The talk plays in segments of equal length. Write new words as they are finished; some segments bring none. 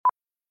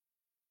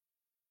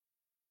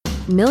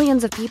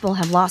Millions of people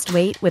have lost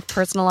weight with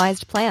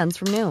personalized plans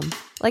from Noom.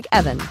 Like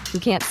Evan, who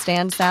can't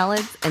stand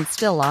salads and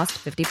still lost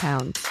 50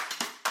 pounds.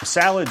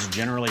 Salads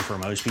generally for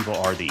most people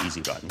are the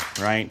easy button,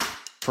 right?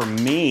 For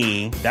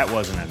me, that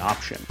wasn't an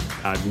option.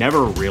 I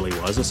never really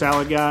was a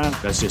salad guy.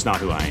 That's just not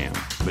who I am.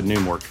 But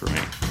Noom worked for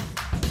me.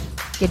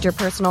 Get your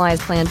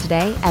personalized plan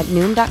today at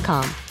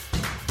Noom.com.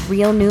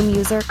 Real Noom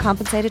user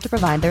compensated to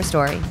provide their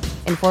story.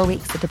 In 4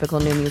 weeks, the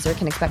typical Noom user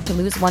can expect to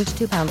lose 1 to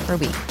 2 pounds per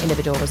week.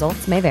 Individual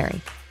results may vary.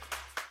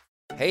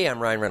 Hey, I'm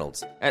Ryan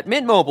Reynolds. At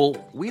Mint Mobile,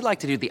 we like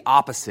to do the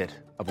opposite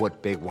of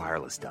what Big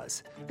Wireless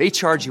does. They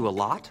charge you a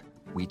lot,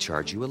 we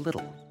charge you a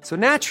little. So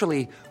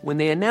naturally, when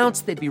they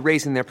announced they'd be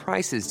raising their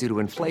prices due to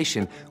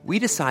inflation, we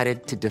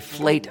decided to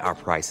deflate our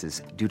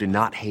prices due to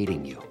not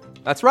hating you.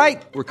 That's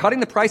right. We're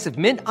cutting the price of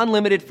Mint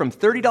Unlimited from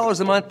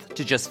 $30 a month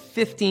to just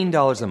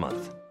 $15 a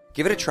month.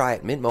 Give it a try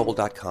at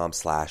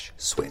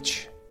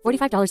mintmobile.com/switch.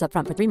 $45 up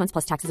front for 3 months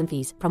plus taxes and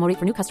fees. Promo rate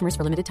for new customers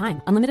for limited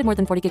time. Unlimited more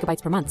than 40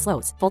 gigabytes per month.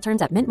 Slows full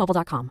terms at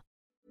mintmobile.com.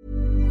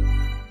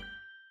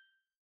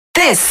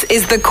 This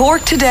is the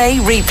Cork Today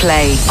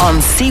replay on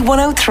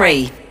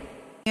C103.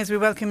 As we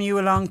welcome you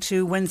along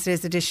to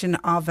Wednesday's edition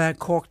of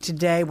Cork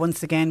Today,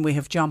 once again we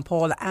have John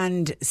Paul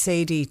and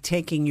Sadie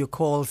taking your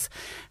calls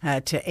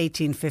to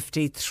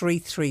 1850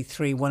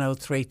 333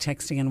 103.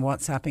 Texting and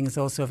WhatsApping is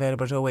also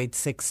available at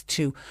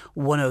 0862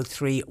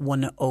 103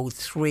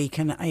 103.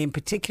 Can I in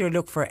particular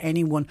look for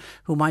anyone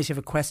who might have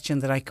a question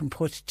that I can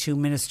put to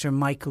Minister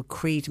Michael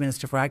Creed,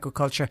 Minister for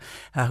Agriculture,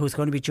 who's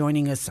going to be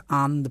joining us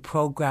on the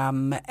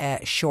programme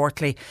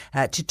shortly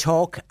to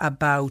talk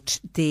about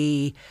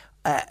the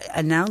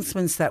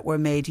announcements that were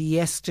made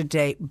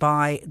yesterday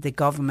by the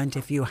government.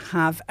 If you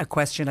have a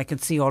question, I can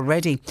see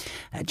already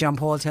John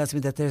Paul tells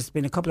me that there's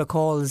been a couple of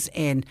calls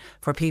in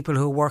for people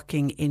who are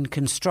working in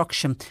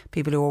construction,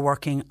 people who are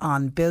working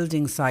on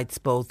building sites,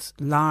 both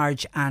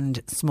large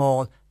and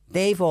small.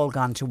 They've all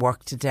gone to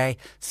work today.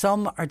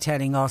 Some are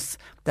telling us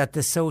that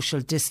the social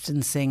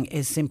distancing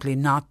is simply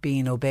not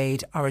being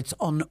obeyed, or it's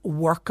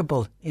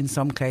unworkable in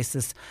some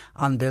cases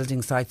on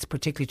building sites,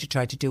 particularly to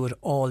try to do it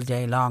all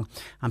day long.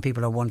 And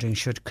people are wondering,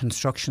 should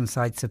construction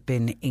sites have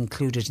been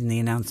included in the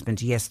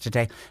announcement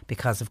yesterday?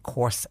 Because of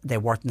course they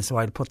weren't. So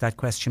I'll put that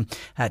question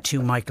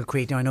to Michael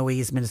Creed. Now I know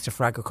he is Minister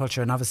for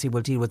Agriculture and obviously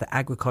will deal with the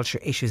agriculture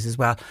issues as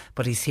well,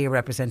 but he's here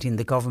representing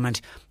the government,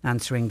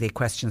 answering the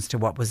questions to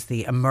what was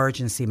the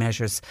emergency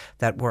measures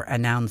that were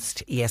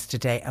announced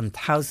yesterday. And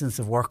thousands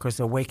of workers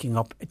are waking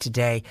up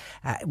today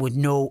with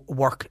no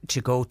work to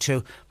go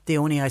to. The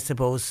only, I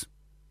suppose,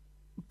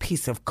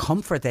 piece of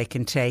comfort they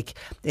can take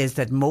is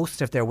that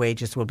most of their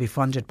wages will be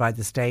funded by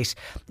the state.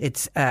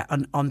 It's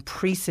an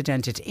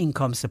unprecedented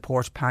income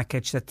support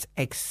package that's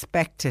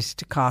expected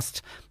to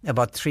cost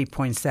about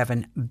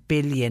 3.7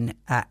 billion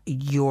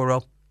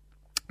euro.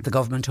 The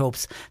government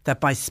hopes that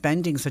by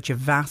spending such a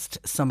vast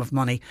sum of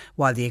money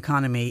while the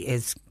economy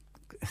is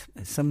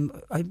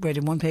I read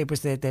in one paper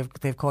that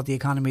they've called the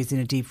economy is in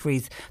a deep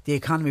freeze. The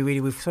economy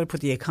really, we've sort of put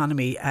the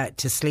economy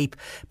to sleep.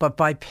 But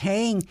by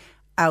paying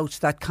out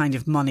that kind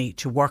of money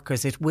to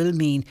workers, it will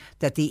mean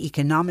that the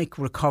economic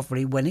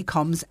recovery, when it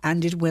comes,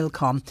 and it will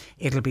come,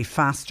 it'll be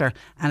faster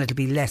and it'll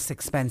be less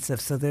expensive.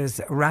 So there's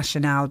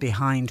rationale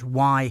behind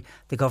why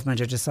the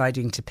government are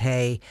deciding to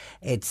pay.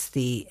 It's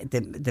the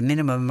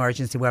minimum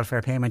emergency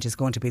welfare payment is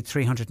going to be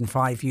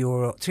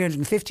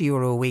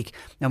 €350 a week.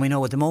 And we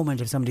know at the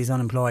moment if somebody's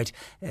unemployed,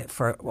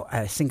 for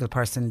a single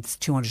person it's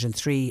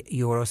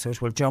 €203. So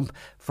it will jump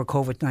for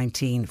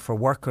COVID-19 for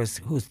workers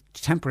who's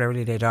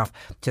temporarily laid off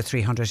to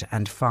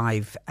 €305.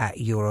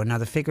 Now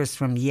the figures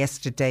from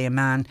yesterday, a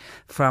man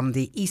from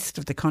the east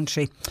of the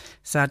country,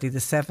 sadly the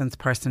 7th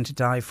person to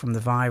die from the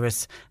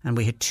virus, and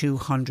we had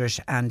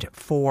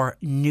 204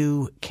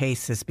 new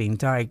cases being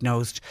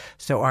diagnosed.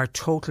 So our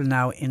total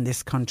now in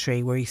this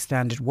country, we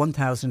stand at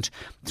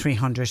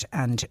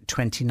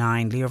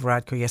 1,329. Leo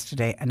Varadkar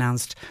yesterday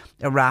announced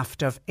a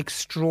raft of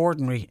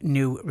extraordinary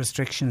new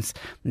restrictions.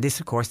 And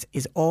this of course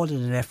is all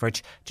in an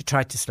effort to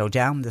try to slow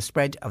down the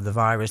spread of the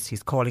virus.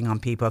 He's calling on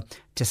people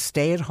to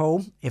stay at home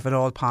if at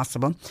all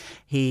possible.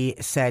 He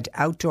said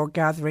outdoor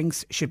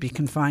gatherings should be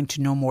confined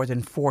to no more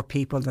than 4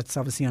 people. That's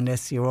obviously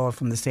unless you're all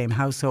from the same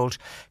household.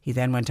 He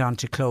then went on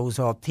to close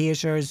all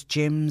theatres,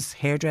 gyms,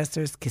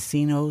 hairdressers,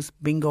 casinos,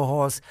 bingo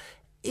halls.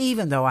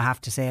 Even though I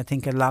have to say I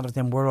think a lot of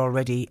them were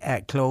already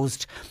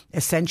closed.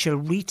 Essential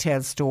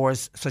retail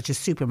stores such as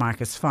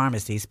supermarkets,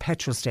 pharmacies,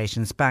 petrol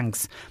stations,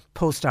 banks,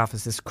 post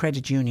offices,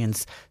 credit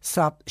unions,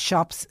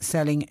 shops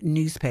selling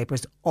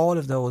newspapers, all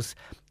of those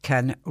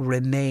can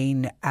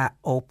remain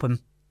open.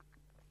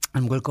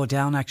 And we'll go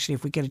down, actually,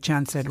 if we get a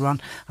chance later on,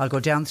 I'll go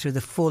down through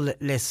the full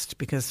list,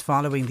 because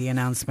following the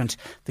announcement,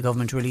 the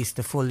government released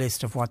the full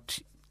list of what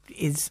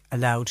is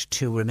allowed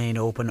to remain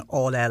open.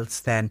 All else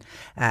then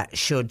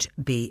should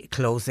be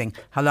closing.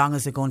 How long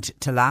is it going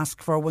to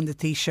last for? When the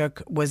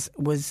Taoiseach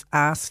was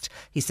asked,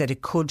 he said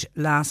it could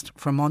last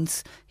for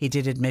months. He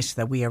did admit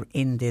that we are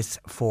in this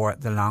for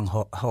the long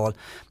haul.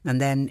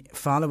 And then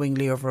following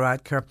Leo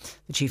Varadkar,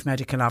 the Chief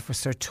Medical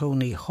Officer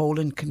Tony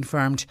Holan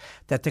confirmed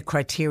that the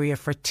criteria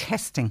for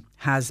testing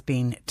has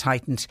been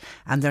tightened,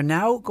 and they're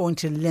now going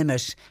to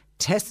limit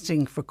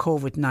testing for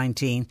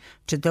COVID-19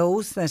 to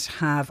those that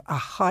have a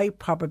high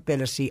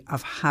probability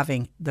of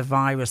having the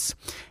virus.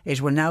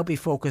 It will now be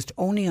focused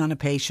only on a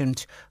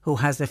patient who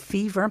has a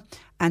fever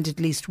and at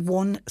least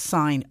one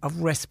sign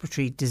of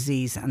respiratory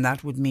disease, and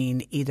that would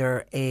mean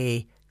either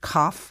a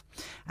cough,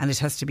 and it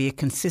has to be a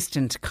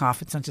consistent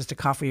cough. It's not just a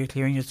cough where you're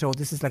clearing your throat.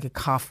 This is like a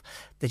cough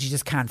that you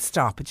just can't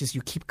stop. It's just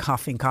you keep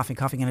coughing,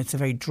 and it's a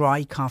very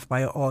dry cough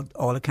by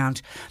all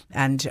account.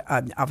 And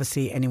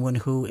obviously anyone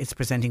who is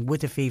presenting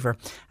with a fever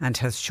and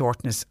has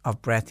shortness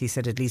of breath. He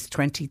said at least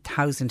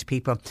 20,000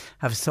 people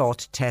have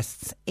sought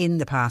tests in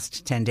the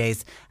past 10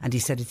 days, and he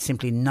said it's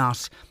simply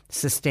not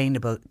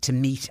sustainable to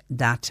meet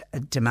that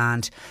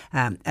demand.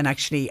 And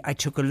actually I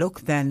took a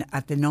look then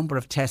at the number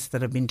of tests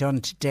that have been done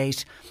to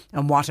date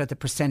and what are the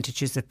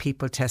percentages of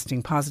people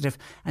testing positive,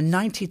 and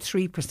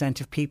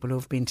 93% of people who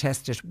have been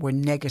tested were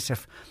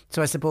negative.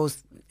 So I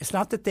suppose it's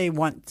not that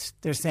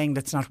they're saying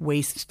let's not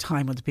waste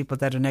time on the people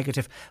that are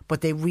negative,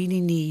 but they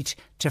really need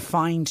to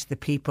find the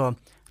people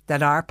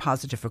that are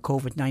positive for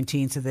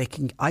COVID-19 so they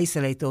can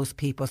isolate those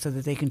people, so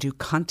that they can do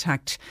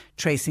contact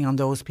tracing on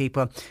those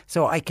people.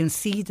 So I can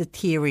see the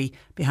theory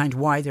behind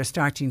why they're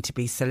starting to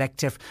be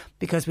selective,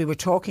 because we were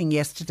talking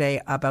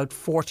yesterday about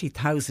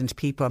 40,000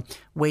 people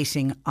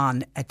waiting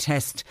on a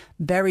test.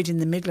 Buried in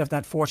the middle of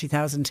that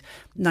 40,000,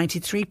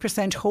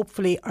 93%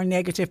 hopefully are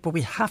negative, but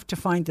we have to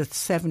find the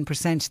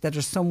 7% that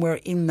are somewhere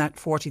in that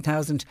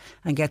 40,000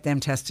 and get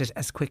them tested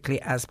as quickly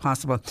as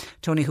possible.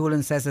 Tony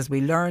Holan says as we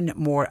learn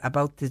more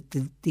about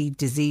the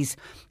disease,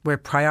 we're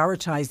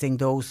prioritising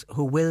those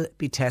who will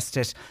be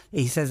tested.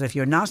 He says if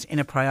you're not in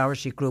a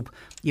priority group,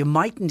 you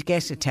mightn't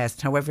get a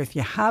test. However, if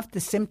you have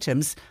the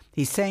symptoms,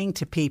 he's saying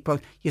to people,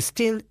 you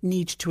still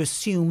need to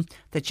assume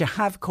that you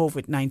have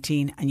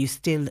COVID-19 and you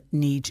still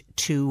need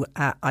to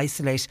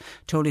isolate.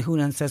 Tony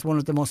Holan says one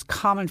of the most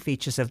common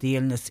features of the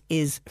illness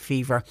is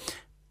fever.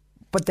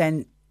 But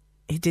then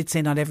he did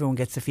say not everyone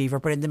gets a fever,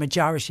 but in the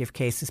majority of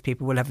cases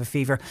people will have a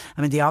fever.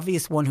 I mean, the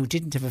obvious one who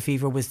didn't have a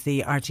fever was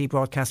the RT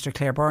broadcaster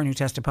Claire Byrne, who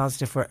tested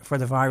positive for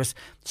the virus.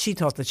 She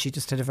thought that she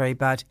just had a very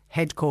bad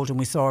head cold, and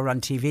we saw her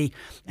on TV,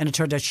 and it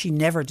turned out she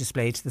never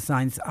displayed the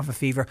signs of a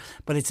fever.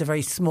 But it's a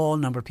very small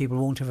number of people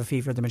who won't have a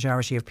fever. The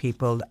majority of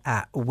people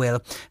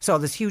will. So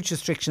there's huge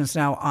restrictions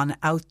now on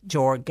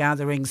outdoor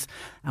gatherings,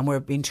 and we're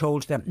being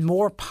told that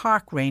more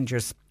park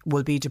rangers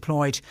will be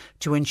deployed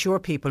to ensure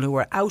people who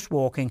are out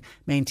walking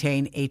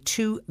maintain a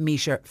 2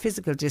 metre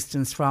physical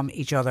distance from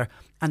each other,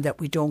 and that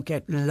we don't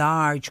get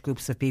large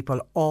groups of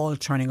people all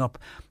turning up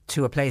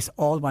to a place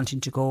all wanting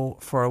to go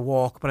for a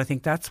walk. But I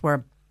think that's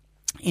where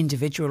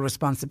individual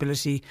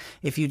responsibility,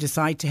 if you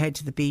decide to head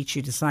to the beach,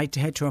 you decide to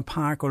head to a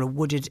park or a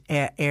wooded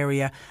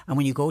area, and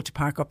when you go to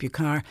park up your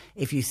car,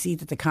 if you see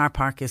that the car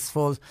park is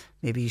full,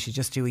 maybe you should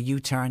just do a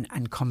U-turn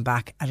and come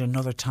back at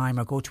another time,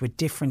 or go to a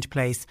different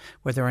place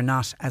where there are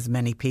not as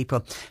many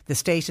people. The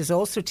state is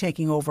also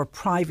taking over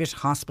private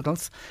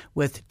hospitals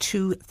with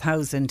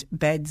 2,000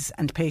 beds,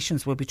 and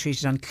patients will be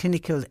treated on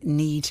clinical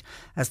need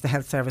as the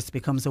health service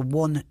becomes a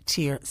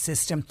one-tier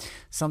system.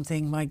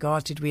 Something, my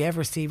God, did we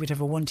ever see we'd have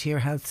a one-tier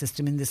health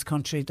system in this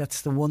country?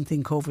 That's the one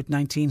thing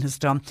COVID-19 has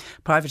done.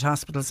 Private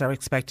hospitals are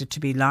expected to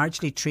be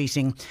largely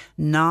treating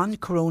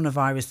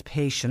non-coronavirus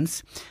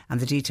patients, and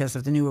the details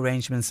of the new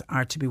arrangements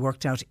are to be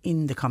worked out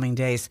in the coming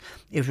days.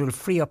 It will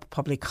free up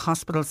public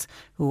hospitals,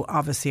 who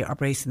obviously are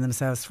bracing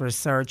themselves for a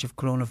surge of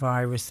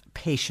coronavirus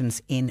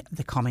patients in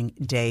the coming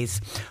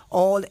days.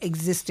 All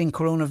existing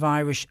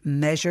coronavirus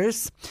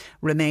measures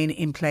remain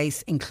in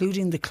place,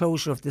 including the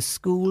closure of the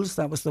schools.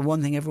 That was the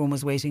one thing everyone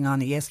was waiting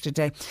on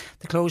yesterday.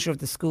 The closure of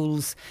the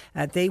schools,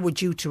 they were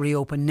due to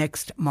reopen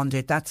next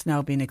Monday. That's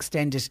now been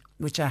extended,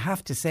 which I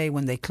have to say,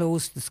 when they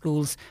closed the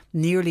schools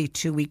nearly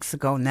 2 weeks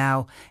ago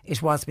now,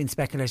 it was being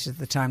speculated at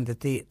the time that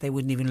they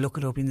wouldn't even look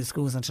at opening the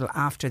schools until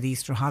after the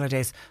Easter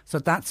holidays. So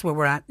that's where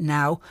we're at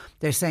now.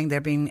 They're saying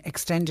they're being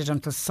extended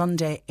until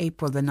Sunday,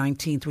 April the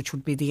 19th, which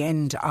would be the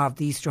end of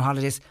the Easter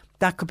holidays.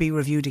 That could be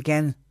reviewed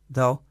again,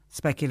 though.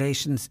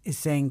 Speculations is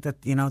saying that,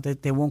 you know,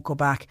 that they won't go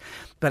back.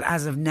 But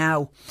as of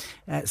now,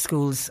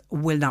 schools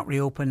will not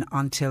reopen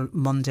until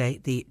Monday,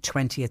 the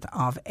 20th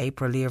of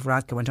April. Leo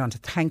Varadkar went on to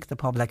thank the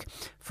public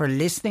for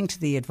listening to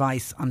the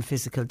advice on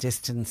physical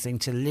distancing,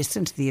 to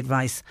listen to the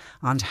advice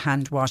on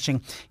hand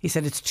washing. He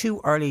said it's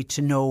too early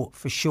to know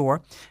for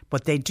sure,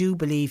 but they do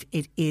believe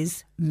it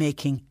is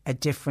making a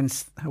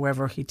difference.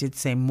 However, he did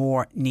say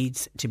more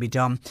needs to be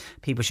done.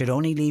 People should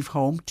only leave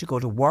home to go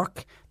to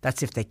work.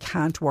 That's if they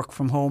can't work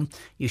from home.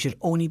 You should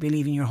only be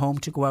leaving your home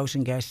to go out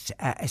and get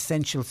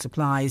essential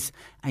supplies,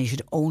 and you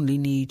should only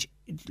need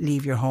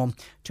leave your home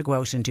to go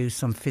out and do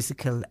some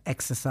physical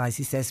exercise.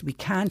 He says we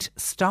can't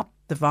stop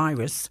the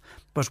virus,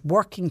 but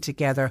working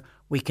together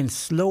we can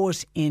slow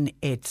it in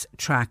its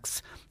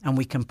tracks and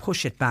we can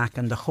push it back.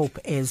 And the hope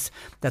is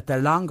that the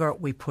longer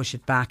we push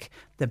it back,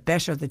 the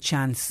better the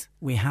chance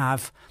we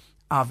have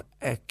of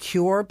a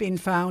cure being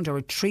found or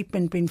a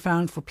treatment being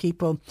found for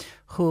people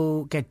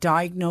who get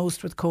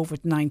diagnosed with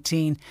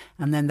COVID-19.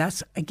 And then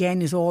that,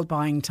 again, is all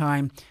buying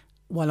time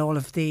while all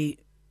of the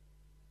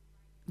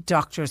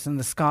doctors and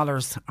the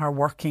scholars are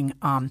working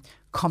on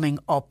coming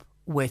up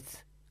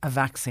with a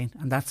vaccine.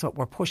 And that's what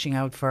we're pushing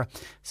out for,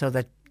 so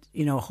that,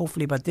 you know,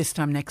 hopefully by this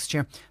time next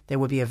year there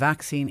will be a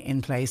vaccine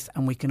in place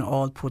and we can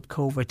all put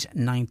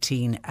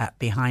COVID-19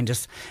 behind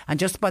us. And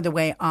just by the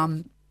way,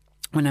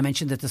 when I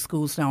mentioned that the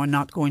schools now are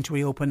not going to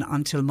reopen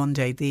until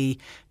Monday, the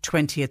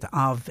 20th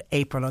of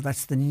April, or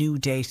that's the new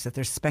date that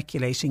they're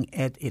speculating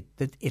that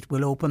it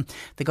will open.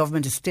 The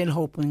government is still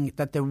hoping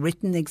that the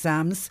written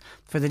exams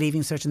for the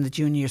Leaving Cert and the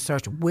Junior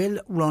Cert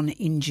will run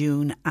in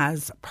June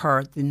as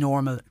per the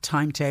normal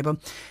timetable.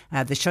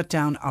 The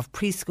shutdown of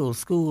preschool,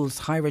 schools,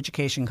 higher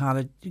education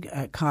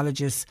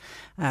colleges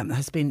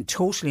has been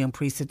totally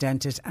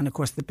unprecedented, and of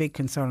course the big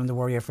concern and the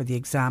worry are for the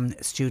exam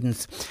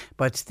students.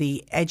 But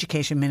the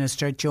Education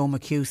Minister, Joe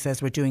McHugh,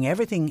 says we're doing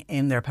everything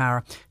in their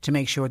power to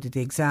make sure that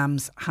the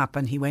exams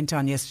happen. He went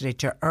on yesterday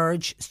to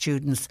urge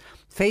students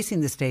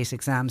facing the state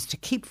exams to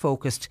keep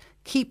focused,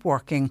 keep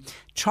working,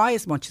 try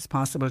as much as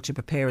possible to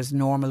prepare as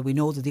normal. We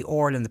know that the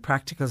oral and the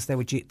practicals, they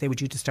were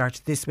due to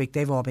start this week.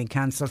 They've all been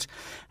cancelled.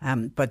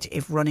 But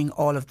if running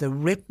all of the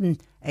written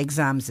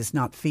exams is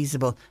not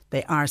feasible,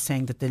 they are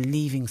saying that the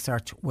Leaving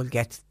Cert will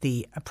get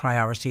the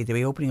priority. The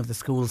reopening of the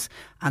schools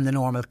and the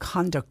normal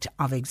conduct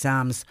of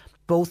exams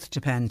both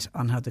depend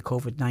on how the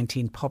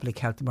COVID-19 public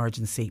health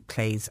emergency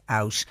plays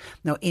out.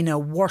 Now, in a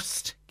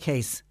worst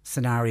case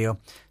scenario,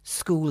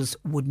 schools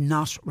would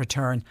not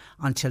return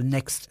until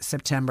next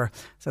September.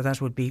 So that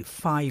would be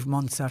 5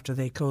 months after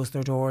they close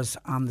their doors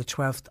on the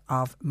 12th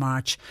of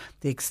March.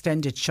 The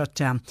extended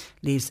shutdown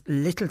leaves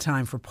little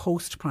time for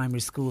post-primary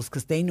schools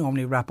because they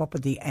normally wrap up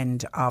at the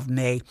end of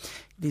May.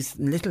 There's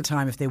little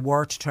time if they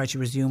were to try to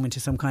resume into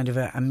some kind of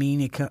a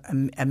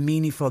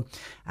meaningful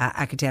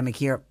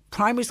academic year.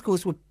 Primary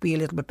schools would be a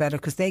little bit better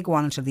because they go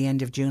on until the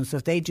end of June. So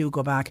if they do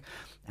go back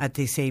at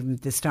the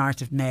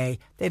start of May,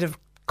 they'd have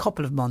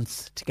couple of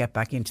months to get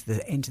back into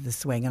the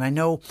swing. And I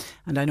know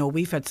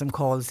we've had some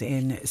calls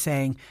in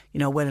saying, you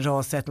know, when it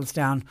all settles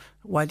down,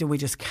 why don't we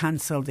just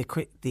cancel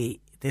the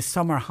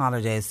summer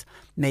holidays,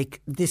 make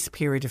this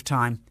period of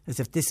time as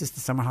if this is the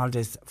summer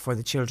holidays for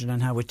the children,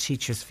 and how would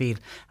teachers feel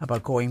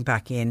about going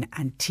back in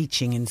and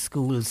teaching in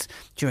schools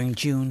during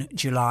June,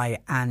 July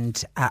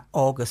and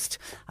August.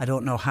 I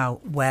don't know how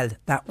well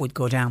that would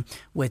go down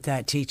with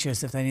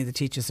teachers. If any of the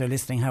teachers are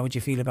listening, how would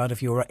you feel about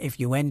if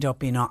you end up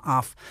being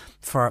off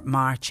for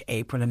March,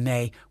 April and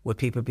May? Would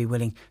people be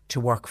willing to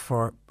work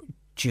for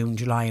June,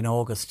 July and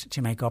August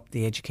to make up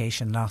the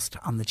education lost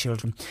on the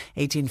children?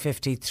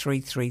 1850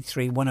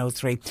 333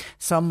 103.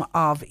 Some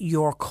of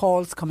your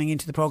calls coming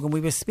into the programme. We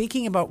were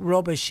speaking about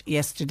rubbish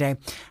yesterday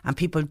and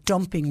people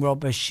dumping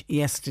rubbish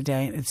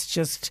yesterday. It's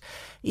just,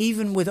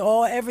 even with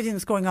everything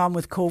that's going on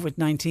with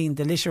COVID-19,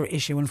 the litter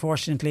issue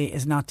unfortunately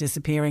is not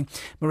disappearing.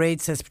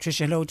 Mairead says,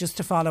 Patricia, hello, just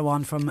to follow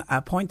on from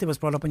a point that was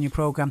brought up on your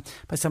programme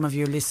by some of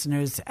your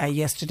listeners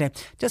yesterday.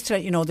 Just to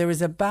let you know, there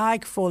is a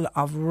bag full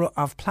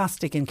of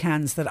plastic in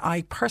cans that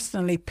I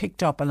personally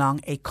picked up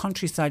along a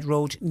countryside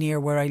road near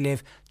where I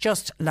live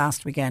just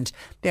last weekend.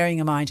 Bearing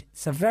in mind,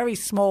 it's a very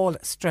small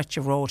stretch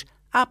of road,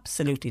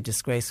 absolutely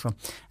disgraceful.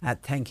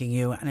 Thanking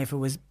you. And if it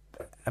was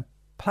a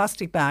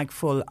plastic bag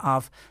full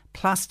of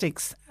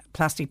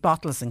plastic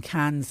bottles and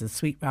cans and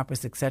sweet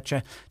wrappers,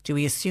 etc., do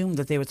we assume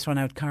that they would throw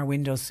out car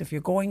windows? If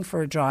you're going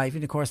for a drive,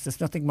 and of course there's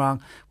nothing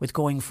wrong with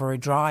going for a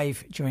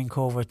drive during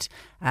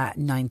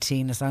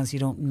COVID-19 as long as you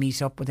don't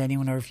meet up with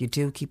anyone, or if you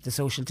do, keep the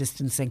social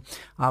distancing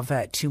of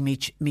 2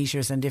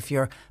 metres. And if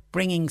you're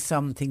bringing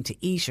something to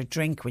eat or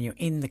drink when you're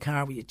in the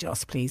car, will you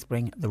just please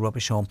bring the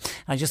rubbish home?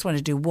 I just want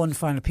to do one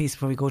final piece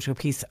before we go to a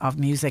piece of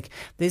music.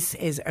 This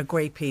is a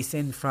great piece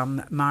in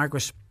from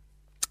Margaret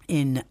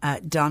in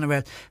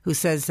Doneraile, who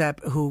says,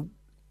 who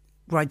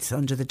writes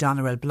under the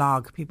Doneraile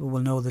blog. People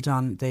will know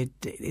in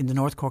the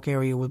North Cork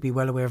area will be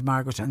well aware of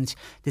Margaret and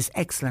this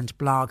excellent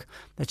blog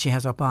that she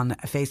has up on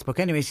Facebook.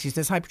 Anyway, she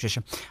says, hi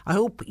Patricia, I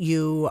hope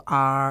you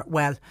are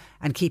well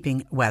and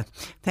keeping well.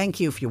 Thank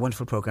you for your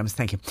wonderful programmes.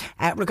 Thank you.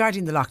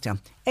 Regarding the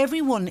lockdown,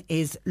 everyone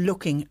is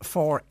looking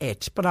for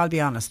it, but I'll be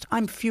honest,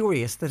 I'm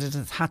furious that it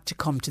has had to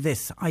come to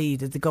this, i.e.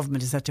 that the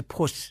government has had to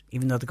put,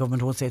 even though the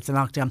government won't say it's a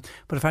lockdown,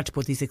 but have had to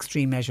put these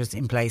extreme measures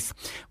in place.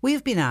 We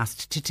have been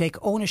asked to take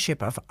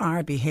ownership of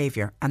our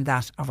behaviour and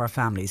that of our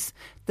families.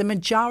 The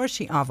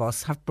majority of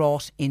us have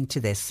brought into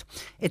this.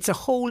 It's a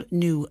whole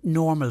new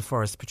normal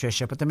for us,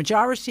 Patricia, but the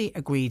majority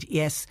agreed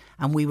yes,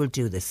 and we will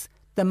do this.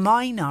 The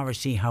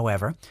minority,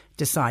 however,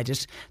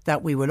 decided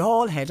that we will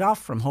all head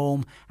off from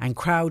home and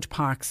crowd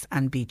parks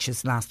and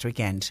beaches last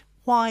weekend.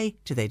 Why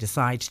do they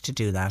decide to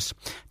do that?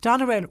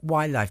 Doneraile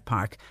Wildlife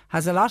Park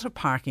has a lot of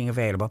parking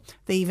available.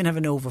 They even have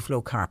an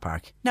overflow car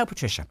park. Now,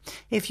 Patricia,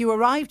 if you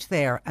arrived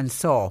there and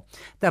saw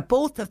that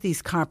both of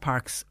these car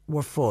parks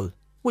were full,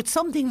 would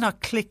something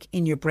not click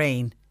in your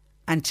brain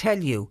and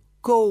tell you,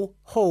 go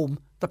home,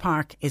 the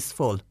park is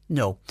full?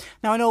 No.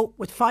 Now, I know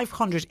with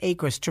 500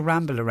 acres to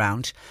ramble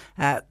around,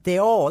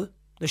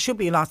 there should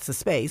be lots of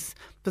space,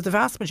 but the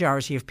vast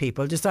majority of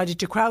people decided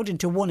to crowd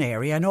into one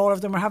area and all of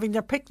them are having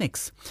their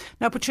picnics.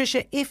 Now,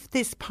 Patricia, if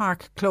this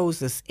park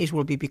closes, it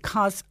will be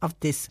because of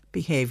this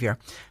behaviour.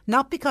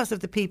 Not because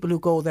of the people who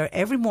go there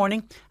every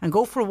morning and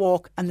go for a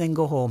walk and then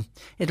go home.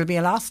 It'll be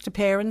a loss to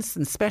parents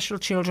and special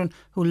children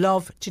who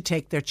love to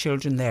take their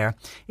children there.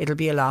 It'll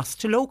be a loss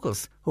to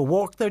locals who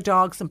walk their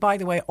dogs, and by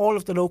the way, all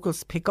of the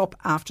locals pick up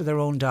after their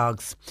own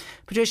dogs.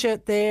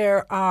 Patricia,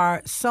 there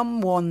are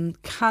some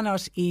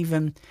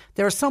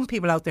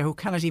people out there who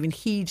cannot even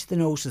heed the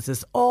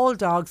notices. All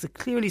dogs, it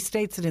clearly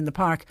states it in the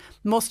park,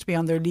 must be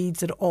on their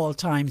leads at all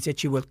times,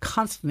 yet you will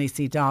constantly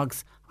see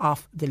dogs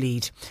off the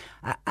lead.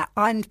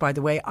 And by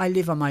the way, I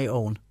live on my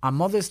own. On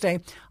Mother's Day,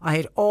 I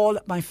had all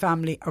my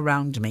family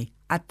around me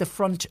at the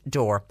front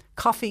door.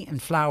 Coffee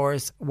and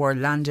flowers were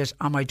landed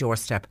on my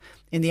doorstep.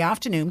 In the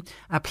afternoon,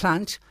 a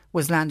plant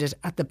was landed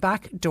at the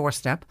back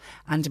doorstep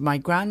and my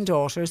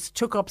granddaughters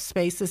took up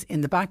spaces in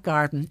the back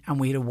garden and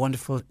we had a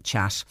wonderful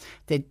chat.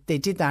 They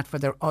did that for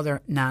their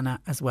other nana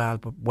as well,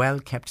 but well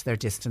kept their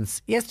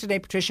distance. Yesterday,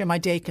 Patricia, my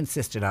day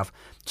consisted of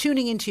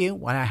tuning into you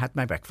while I had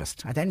my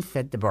breakfast. I then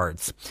fed the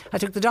birds. I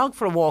took the dog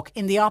for a walk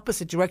in the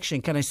opposite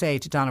direction, can I say,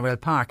 to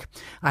Doneraile Park.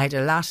 I had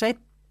a latte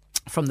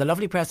from the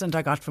lovely present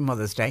I got for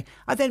Mother's Day.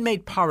 I then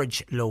made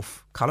porridge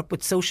loaf, caught up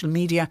with social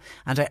media,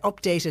 and I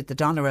updated the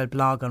Doneraile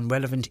blog on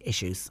relevant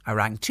issues. I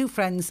rang 2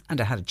 friends and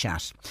I had a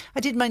chat. I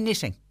did my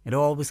knitting. It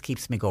always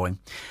keeps me going.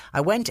 I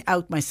went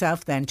out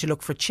myself then to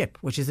look for Chip,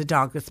 which is a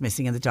dog that's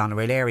missing in the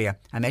Doneraile area.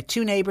 I met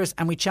 2 neighbours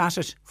and we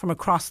chatted from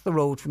across the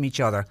road from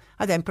each other.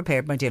 I then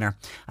prepared my dinner.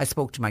 I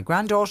spoke to my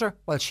granddaughter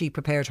while she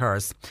prepared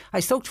hers. I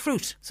soaked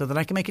fruit so that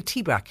I can make a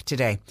tea back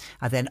today.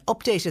 I then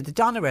updated the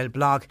Doneraile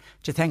blog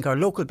to thank our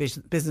local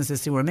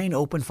businesses who remain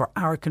open for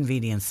our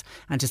convenience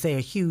and to say a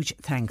huge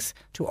thanks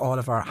to all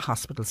of our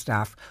hospital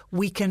staff.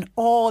 We can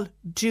all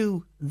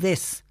do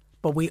this,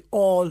 but we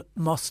all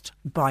must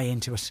buy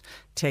into it.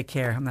 Take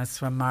care. And that's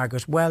from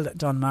Margaret. Well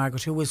done,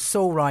 Margaret, who was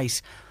so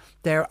right.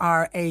 There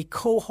are a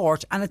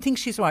cohort, and I think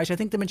she's right. I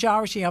think the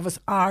majority of us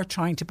are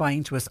trying to buy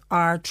into us,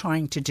 are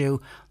trying to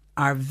do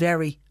our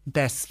very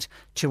best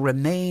to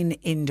remain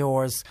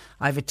indoors.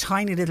 I have a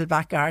tiny little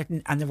back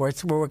garden and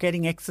we're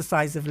getting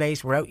exercise of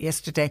late. We're out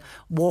yesterday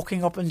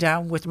walking up and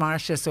down with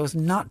Marcia so as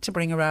not to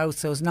bring her out,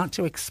 so as not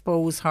to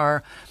expose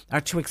her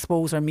or to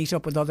expose or meet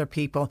up with other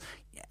people.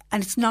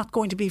 And it's not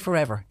going to be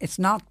forever. It's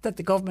not that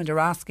the government are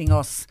asking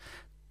us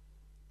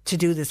to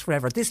do this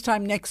forever. This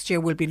time next year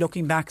we'll be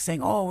looking back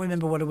saying, oh,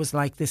 remember what it was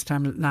like this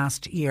time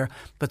last year.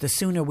 But the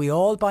sooner we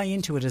all buy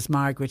into it, as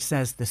Margaret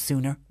says, the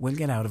sooner we'll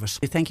get out of it.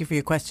 Thank you for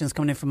your questions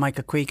coming in from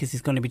Michael Creek, as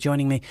he's going to be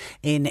joining me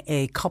in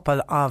a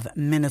couple of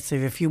minutes. We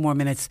have a few more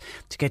minutes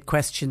to get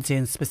questions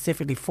in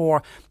specifically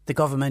for the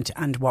government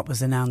and what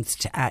was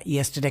announced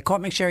yesterday.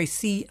 Courtmacsherry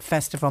Sea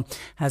Festival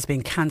has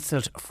been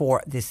cancelled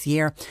for this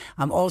year.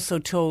 I'm also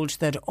told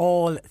that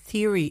all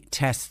theory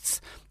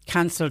tests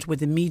cancelled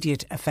with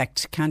immediate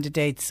effect.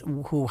 Candidates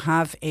who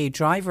have a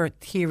driver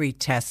theory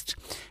test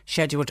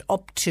scheduled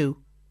up to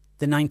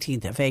the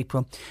 19th of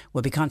April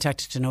will be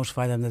contacted to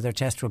notify them that their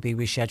test will be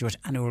rescheduled,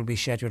 and it will be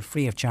scheduled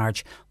free of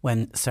charge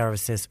when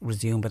services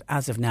resume. But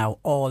as of now,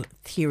 all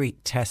theory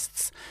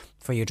tests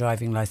for your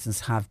driving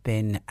licence have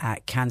been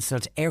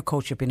cancelled. Air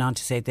Coach have been on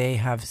to say they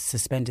have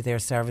suspended their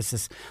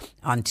services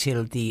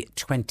until the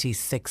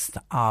 26th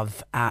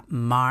of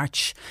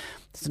March.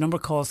 There's a number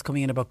of calls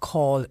coming in about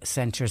call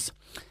centres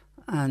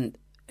and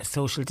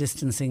social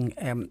distancing.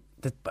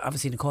 That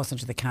obviously in the call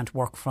centre they can't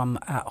work from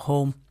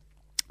home.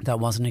 That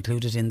wasn't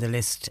included in the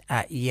list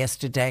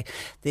yesterday.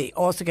 They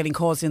also getting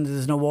calls in that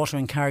there's no water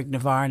in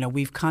Carricknavar. Now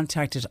we've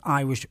contacted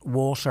Irish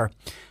Water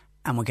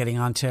and we're getting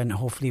on to, and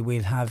hopefully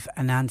we'll have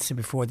an answer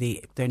before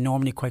they're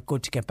normally quite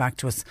good to get back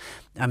to us.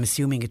 I'm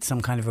assuming it's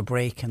some kind of a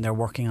break and they're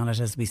working on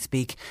it as we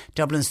speak.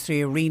 Dublin's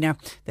 3 Arena,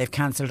 they've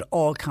cancelled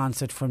all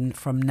concert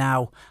from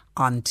now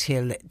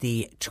until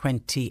the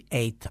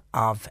 28th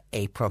of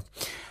April.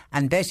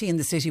 And Betty in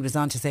the city was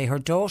on to say her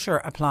daughter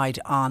applied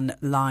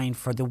online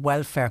for the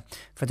welfare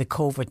for the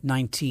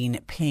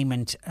COVID-19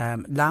 payment.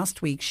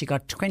 Last week she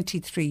got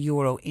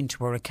 €23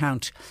 into her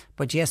account,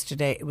 but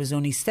yesterday it was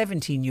only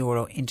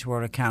 €17 into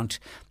her account.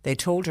 They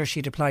told her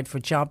she'd applied for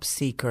job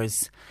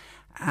seekers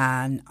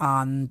and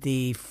on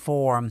the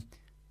form,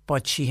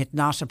 but she had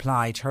not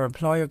applied. Her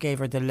employer gave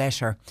her the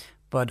letter,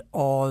 but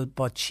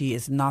she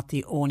is not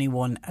the only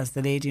one. As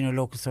the lady in her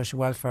local social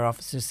welfare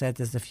officer said,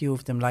 there's a few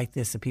of them like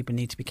this, so people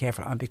need to be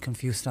careful. I'm a bit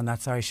confused on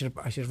that. Sorry, I should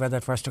have read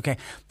that first. Okay, there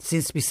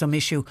seems to be some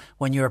issue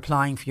when you're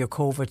applying for your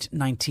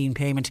COVID-19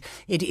 payment.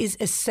 It is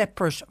a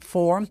separate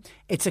form.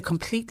 It's a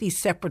completely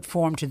separate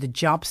form to the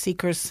job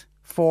seekers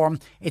form.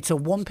 It's a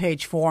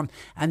one-page form.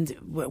 And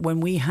when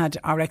we had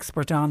our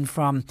expert on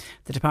from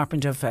the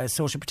Department of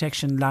Social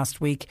Protection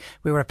last week,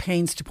 we were at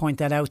pains to point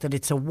that out, that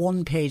it's a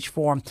one-page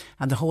form,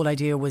 and the whole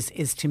idea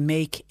is to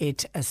make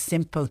it as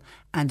simple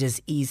and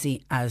as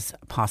easy as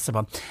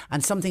possible.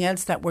 And something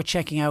else that we're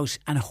checking out,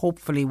 and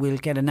hopefully we'll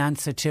get an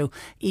answer to,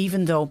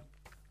 even though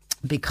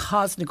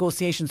because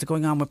negotiations are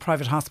going on with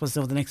private hospitals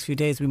over the next few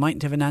days, we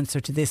mightn't have an answer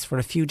to this for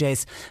a few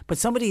days. But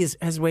somebody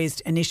has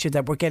raised an issue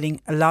that we're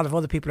getting, a lot of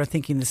other people are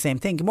thinking the same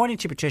thing. Good morning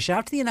to you, Patricia.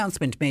 After the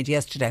announcement made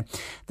yesterday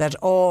that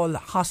all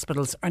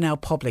hospitals are now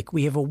public,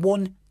 we have a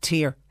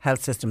one-tier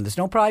health system. There's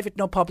no private,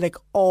 no public.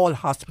 All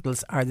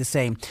hospitals are the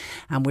same.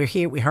 And we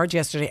heard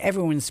yesterday,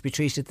 everyone's to be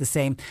treated the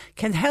same.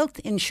 Can health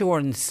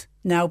insurance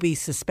now be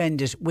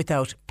suspended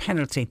without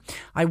penalty?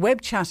 I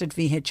web chatted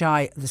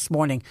VHI this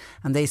morning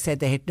and they said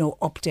they had no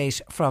update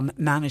from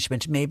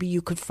management. Maybe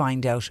you could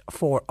find out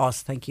for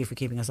us. Thank you for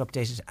keeping us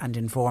updated and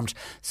informed.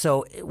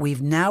 So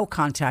we've now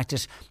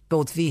contacted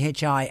both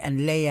VHI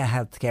and Leia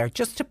Healthcare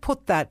just to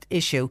put that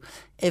issue.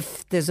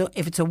 If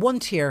it's a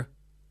one-tier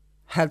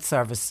health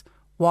service,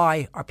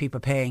 why are people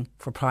paying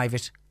for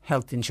private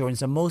health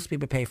insurance? And most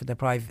people pay for their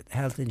private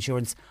health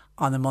insurance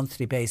on a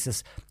monthly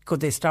basis.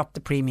 Could they stop the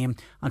premium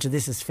until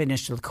this is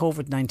finished, till the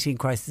COVID-19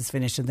 crisis is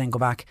finished, and then go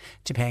back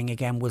to paying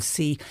again? We'll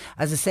see.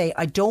 As I say,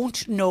 I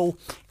don't know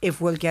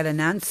if we'll get an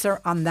answer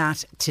on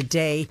that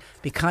today,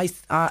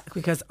 because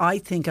I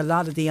think a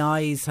lot of the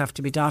I's have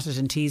to be dotted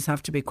and T's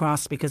have to be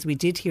crossed, because we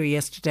did hear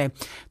yesterday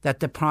that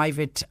the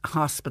private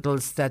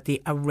hospitals, that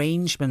the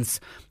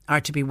arrangements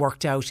are to be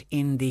worked out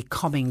in the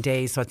coming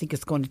days. So I think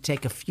it's going to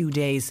take a few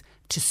days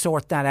to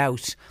sort that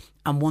out.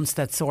 And once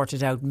that's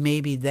sorted out,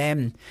 maybe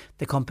then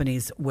the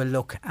companies will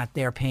look at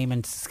their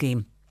payment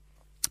scheme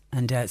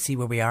and see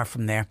where we are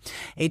from there.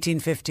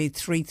 1850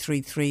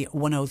 333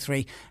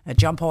 103.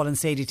 John Paul and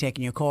Sadie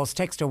taking your calls.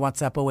 Text or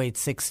WhatsApp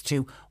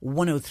 0862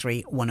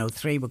 103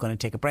 103. We're going to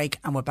take a break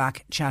and we're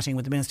back chatting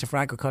with the Minister for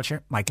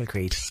Agriculture, Michael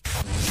Creed.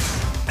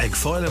 Ag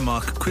foiile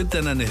amach cuid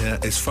den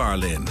anithe is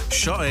Farlane.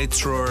 Seo é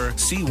trúr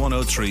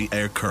C103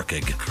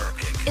 Kirkig.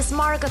 Is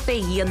marga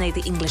fé híanna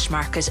the English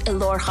market I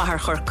lor chahar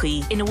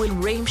churcaí ina bhfuil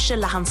réimse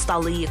lehan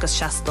stalaí agus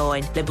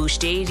seastáin le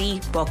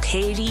bústéirí,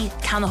 bochéirí,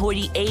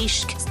 canahóirí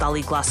éisc,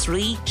 stalaí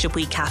glasrí,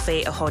 sipuí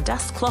café a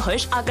hodas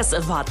clothir agus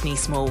a bhad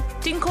níos mó.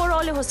 Dín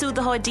córála hosú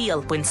the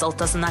díal buin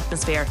soltas an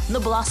atmosfér na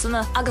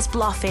blasanna agus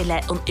blafé le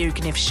an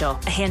irgniv seo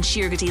a hen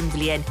siirgadí an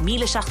bblion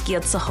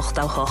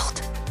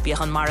 1788.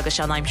 Bíach an marga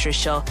sean aimsir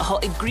seo a ho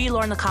I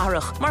grílór na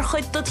carach mar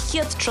chuid dod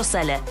chiad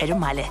troselle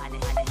meile.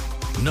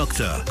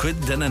 Nukta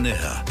cuid den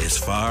anithe is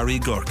Fari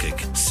Gorkig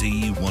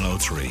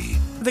C103.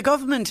 The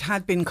government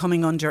had been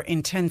coming under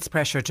intense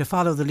pressure to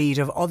follow the lead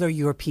of other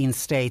European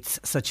states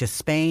such as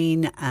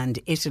Spain and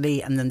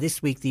Italy, and then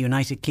this week the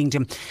United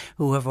Kingdom,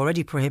 who have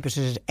already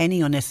prohibited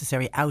any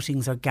unnecessary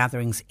outings or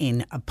gatherings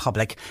in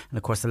public. And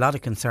of course a lot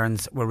of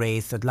concerns were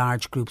raised that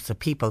large groups of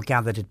people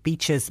gathered at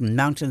beaches and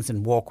mountains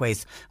and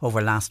walkways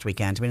over last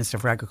weekend. Minister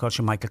for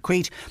Agriculture Michael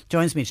Creed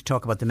joins me to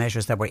talk about the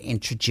measures that were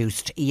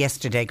introduced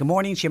yesterday. Good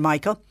morning to you,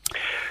 Michael.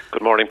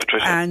 Good morning,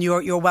 Patricia. And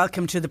you're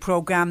welcome to the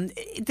programme.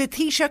 The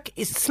Taoiseach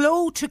is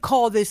slow to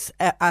call this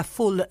a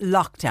full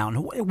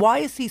lockdown. Why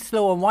is he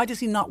slow, and why does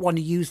he not want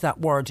to use that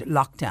word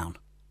lockdown?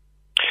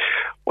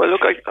 Well,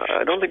 look,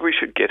 I don't think we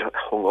should get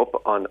hung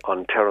up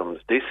on terms.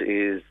 This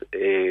is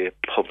a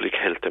public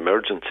health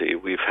emergency.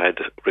 We've had,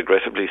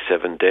 regrettably,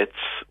 7 deaths.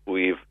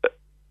 We've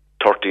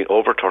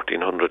over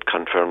 1,300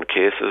 confirmed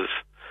cases.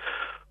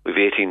 We've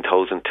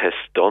 18,000 tests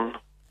done.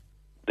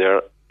 There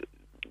are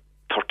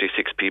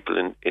 36 people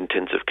in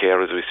intensive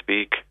care as we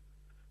speak.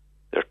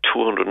 There are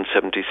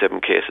 277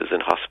 cases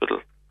in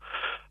hospital.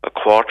 A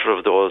quarter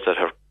of those that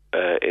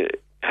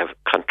have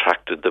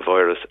contracted the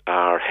virus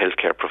are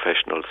healthcare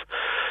professionals.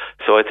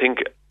 So I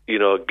think,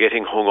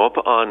 getting hung up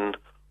on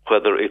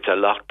whether it's a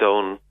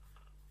lockdown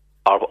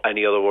or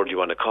any other word you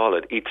want to call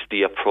it, it's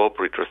the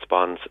appropriate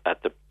response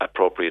at the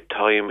appropriate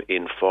time,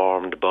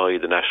 informed by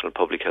the National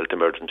Public Health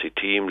Emergency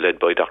Team led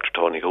by Dr.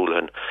 Tony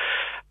Holohan.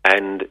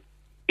 And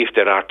if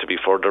there are to be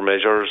further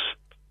measures,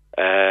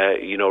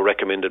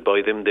 recommended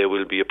by them, they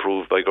will be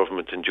approved by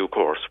government in due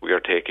course. We are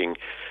taking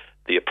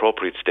the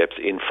appropriate steps,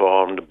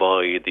 informed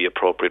by the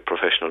appropriate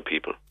professional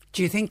people.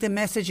 Do you think the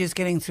message is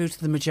getting through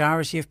to the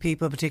majority of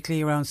people,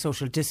 particularly around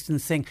social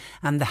distancing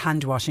and the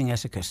hand washing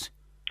etiquette?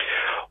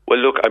 Well,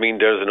 look,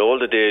 there's an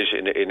old adage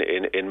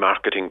in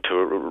marketing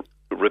to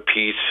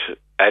repeat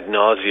ad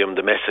nauseum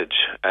the message,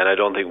 and I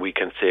don't think we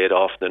can say it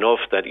often enough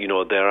that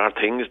there are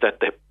things that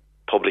the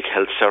Public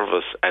Health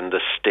Service and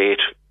the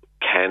state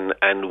can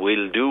and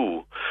will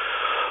do.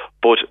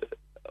 But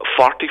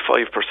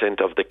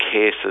 45% of the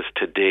cases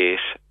to date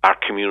are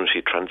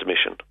community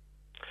transmission.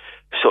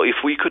 So if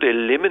we could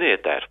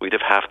eliminate that, we'd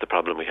have half the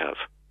problem we have.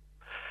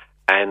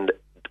 And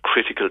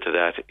critical to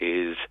that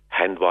is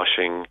hand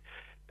washing,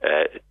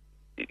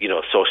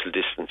 social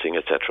distancing,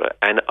 etc.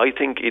 And I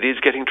think it is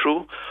getting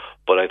through,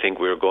 but I think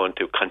we're going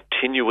to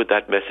continue with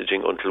that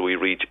messaging until we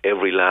reach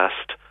every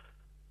last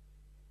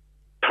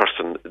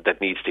person that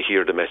needs to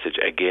hear the message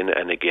again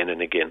and again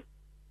and again.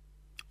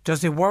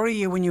 Does it worry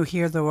you when you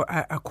hear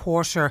a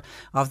quarter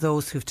of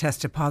those who've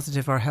tested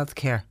positive are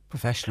healthcare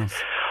professionals?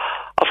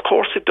 Of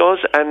course it does,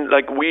 and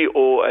we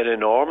owe an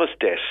enormous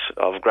debt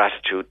of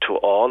gratitude to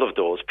all of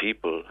those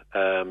people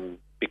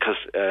because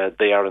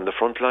they are in the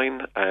front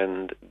line,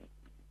 and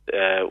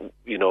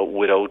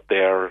without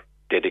their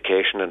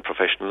dedication and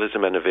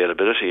professionalism and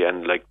availability,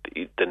 and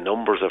the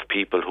numbers of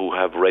people who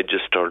have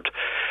registered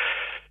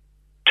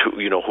to,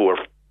 who are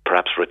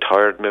perhaps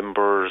retired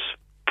members,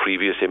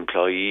 previous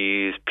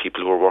employees,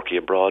 people who are working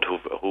abroad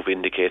who've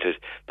indicated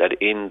that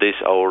in this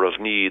hour of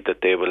need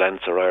that they will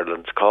answer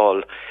Ireland's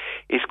call,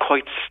 is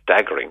quite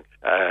staggering,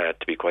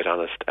 to be quite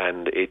honest.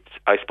 And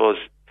I suppose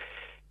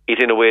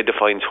it in a way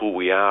defines who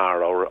we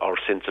are, our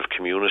sense of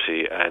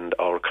community and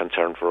our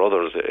concern for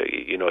others,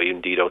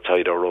 indeed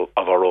outside of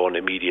our own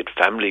immediate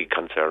family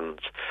concerns,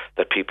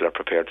 that people are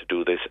prepared to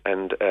do this.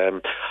 And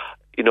the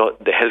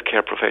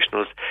healthcare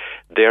professionals,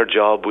 their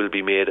job will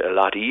be made a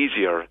lot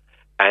easier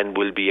and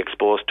will be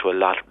exposed to a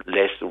lot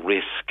less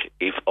risk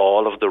if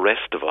all of the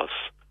rest of us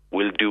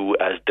will do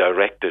as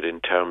directed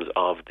in terms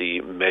of the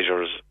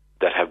measures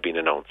that have been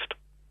announced.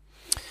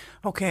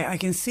 Okay, I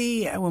can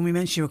see when we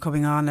mentioned you were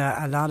coming on,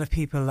 a lot of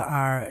people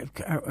are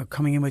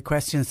coming in with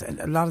questions.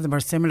 A lot of them are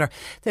similar.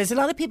 There's a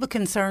lot of people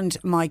concerned,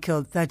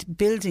 Michael, that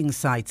building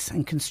sites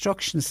and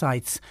construction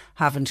sites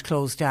haven't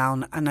closed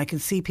down. And I can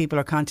see people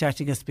are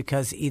contacting us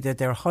because either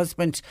their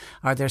husband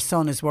or their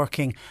son is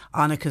working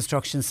on a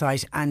construction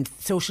site and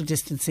social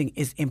distancing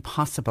is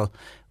impossible.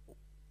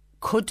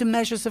 Could the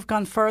measures have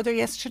gone further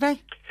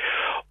yesterday?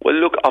 Well,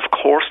 look, of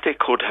course they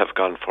could have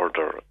gone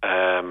further,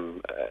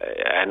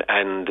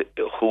 and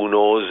who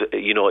knows,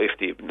 if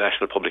the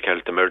National Public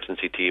Health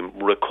Emergency Team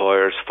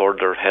requires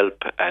further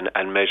help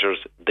and measures,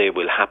 they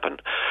will happen.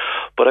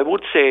 But I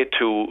would say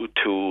to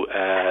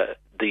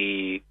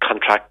the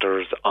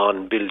contractors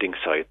on building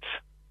sites,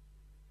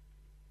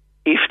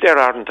 if there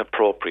aren't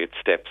appropriate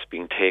steps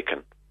being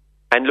taken,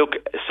 and look,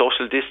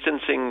 social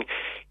distancing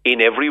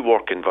in every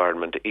work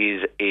environment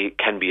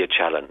can be a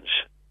challenge.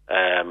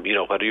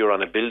 Whether you're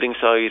on a building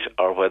site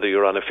or whether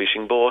you're on a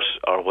fishing boat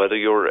or whether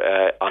you're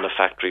on a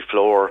factory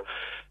floor,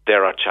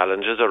 there are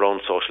challenges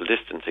around social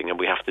distancing, and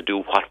we have to do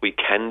what we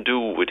can do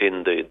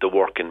within the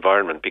work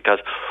environment, because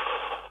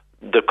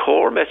the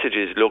core message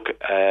is, look,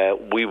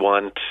 we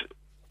want,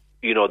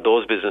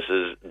 those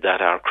businesses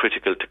that are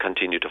critical to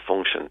continue to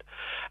function.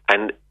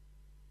 And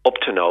up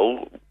to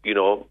now,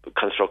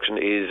 construction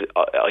is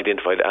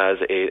identified as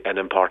an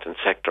important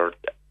sector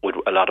with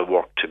a lot of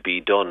work to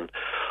be done,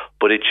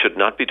 but it should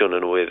not be done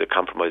in a way that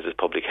compromises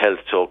public health.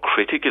 So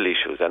critical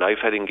issues, and I've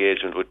had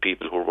engagement with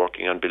people who are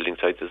working on building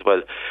sites as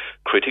well,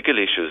 critical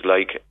issues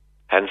like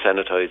hand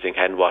sanitizing,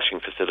 hand washing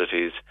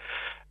facilities,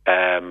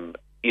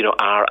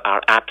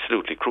 are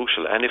absolutely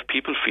crucial. And if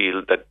people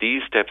feel that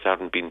these steps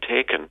haven't been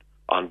taken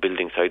on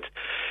building sites,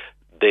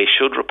 they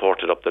should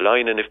report it up the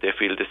line, and if they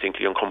feel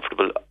distinctly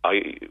uncomfortable,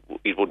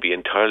 it would be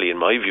entirely, in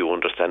my view,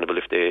 understandable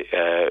if they,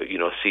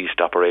 ceased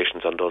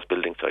operations on those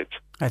building sites.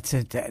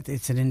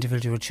 It's an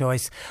individual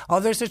choice.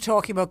 Others are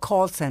talking about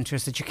call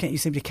centres, that you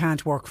simply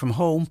can't work from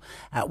home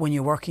when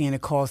you're working in a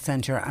call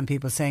centre, and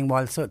people saying,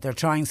 well, so they're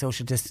trying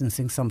social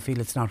distancing, some feel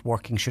it's not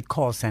working. Should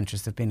call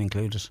centres have been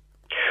included?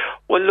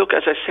 Well, look,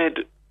 as I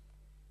said,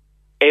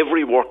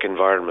 every work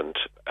environment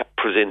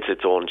presents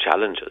its own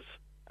challenges.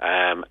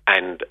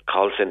 And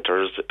call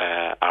centres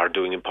are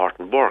doing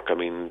important work.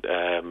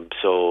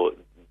 So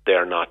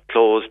they're not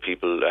closed.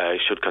 People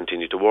should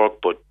continue to work,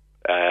 but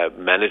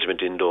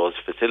management in those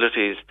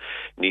facilities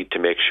need to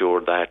make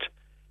sure that,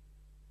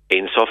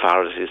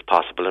 insofar as is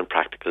possible and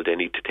practical, they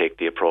need to take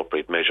the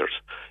appropriate measures.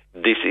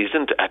 This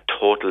isn't a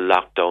total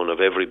lockdown of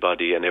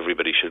everybody and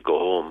everybody should go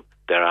home.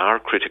 There are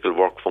critical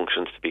work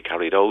functions to be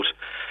carried out,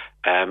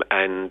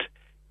 and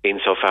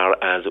insofar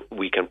as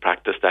we can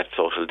practice that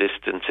social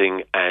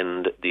distancing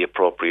and the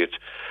appropriate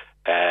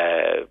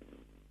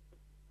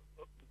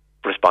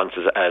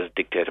responses as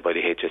dictated by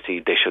the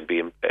HSE, they should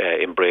be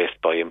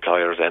embraced by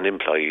employers and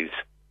employees.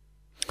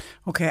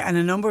 Okay, and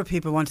a number of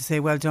people want to say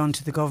well done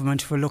to the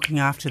government for looking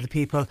after the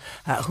people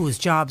whose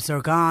jobs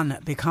are gone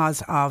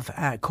because of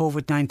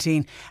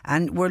COVID-19.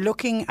 And we're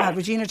looking at,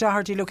 Regina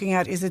Doherty looking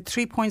at, is it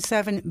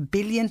 €3.7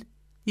 billion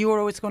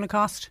it's going to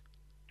cost?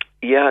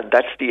 Yeah,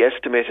 that's the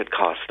estimated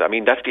cost.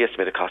 That's the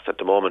estimated cost at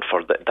the moment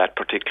for that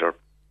particular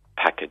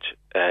package.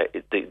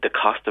 The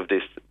cost of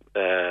this,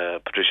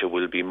 Patricia,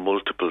 will be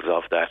multiples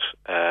of that.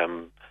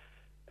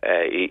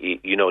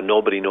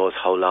 Nobody knows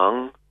how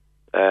long.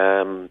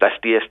 That's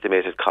the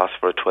estimated cost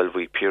for a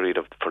 12-week period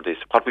for this.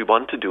 What we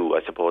want to do,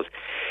 I suppose,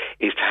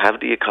 is to have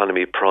the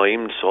economy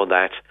primed so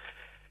that,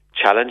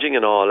 challenging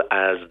and all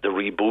as the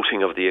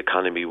rebooting of the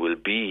economy will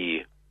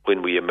be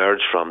when we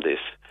emerge from this,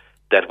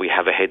 that we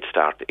have a head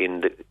start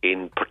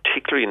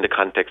particularly in the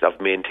context of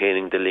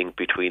maintaining the link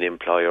between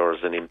employers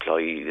and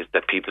employees,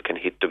 that people can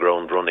hit the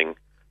ground running,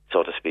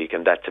 so to speak,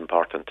 and that's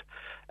important.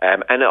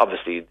 And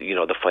obviously,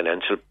 the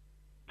financial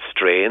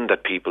strain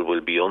that people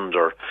will be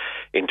under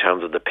in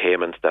terms of the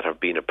payments that have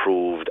been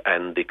approved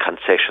and the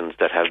concessions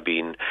that have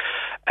been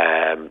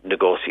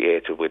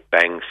negotiated with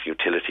banks,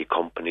 utility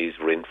companies,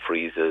 rent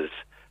freezes,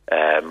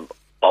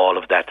 all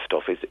of that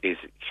stuff is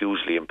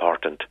hugely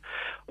important.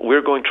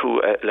 We're going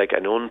through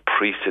an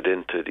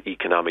unprecedented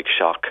economic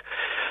shock,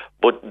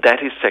 but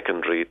that is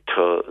secondary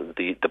to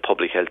the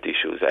public health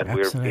issues, and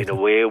Absolutely. we're in a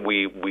way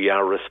we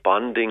are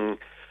responding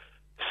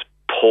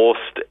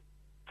post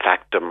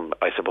factum,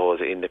 I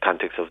suppose, in the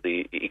context of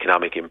the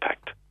economic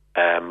impact,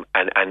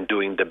 and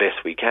doing the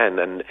best we can.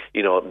 And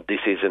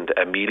this isn't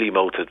a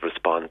mealy-mouthed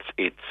response.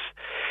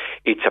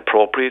 It's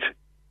appropriate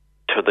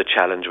to the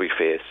challenge we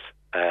face,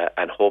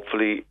 and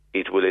hopefully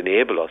it will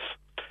enable us,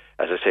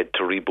 as I said,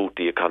 to reboot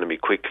the economy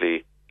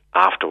quickly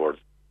afterwards,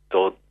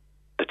 though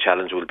the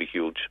challenge will be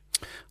huge.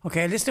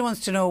 Okay, a listener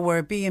wants to know,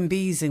 were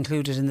B&Bs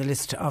included in the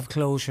list of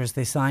closures?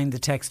 They signed the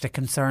text, a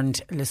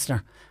concerned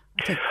listener.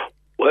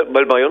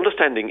 Well, my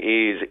understanding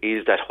is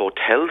that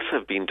hotels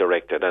have been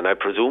directed, and I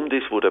presume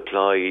this would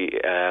apply,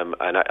 and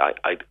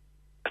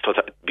so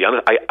to be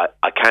honest,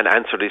 I can't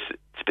answer this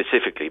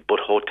specifically, but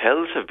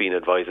hotels have been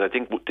advised, and I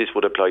think this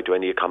would apply to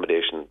any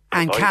accommodation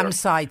and provider.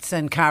 Campsites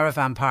and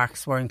caravan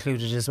parks were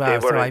included as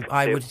well. So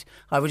I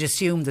would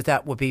assume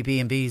that would be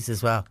B&Bs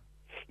as well.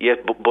 Yes,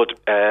 but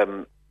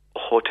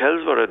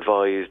hotels were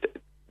advised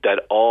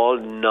that all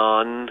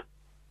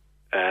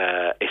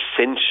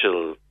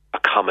non-essential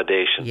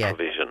accommodation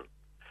provision.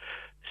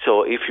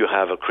 So if you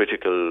have a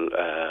critical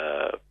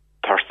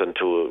person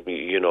to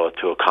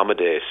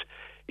accommodate,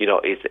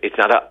 it's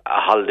not a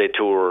holiday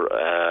tour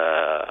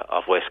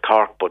of West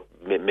Cork, but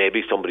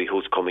maybe somebody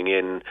who's coming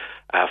in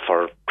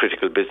for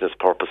critical business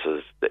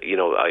purposes.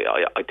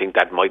 I think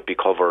that might be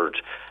covered,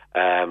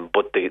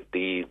 but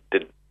the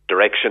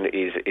direction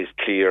is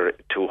clear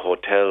to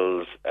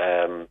hotels.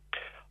 And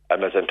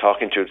as I'm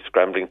talking to you,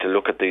 scrambling to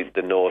look at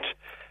the note,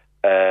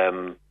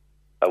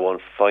 I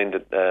won't find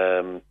it.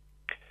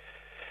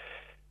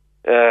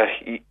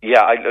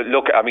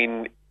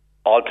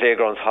 All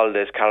playgrounds,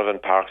 holidays, caravan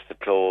parks to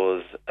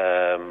close,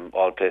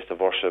 all places of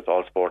worship,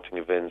 all sporting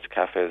events,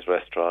 cafes,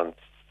 restaurants.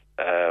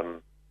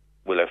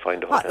 Will I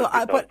find a hotel?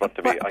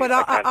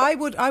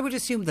 I would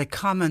assume that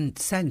common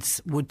sense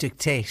would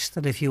dictate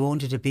that if you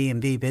owned a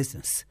B&B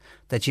business,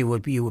 that you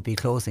would be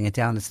closing it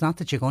down. It's not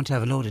that you're going to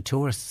have a load of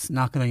tourists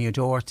knocking on your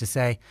door to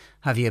say,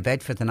 have you a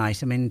bed for the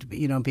night? I mean,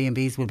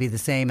 B&Bs will be the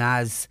same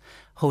as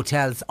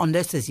hotels,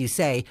 unless, as you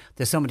say,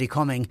 there's somebody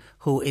coming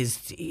who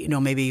is,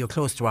 maybe you're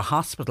close to a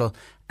hospital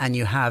and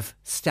you have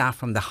staff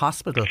from the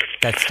hospital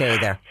that stay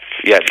there.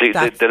 Yeah,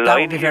 the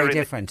line would be here very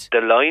different.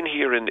 The line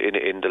here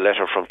in the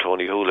letter from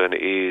Tony Hoolan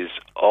is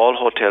all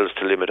hotels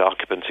to limit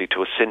occupancy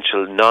to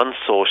essential,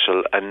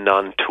 non-social and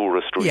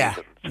non-tourist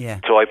reasons. Yeah.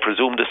 So I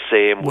presume the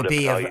same would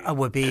be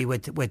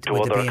with to the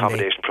other B&B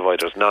accommodation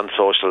providers,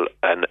 non-social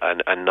and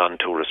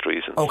non-tourist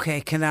reasons.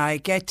 Okay, can I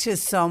get to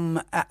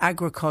some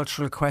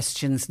agricultural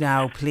questions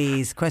now,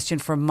 please? Question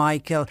from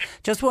Michael.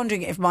 Just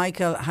wondering if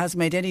Michael has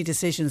made any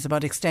decisions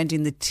about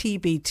extending the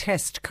TB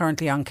test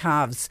currently on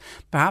calves.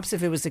 Perhaps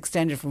if it was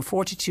extended from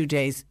 42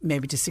 days,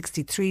 maybe to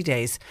 63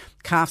 days,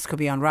 calves could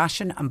be on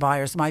ration and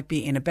buyers might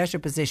be in a better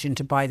position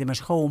to buy them at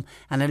home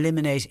and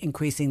eliminate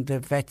increasing the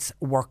vet's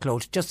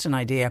workload. Just an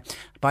idea.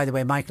 By the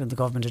way, Michael and the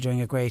government are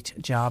doing a great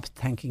job.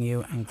 Thanking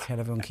you, and can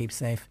everyone keep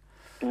safe.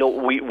 No,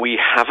 we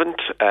haven't.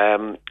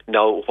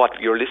 Now, what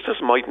your listeners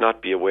might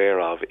not be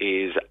aware of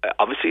is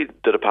obviously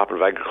the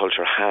Department of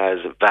Agriculture has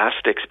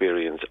vast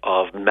experience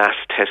of mass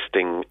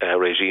testing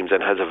regimes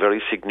and has a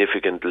very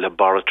significant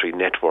laboratory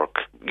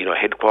network,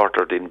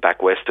 headquartered in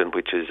Backweston,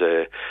 which is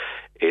a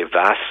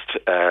vast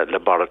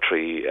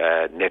laboratory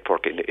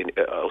network in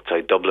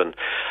outside Dublin.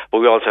 But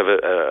we also have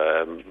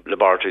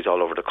laboratories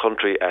all over the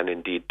country, and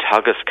indeed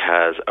Teagasc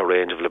has a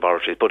range of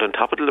laboratories. But on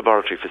top of the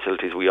laboratory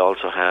facilities, we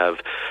also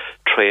have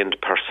trained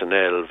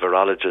personnel,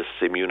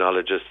 virologists,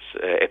 immunologists,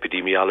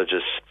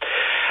 epidemiologists,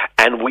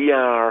 and we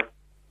are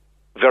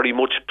very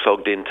much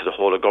plugged into the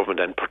whole of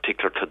government, and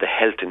particular to the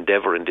health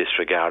endeavour in this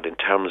regard, in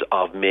terms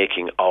of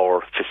making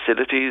our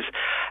facilities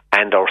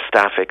and our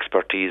staff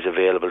expertise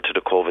available to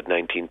the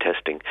COVID-19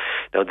 testing.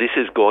 Now, this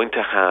is going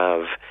to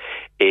have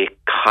a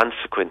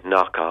consequent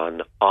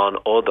knock-on on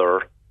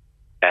other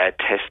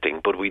testing,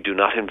 but we do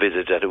not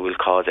envisage that it will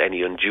cause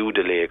any undue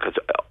delay because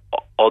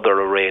other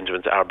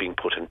arrangements are being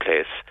put in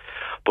place.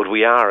 But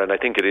we are, and I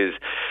think it is,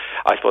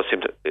 I suppose,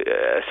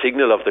 a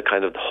signal of the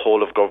kind of the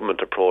whole of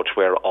government approach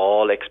where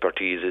all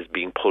expertise is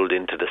being pulled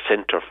into the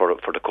centre for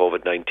the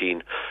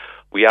COVID-19.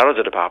 We are, as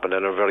a department,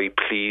 and are very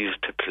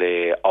pleased to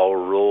play our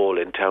role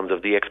in terms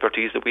of the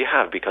expertise that we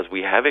have, because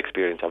we have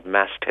experience of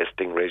mass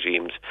testing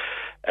regimes,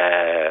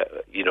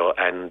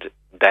 and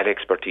that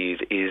expertise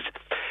is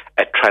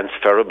a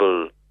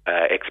transferable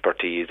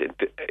expertise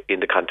in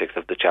the context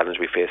of the challenge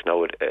we face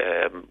now with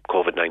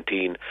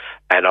COVID-19,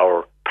 and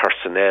our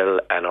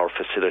personnel and our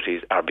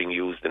facilities are being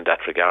used in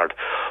that regard.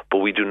 But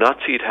we do not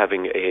see it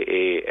having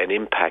an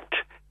impact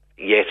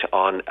yet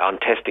on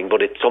testing,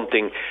 but it's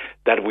something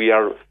that we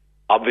are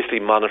obviously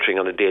monitoring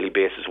on a daily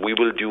basis. We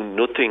will do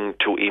nothing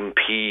to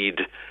impede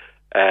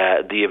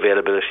the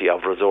availability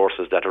of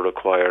resources that are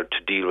required to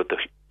deal with the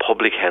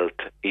public health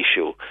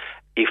issue.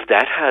 If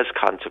that has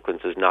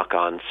consequences, knock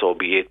on, so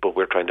be it, but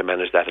we're trying to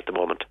manage that at the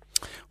moment.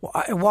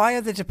 Why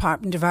are the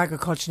Department of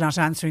Agriculture not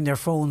answering their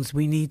phones?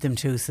 We need them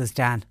to, says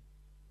Dan.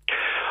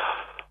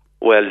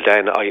 Well,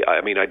 Dan,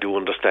 I mean, I do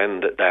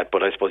understand that,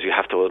 but I suppose you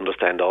have to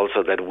understand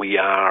also that we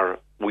are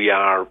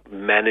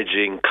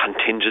managing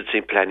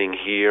contingency planning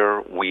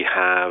here. We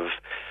have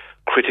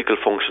critical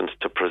functions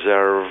to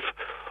preserve.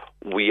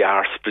 We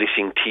are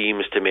splitting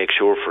teams to make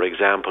sure, for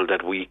example,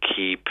 that we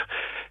keep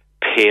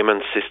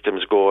payment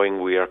systems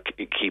going. We are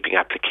keeping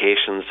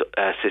applications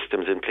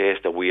systems in place,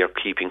 that we are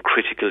keeping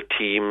critical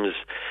teams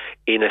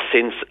in a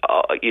sense,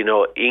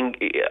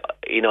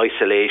 in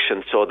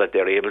isolation, so that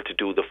they're able to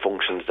do the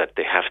functions that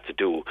they have to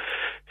do.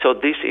 So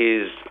this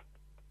is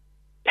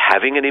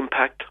having an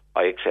impact,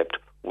 I accept.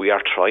 We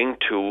are trying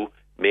to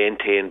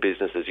maintain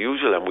business as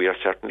usual, and we are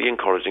certainly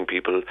encouraging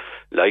people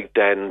like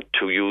Dan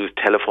to use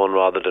telephone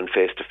rather than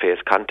face-to-face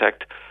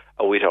contact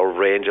with our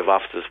range of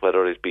offices,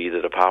 whether it be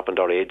the department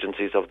or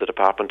agencies of the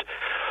department.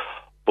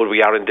 But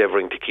we are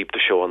endeavouring to keep the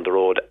show on the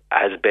road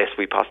as best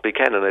we possibly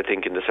can, and I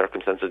think in the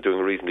circumstances doing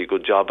a reasonably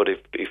good job. But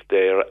if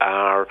there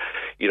are,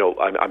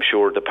 I'm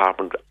sure the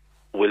department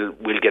will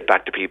get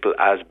back to people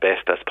as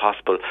best as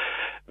possible,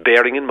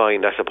 bearing in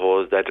mind, I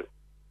suppose, that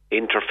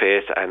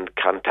interface and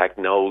contact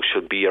now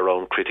should be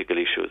around critical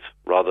issues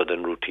rather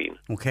than routine.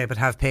 Okay, but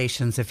have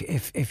patience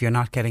if you're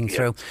not getting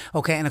through.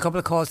 Okay, and a couple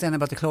of calls then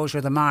about the closure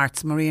of the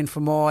marts. Maureen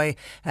from Moy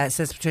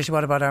says, Patricia,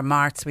 what about our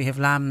marts? We have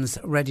lambs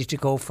ready to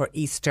go for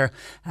Easter.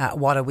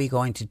 What are we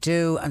going to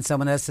do? And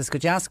someone else says,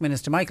 could you ask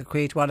Minister Michael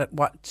Creed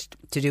what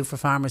to do for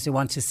farmers who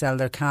want to sell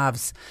their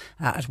calves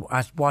at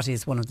what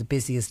is one of the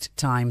busiest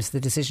times, the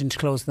decision to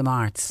close the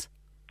marts?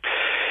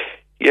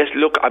 Yes,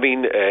 look, I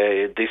mean,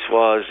 this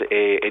was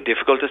a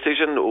difficult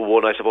decision,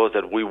 one I suppose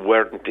that we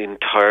weren't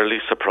entirely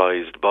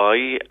surprised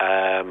by.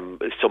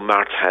 Some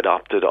marts had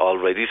opted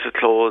already to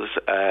close.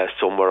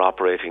 Some were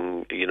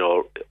operating,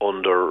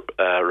 under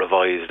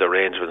revised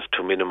arrangements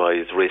to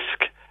minimise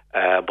risk.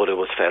 But it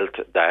was felt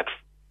that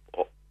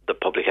the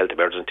public health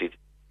emergency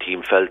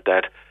team felt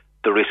that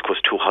the risk was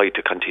too high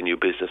to continue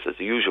business as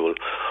usual.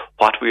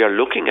 What we are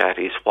looking at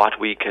is what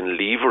we can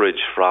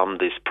leverage from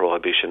this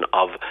prohibition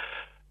of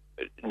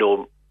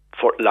no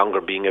for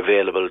longer being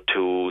available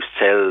to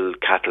sell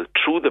cattle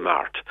through the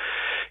mart.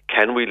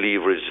 Can we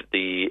leverage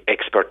the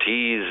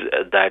expertise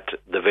that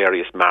the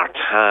various marts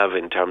have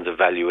in terms of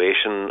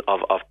valuation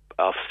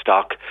of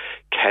stock?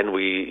 Can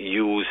we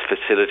use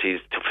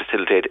facilities to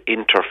facilitate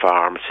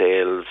inter-farm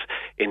sales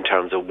in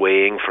terms of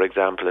weighing, for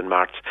example, in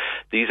marts?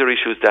 These are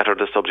issues that are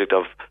the subject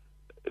of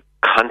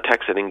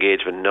contacts and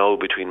engagement now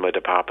between my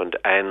department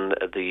and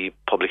the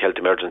public health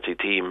emergency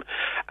team,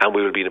 and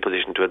we will be in a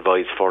position to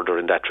advise further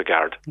in that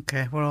regard.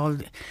 Okay,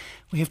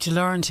 we have to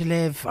learn to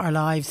live our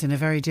lives in a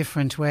very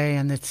different way,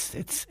 and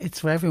it's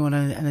for everyone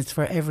and it's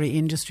for every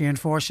industry,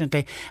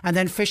 unfortunately. And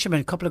then fishermen,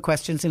 a couple of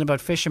questions in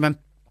about fishermen.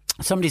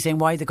 Somebody saying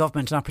why the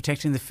government not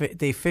protecting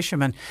the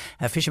fishermen.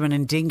 Fishermen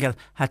in Dingle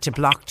had to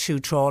block 2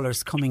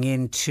 trawlers coming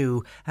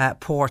into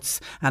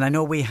ports. And I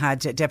know we had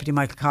Deputy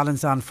Michael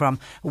Collins on from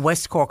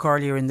West Cork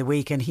earlier in the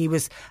week, and he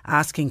was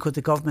asking, could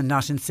the government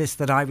not insist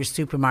that Irish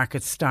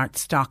supermarkets start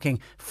stocking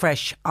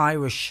fresh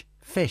Irish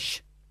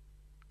fish?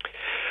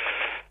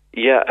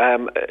 Yeah,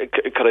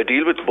 could I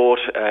deal with both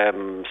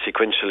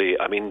sequentially?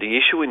 I mean, the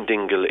issue in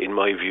Dingle, in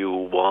my view,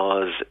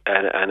 was,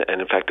 and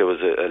in fact there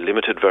was a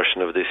limited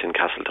version of this in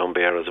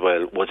Castletownbere as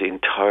well, was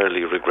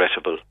entirely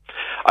regrettable.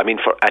 I mean,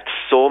 at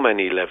so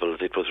many levels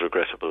it was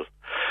regrettable.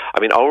 I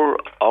mean, our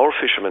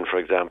fishermen, for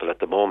example, at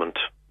the moment,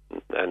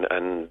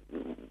 and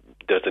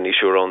there's an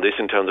issue around this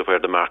in terms of where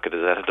the market is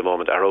at the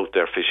moment, are out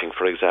there fishing,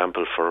 for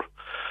example, for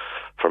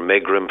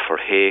megrim, for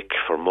hake,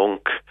 for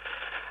monk,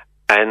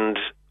 and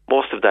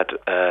most of that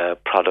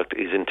product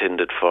is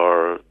intended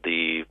for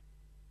the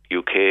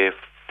UK,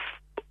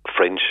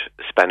 French,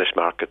 Spanish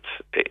markets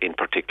in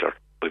particular.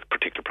 We have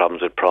particular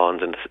problems with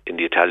prawns in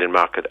the Italian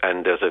market,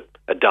 and there's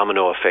a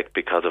domino effect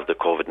because of the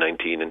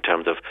COVID-19 in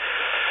terms of,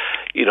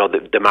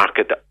 the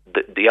market,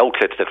 the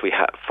outlets that we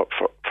have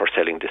for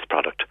selling this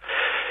product.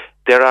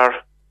 There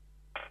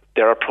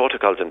are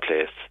protocols in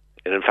place.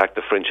 And in fact,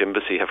 the French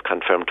embassy have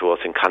confirmed to us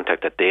in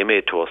contact that they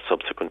made to us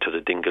subsequent to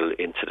the Dingle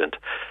incident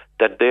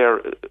that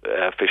their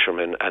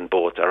fishermen and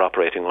boats are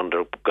operating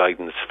under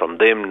guidance from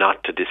them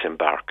not to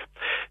disembark.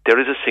 There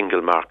is a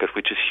single market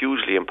which is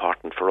hugely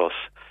important for us.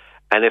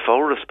 And if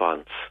our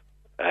response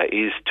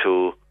is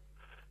to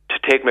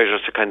take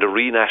measures to kind of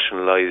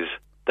renationalise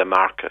the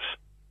market,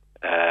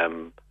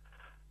 that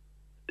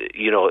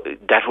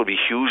would be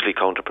hugely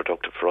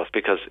counterproductive for us,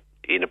 because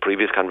in a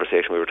previous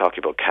conversation we were talking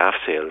about calf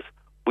sales.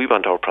 We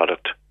want our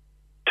product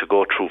to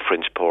go through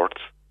French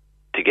ports,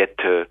 to get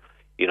to,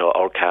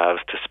 our calves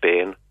to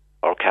Spain,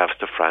 our calves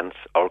to France,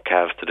 our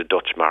calves to the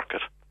Dutch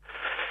market.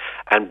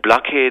 And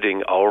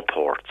blockading our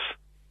ports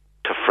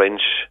to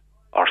French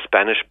or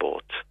Spanish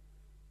boats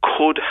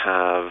could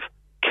have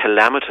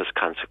calamitous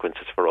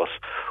consequences for us,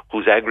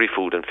 whose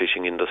agri-food and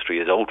fishing industry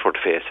is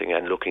outward-facing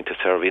and looking to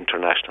serve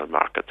international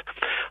markets.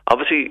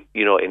 Obviously,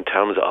 in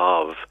terms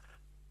of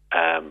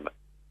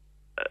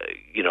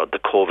the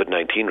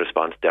COVID-19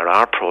 response, there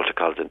are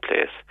protocols in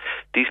place.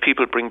 These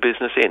people bring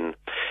business in.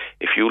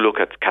 If you look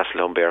at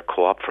Castletownbere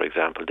Co-op, for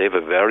example, they have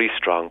a very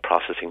strong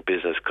processing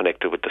business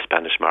connected with the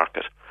Spanish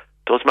market.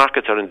 Those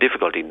markets are in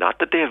difficulty, not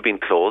that they have been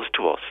closed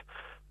to us,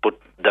 but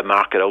the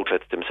market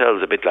outlets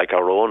themselves, a bit like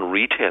our own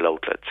retail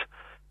outlets,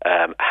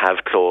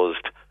 have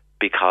closed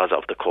because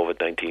of the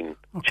COVID-19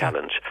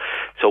 challenge.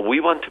 So we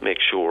want to make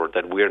sure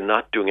that we're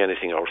not doing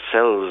anything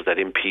ourselves that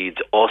impedes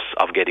us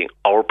of getting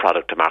our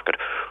product to market,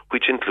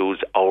 which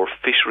includes our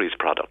fisheries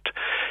product.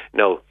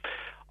 Now,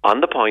 on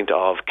the point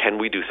of can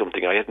we do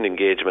something, I had an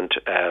engagement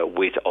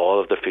with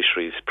all of the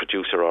fisheries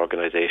producer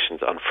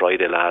organisations on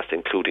Friday last,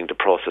 including the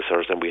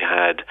processors, and we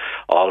had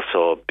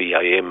also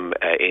BIM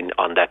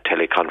on that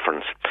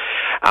teleconference.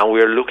 And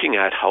we're looking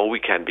at how we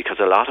can, because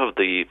a lot of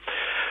the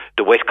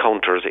wet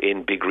counters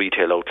in big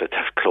retail outlets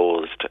have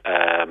closed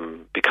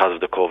because of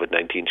the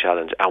COVID-19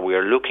 challenge, and we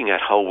are looking at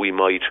how we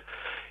might,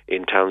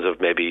 in terms of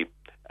maybe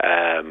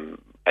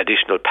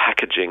additional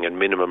packaging and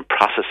minimum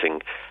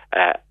processing,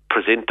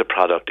 present the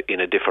product in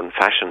a different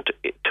fashion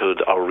to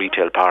our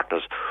retail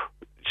partners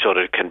so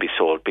that it can be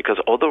sold, because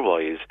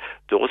otherwise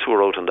those who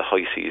are out on the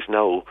high seas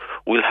now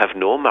will have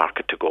no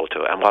market to go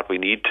to. And what we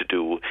need to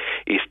do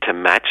is to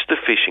match the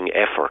fishing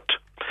effort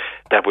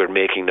that we're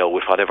making now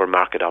with whatever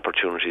market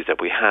opportunities that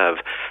we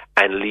have,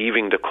 and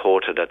leaving the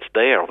quota that's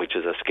there, which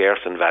is a scarce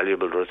and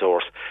valuable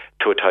resource,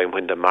 to a time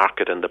when the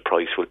market and the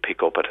price will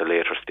pick up at a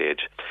later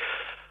stage.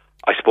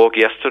 I spoke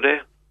yesterday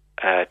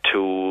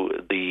to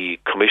the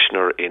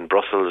commissioner in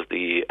Brussels,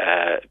 the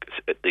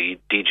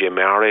DJ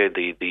Mare,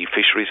 the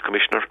fisheries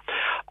commissioner,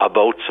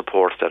 about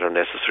supports that are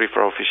necessary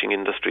for our fishing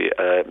industry.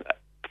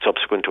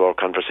 Subsequent to our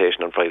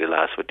conversation on Friday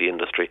last with the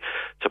industry,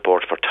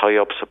 support for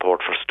tie-up,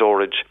 support for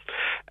storage,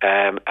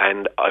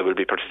 and I will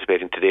be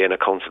participating today in a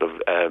Council of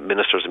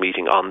Ministers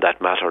meeting on that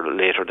matter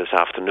later this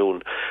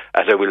afternoon,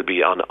 as I will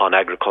be on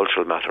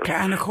agricultural matters.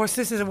 And of course,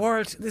 this is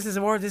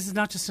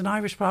not just an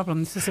Irish problem.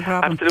 This is a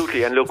problem.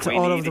 Absolutely, and look, it's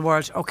all over the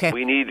world. Okay,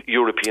 we need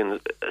European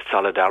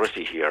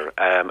solidarity here,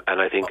 and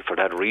I think for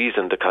that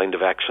reason, the kind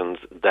of actions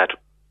that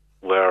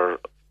were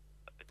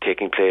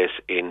taking place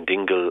in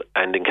Dingle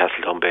and in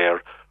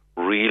Castletownbere,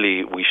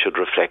 really we should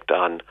reflect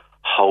on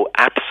how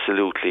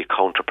absolutely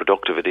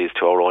counterproductive it is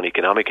to our own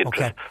economic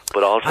interest,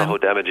 but also how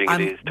damaging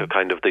it is to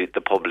kind of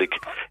the public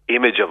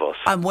image of us.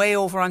 I'm way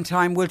over on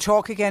time. We'll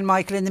talk again,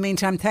 Michael. In the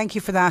meantime, thank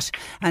you for that,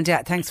 and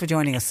thanks for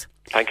joining us.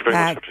 Thank you very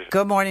much, Patricia.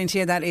 Good morning to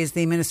you. That is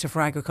the Minister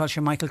for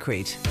Agriculture, Michael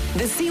Creed.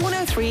 The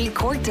C103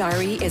 Cork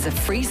Diary is a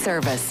free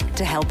service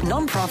to help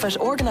non-profit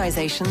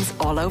organisations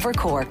all over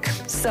Cork.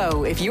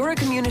 So if you're a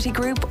community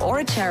group or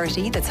a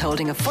charity that's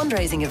holding a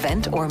fundraising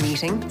event or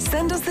meeting,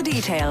 send us the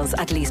details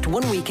at least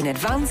 1 week in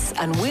advance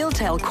and we'll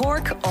tell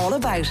Cork all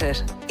about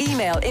it.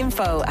 Email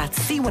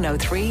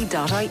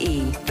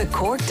info@c103.ie. The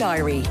Cork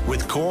Diary.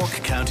 With Cork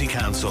County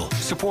Council,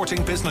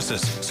 supporting businesses,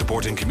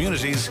 supporting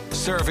communities,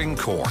 serving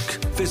Cork.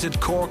 Visit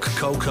corkcoco.ie.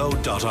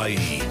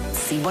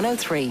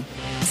 C103.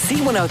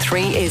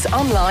 C103 is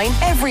online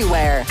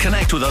everywhere.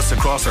 Connect with us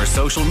across our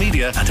social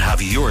media and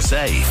have your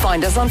say.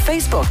 Find us on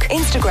Facebook,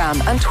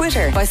 Instagram and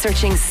Twitter by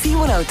searching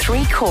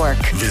C103 Cork.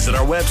 Visit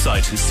our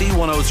website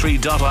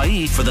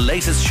c103.ie for the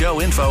latest show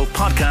info,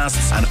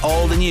 podcasts and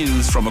all the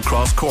news from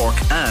across Cork,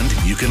 and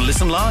you can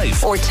listen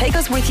live. Or take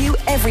us with you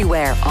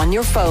everywhere on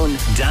your phone.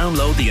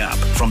 Download the app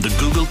from the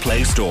Google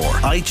Play Store,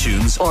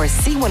 iTunes or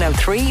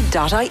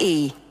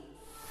c103.ie.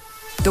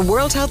 The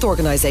World Health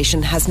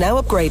Organization has now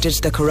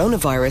upgraded the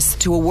coronavirus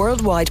to a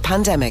worldwide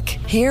pandemic.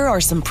 Here are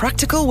some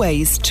practical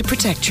ways to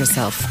protect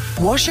yourself.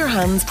 Wash your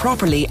hands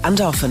properly and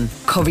often.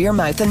 Cover your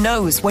mouth and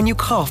nose when you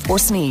cough or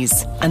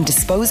sneeze. And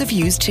dispose of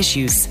used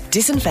tissues.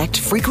 Disinfect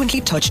frequently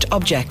touched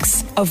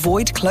objects.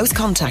 Avoid close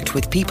contact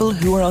with people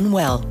who are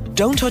unwell.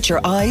 Don't touch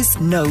your eyes,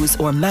 nose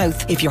or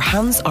mouth if your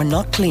hands are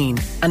not clean.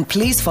 And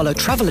please follow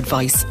travel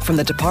advice from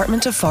the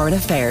Department of Foreign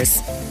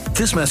Affairs.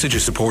 This message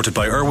is supported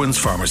by Irwin's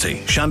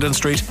Pharmacy, Shandon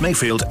Street,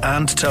 Mayfield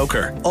and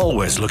Toker.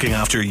 Always looking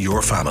after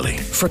your family.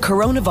 For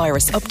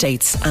coronavirus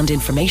updates and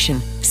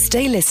information,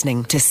 stay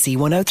listening to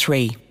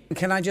C103.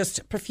 Can I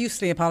just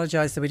profusely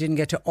apologise that we didn't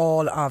get to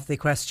all of the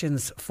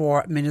questions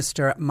for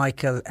Minister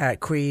Michael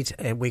Creed.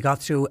 We got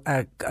through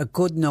a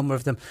good number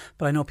of them,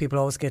 but I know people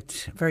always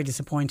get very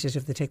disappointed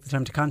if they take the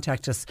time to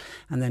contact us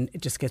and then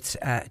it just gets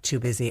too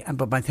busy.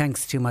 But my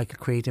thanks to Michael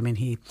Creed. I mean,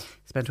 he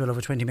spent well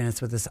over 20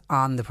 minutes with us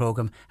on the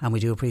programme and we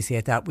do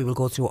appreciate that. We will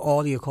go through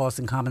all your calls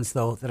and comments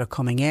though that are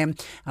coming in,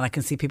 and I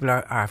can see people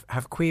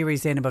have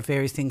queries in about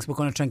various things. We're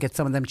going to try and get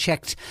some of them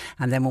checked,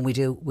 and then when we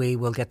do, we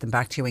will get them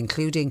back to you,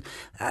 including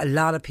a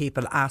lot of people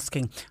people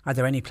asking, are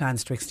there any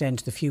plans to extend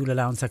the fuel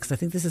allowance? Because I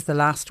think this is the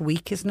last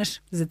week, isn't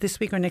it? Is it this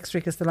week or next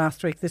week is the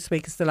last week? This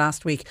week is the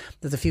last week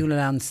that the fuel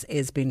allowance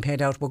is being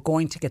paid out. We're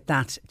going to get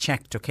that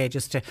checked, okay,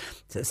 just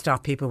to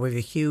stop people. We have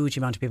a huge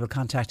amount of people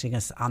contacting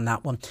us on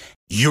that one.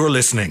 You're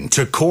listening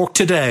to Cork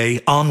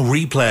Today on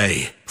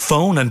replay.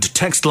 Phone and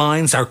text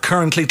lines are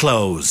currently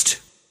closed.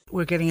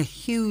 We're getting a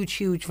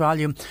huge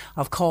volume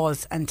of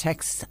calls and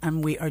texts,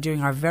 and we are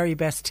doing our very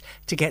best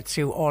to get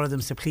through all of them.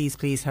 So please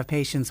have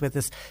patience with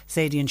us.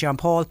 Sadie and John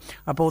Paul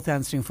are both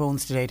answering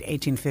phones today at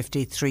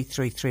 1850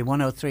 333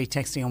 103.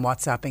 Texting and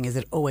WhatsApping is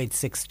at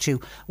 0862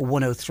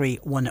 103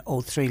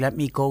 103. Let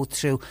me go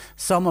through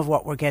some of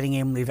what we're getting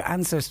in. We've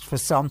answers for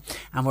some,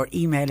 and we're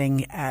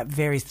emailing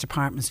various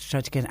departments to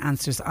try to get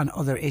answers on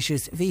other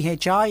issues.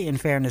 VHI, in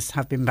fairness,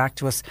 have been back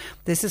to us.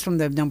 This is from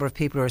the number of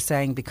people who are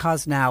saying,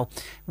 because now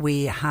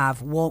we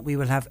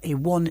will have a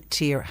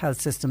one-tier health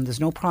system.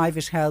 There's no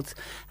private health,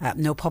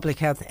 no public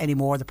health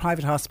anymore. The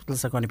private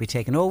hospitals are going to be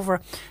taken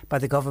over by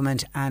the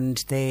government,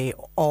 and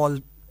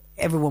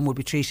everyone will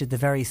be treated the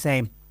very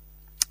same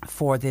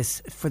for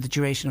the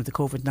duration of the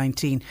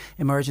COVID-19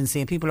 emergency.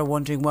 And people are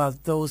wondering, well,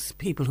 those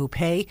people who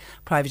pay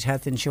private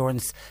health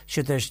insurance,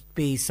 should there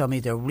be some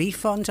either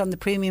refund on the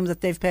premium that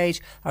they've paid,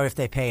 or if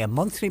they pay a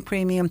monthly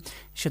premium,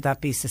 should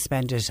that be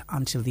suspended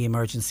until the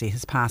emergency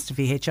has passed?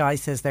 VHI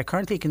says they're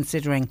currently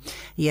considering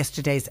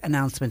yesterday's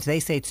announcement.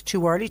 They say it's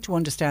too early to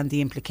understand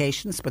the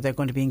implications, but they're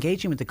going to be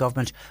engaging with the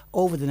government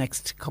over the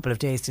next couple of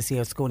days to see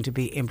how it's going to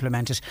be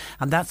implemented.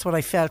 And that's what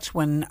I felt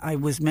when I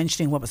was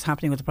mentioning what was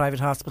happening with the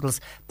private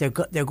hospitals.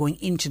 They're going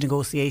into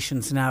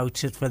negotiations now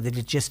for the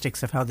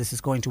logistics of how this is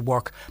going to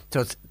work.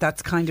 So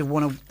that's kind of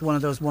one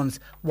of those ones.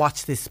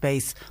 Watch this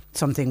space.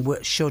 Something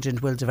should and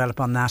will develop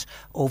on that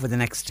over the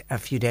next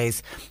few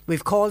days.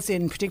 We've calls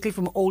in, particularly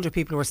from older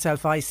people who are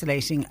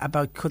self-isolating,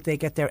 about could they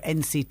get their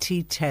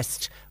NCT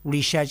test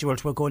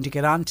rescheduled. We're going to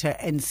get on to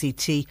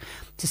NCT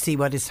to see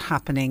what is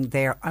happening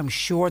there. I'm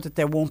sure that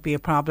there won't be a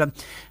problem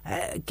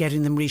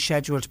getting them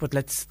rescheduled, but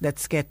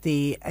let's get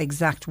the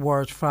exact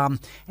word from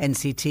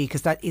NCT,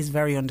 because that is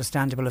very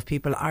understandable. If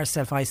people are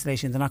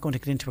self-isolating, they're not going to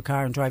get into a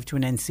car and drive to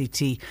an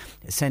NCT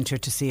centre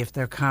to see if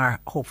their car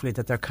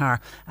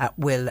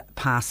will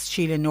pass.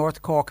 Sheila in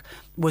North Cork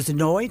was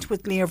annoyed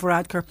with Leo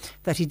Varadkar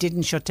that he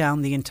didn't shut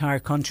down the entire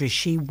country.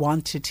 She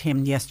wanted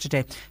him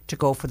yesterday to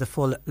go for the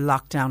full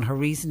lockdown. Her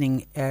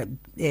reasoning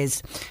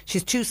is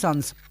she's two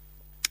sons.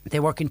 They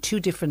work in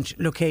two different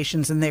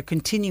locations, and they're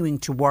continuing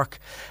to work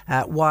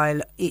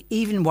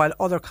even while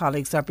other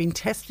colleagues are being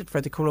tested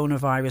for the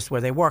coronavirus where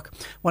they work.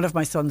 One of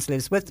my sons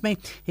lives with me.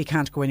 He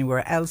can't go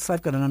anywhere else.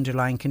 I've got an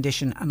underlying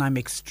condition and I'm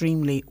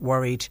extremely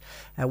worried.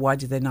 Why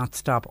do they not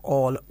stop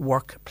all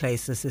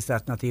workplaces? Is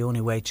that not the only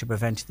way to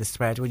prevent the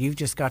spread? Well, you've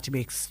just got to be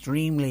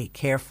extremely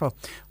careful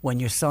when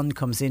your son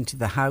comes into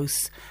the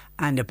house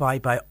and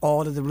abide by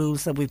all of the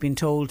rules that we've been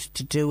told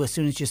to do as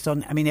soon as your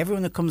son... I mean,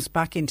 everyone that comes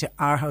back into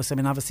our house, I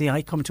mean, obviously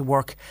I come to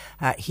work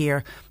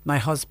here. My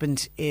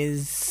husband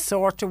is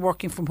sort of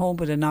working from home,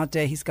 but an odd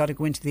day he's got to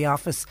go into the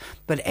office.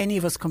 But any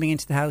of us coming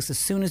into the house, as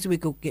soon as you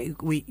go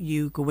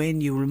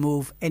in, you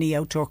remove any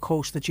outdoor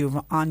coat that you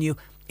have on you.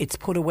 It's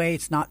put away.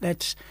 It's not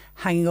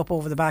hanging up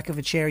over the back of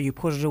a chair. You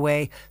put it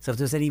away. So if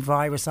there's any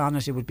virus on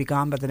it, it would be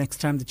gone by the next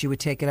time that you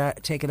would take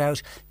it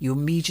out. You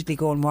immediately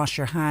go and wash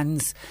your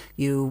hands.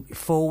 You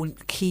phone,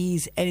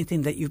 keys,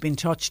 anything that you've been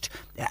touched.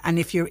 And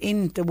if you're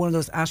in one of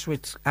those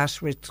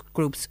at-risk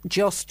groups,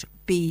 just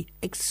be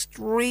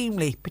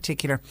extremely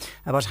particular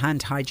about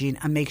hand hygiene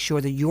and make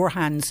sure that your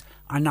hands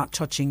are not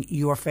touching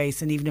your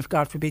face. And even if,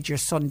 God forbid, your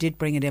son did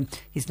bring it in,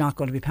 he's not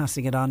going to be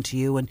passing it on to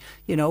you. And,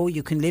 you know,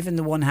 you can live in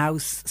the one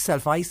house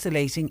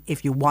self-isolating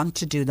if you want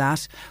to do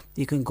that.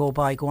 You can go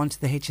onto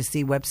the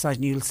HSC website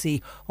and you'll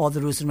see all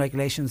the rules and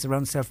regulations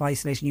around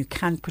self-isolation. You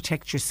can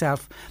protect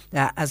yourself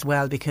as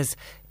well, because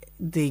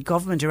the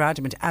government are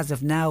adamant, as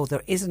of now,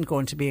 there isn't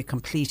going to be a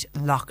complete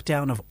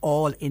lockdown of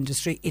all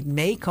industry. It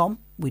may come.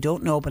 We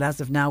don't know, but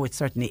as of now, it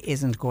certainly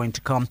isn't going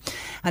to come.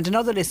 And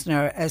another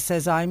listener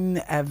says, I'm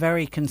a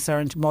very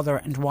concerned mother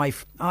and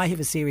wife. I have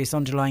a serious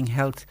underlying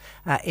health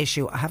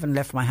issue. I haven't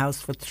left my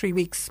house for 3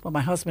 weeks, but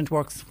my husband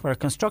works for a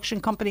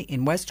construction company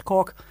in West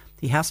Cork.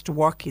 He has to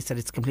work. He said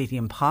it's completely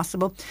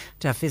impossible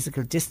to have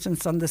physical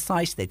distance on the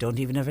site. They don't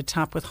even have a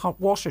tap with hot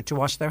water to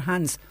wash their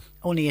hands.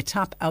 Only a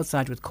tap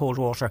outside with cold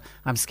water.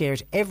 I'm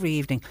scared every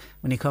evening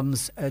when he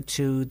comes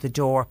to the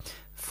door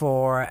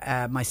for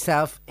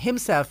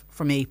himself,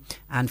 for me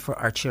and for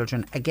our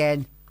children.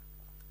 Again,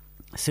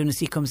 as soon as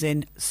he comes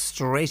in,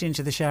 straight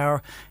into the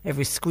shower.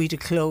 Every squeeze of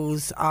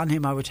clothes on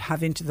him I would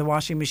have into the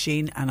washing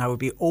machine, and I would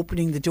be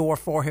opening the door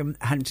for him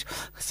and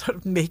sort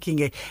of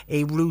making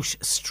a route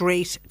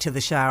straight to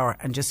the shower,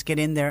 and just get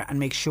in there and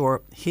make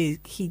sure he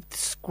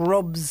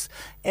scrubs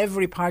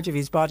every part of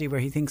his body where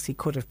he thinks he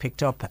could have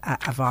picked up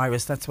a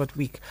virus. That's what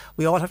we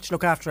all have to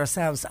look after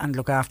ourselves and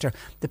look after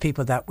the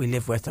people that we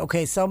live with.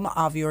 Okay, some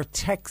of your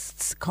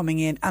texts coming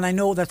in, and I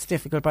know that's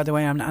difficult, by the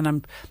way, and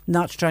I'm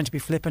not trying to be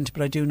flippant,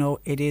 but I do know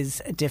it is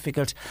it's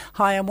difficult.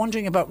 Hi, I'm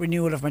wondering about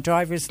renewal of my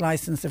driver's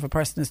licence. If a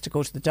person is to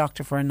go to the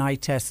doctor for an eye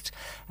test,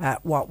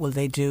 what will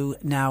they do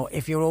now?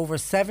 If you're over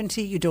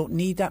 70, you don't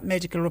need that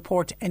medical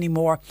report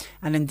anymore.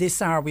 And in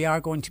this hour, we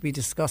are going to be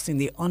discussing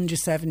the under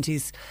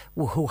 70s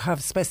who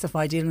have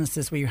specified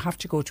illnesses where you have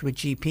to go to a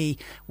GP.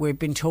 We've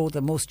been told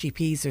that most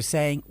GPs are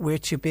saying we're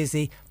too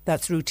busy.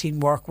 That's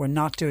routine work. We're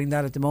not doing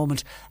that at the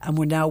moment, and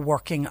we're now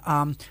working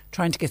on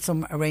trying to get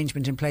some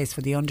arrangement in place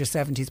for the under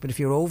 70s. But if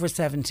you're over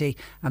 70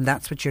 and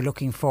that's what you're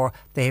looking for,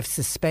 they have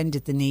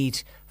suspended the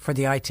need for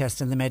the eye test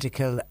and the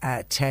medical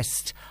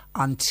test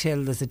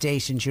until there's a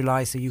date in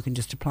July, so you can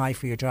just apply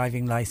for your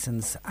driving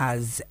licence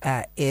as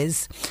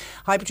is.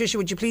 Hi Patricia,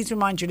 would you please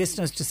remind your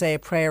listeners to say a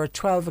prayer at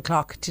 12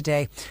 o'clock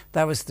today?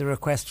 That was the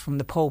request from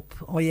the Pope.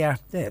 Oh yeah,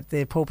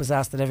 the Pope has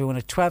asked that everyone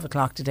at 12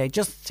 o'clock today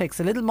just takes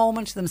a little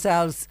moment to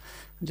themselves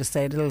and just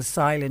say a little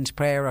silent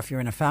prayer. If you're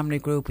in a family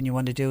group and you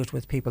want to do it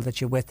with people that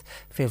you're with,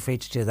 feel free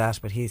to do that.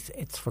 But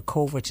it's for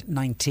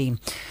COVID-19.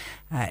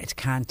 It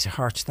can't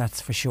hurt,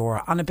 that's for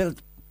sure.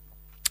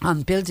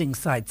 On building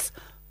sites,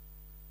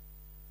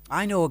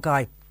 I know a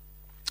guy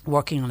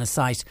working on a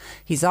site.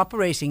 He's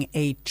operating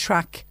a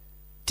track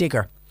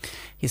digger.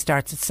 He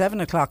starts at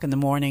 7 o'clock in the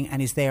morning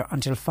and he's there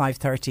until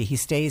 5:30. He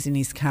stays in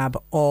his cab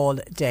all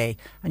day.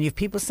 And you have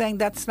people saying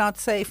that's not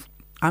safe.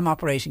 I'm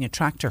operating a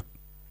tractor,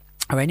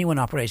 or anyone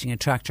operating a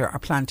tractor or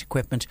plant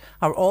equipment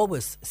are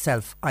always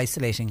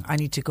self-isolating. I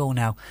need to go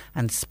now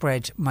and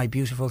spread my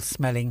beautiful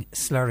smelling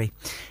slurry,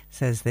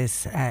 says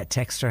this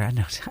texter. And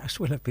no doubt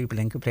we'll have people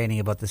in complaining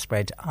about the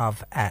spread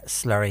of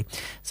slurry.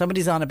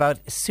 Somebody's on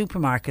about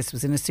supermarkets.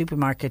 Was in a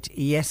supermarket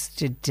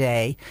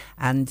yesterday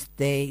and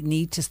they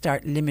need to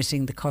start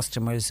limiting the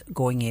customers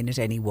going in at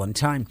any one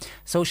time.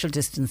 Social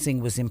distancing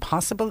was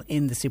impossible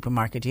in the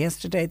supermarket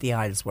yesterday. The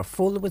aisles were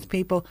full with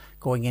people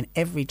going in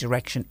every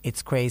direction.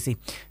 It's crazy.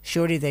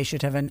 Surely they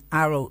should have an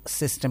arrow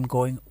system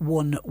going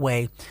one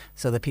way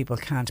so that people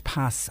can't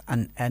pass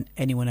and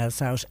anyone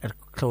else out at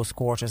close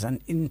quarters.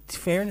 And in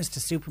fairness to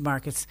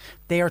supermarkets,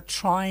 they are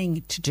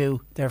trying to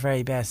do their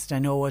very best. I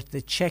know at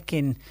the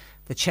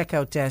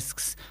checkout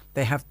desks,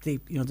 they have the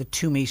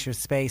 2 metre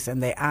space,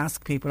 and they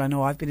ask people. I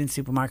know I've been in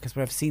supermarkets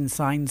where I've seen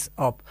signs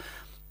up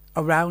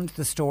around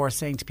the store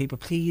saying to people,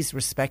 please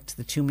respect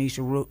the 2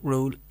 metre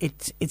rule.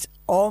 It's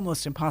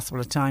almost impossible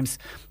at times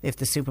if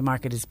the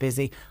supermarket is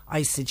busy.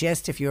 I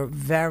suggest if you're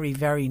very,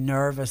 very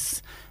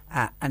nervous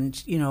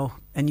and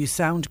you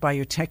sound by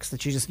your text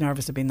that you're just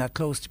nervous of being that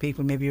close to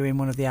people, maybe you're in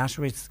one of the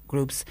at-risk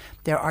groups.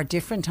 There are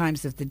different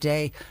times of the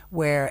day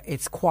where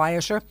it's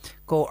quieter.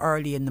 Go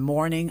early in the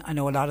morning. I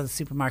know a lot of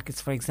the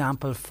supermarkets, for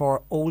example,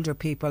 for older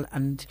people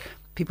and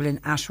people in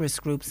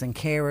at-risk groups and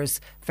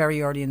carers,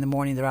 very early in the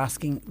morning they're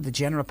asking the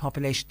general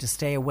population to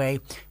stay away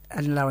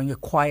and allowing a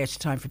quiet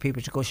time for people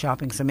to go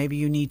shopping. So maybe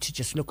you need to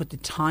just look at the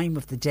time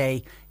of the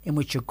day in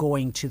which you're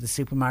going to the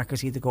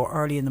supermarket. Either go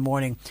early in the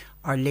morning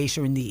or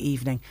later in the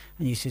evening,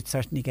 and you should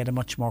certainly get a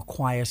much more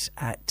quiet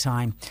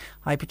time.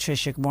 Hi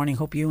Patricia, good morning.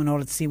 Hope you and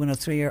all at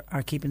C103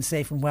 are keeping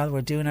safe and well.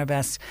 We're doing our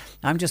best.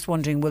 I'm just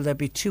wondering, will there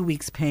be 2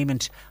 weeks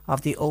payment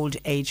of the old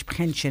age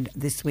pension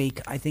this week?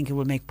 I think it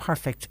will make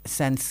perfect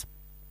sense,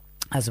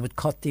 as it would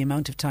cut the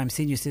amount of time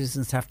senior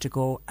citizens have to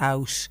go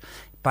out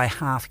by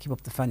half. Keep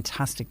up the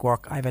fantastic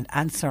work. I have an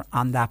answer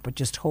on that, but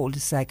just hold a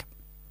sec,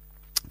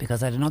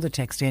 because I had another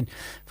text in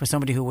for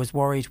somebody who was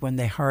worried when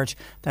they heard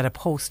that a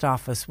post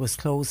office was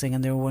closing,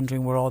 and they were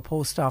wondering, were all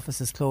post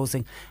offices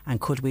closing and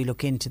could we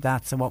look into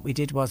that? So what we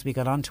did was we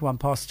got onto An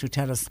Post to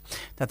tell us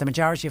that the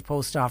majority of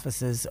post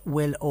offices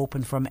will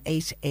open from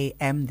 8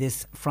 a.m.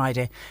 this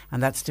Friday,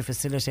 and that's to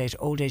facilitate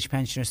old age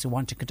pensioners who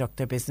want to conduct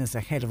their business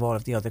ahead of all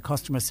of the other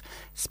customers.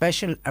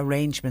 Special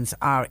arrangements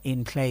are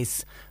in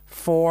place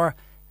for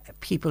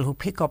people who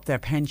pick up their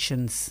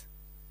pensions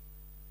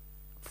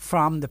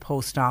from the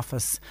post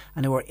office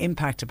and who are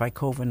impacted by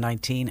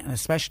COVID-19, and a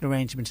special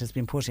arrangement has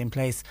been put in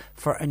place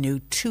for a new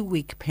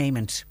 2-week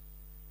payment.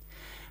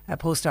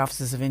 Post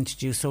offices have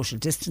introduced social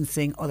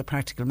distancing, other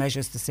practical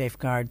measures to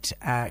safeguard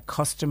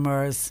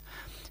customers.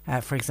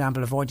 For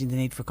example, avoiding the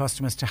need for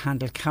customers to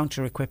handle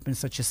counter equipment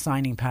such as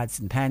signing pads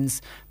and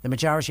pens. The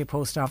majority of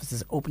post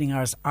offices' opening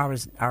hours are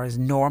as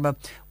normal,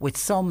 with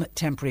some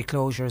temporary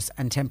closures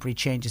and temporary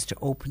changes to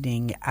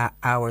opening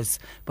hours,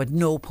 but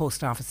no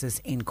post offices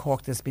in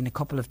Cork. There's been a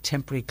couple of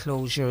temporary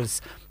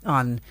closures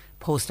on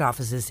post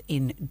offices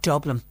in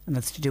Dublin, and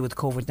that's to do with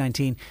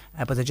COVID-19,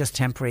 but they're just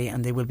temporary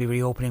and they will be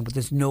reopening. But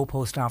there's no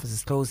post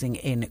offices closing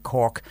in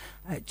Cork.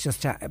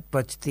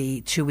 But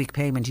the 2-week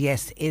payment,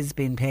 yes, is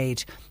being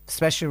paid.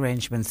 Special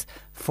arrangements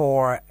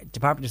for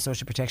Department of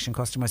Social Protection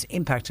customers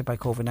impacted by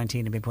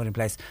COVID-19 have been put in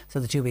place.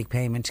 So the 2-week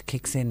payment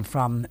kicks in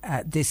from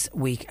this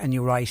week, and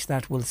you're right,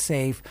 that will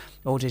save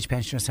old age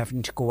pensioners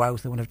having to go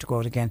out. They won't have to go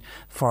out again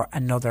for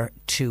another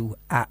 2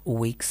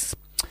 weeks.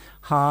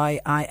 Hi,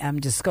 I am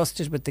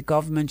disgusted with the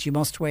government. You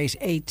must wait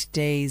 8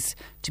 days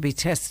to be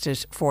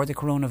tested for the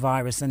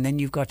coronavirus, and then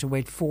you've got to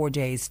wait 4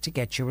 days to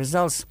get your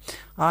results.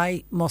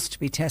 I must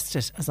be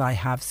tested as I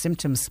have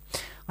symptoms.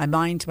 I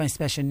mind my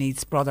special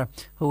needs brother,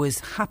 who is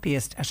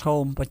happiest at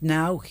home, but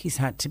now he's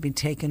had to be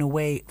taken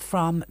away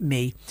from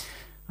me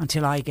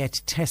until I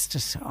get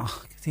tested.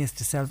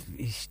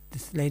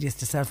 This lady has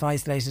to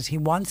self-isolate it. He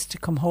wants to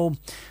come home.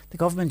 The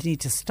government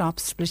need to stop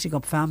splitting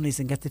up families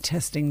and get the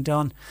testing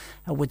done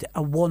with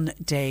a 1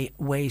 day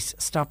wait.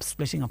 Stop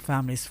splitting up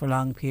families for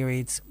long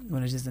periods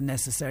when it isn't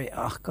necessary.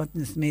 Oh,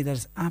 goodness me, that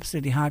is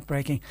absolutely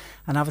heartbreaking.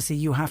 And obviously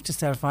you have to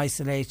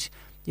self-isolate.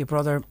 Your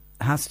brother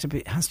has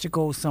to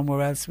go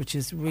somewhere else, which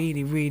is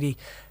really, really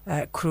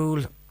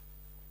cruel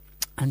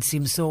and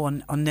seems so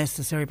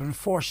unnecessary. But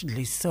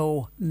unfortunately,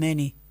 so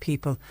many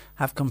people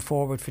have come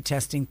forward for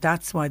testing.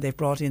 That's why they've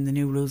brought in the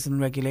new rules and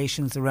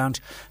regulations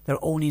around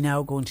they're only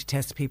now going to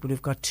test people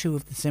who've got 2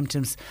 of the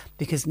symptoms,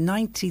 because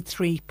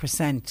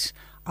 93%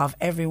 of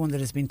everyone that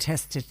has been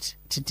tested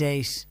to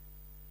date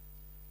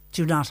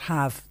do not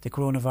have the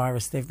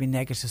coronavirus. They've been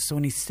negative. So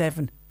only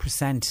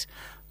 7%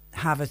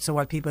 have it. So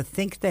while people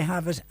think they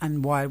have it,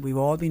 and while we've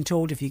all been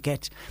told if you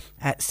get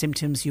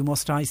symptoms you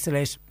must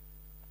isolate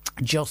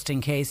just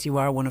in case you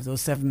are one of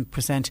those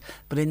 7%,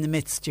 but in the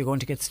midst you're going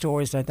to get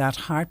stories like that,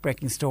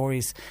 heartbreaking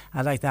stories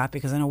like that,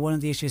 because I know one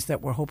of the issues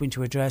that we're hoping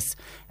to address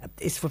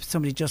is for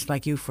somebody just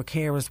like you, for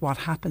carers. What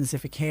happens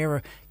if a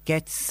carer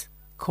gets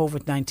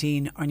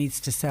COVID-19 or needs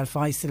to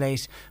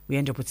self-isolate? We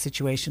end up with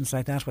situations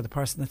like that where the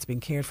person that's being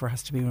cared for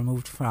has to be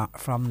removed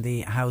from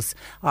the house.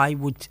 I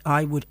would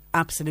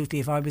absolutely,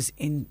 if I was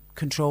in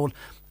control,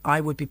 I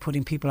would be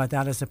putting people like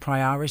that as a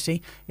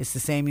priority. It's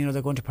the same,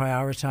 they're going to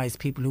prioritise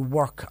people who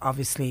work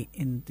obviously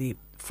in the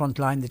front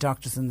line, the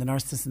doctors and the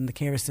nurses and the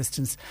care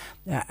assistants,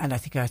 and I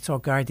think I saw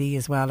Gardaí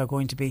as well are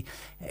going to be,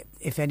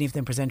 if any of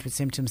them present with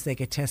symptoms, they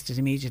get tested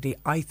immediately.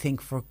 I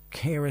think for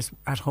carers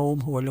at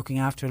home who are looking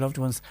after loved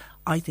ones,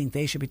 I think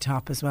they should be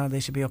top as well. They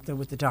should be up there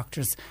with the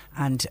doctors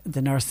and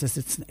the nurses.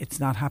 It's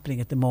not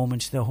happening at the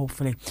moment, though.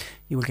 Hopefully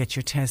you will get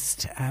your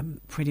test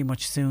pretty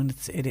much soon.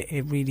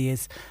 It really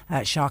is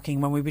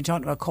shocking. When we've been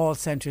talking about call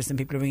centres and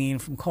people are ringing in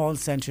from call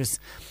centres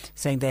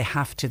saying they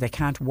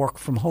can't work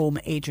from home,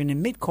 Adrian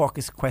in Mid-Cork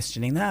is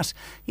questioning that.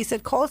 He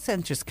said call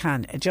centres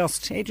can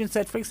adjust. Adrian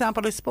said, for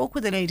example, I spoke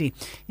with a lady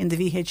in the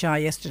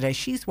VHI yesterday.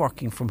 She's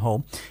working from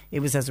home.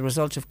 It was as a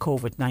result of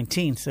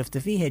COVID-19. So if the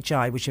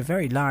VHI, which are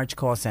very large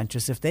call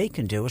centres, if they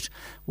can do it,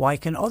 why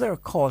can other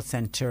call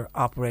centre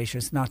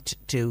operators not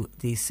do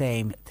the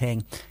same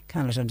thing?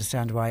 Cannot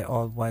understand why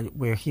while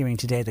we're hearing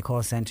today the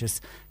call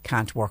centres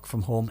can't work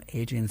from home.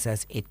 Adrian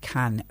says it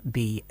can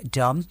be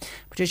done.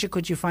 Patricia,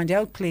 could you find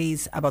out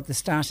please about the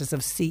status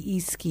of CE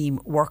scheme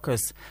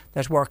workers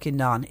that work in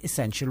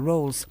non-essential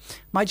roles?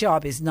 My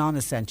job is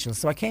non-essential,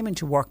 so I came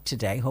into work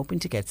today hoping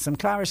to get some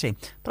clarity,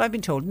 but I've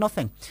been told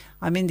nothing.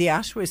 I'm in the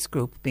at-risk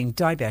group, being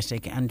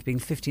diabetic and being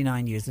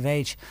 59 years of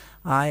age.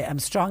 I am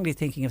strongly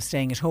thinking of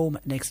staying at home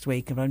next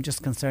week, but I'm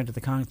just concerned at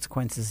the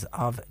consequences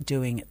of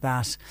doing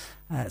that.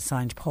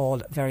 Signed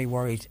Paul, very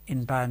worried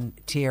in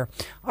Bantir.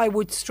 I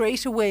would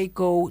straight away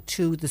go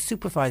to the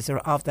supervisor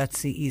of that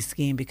CE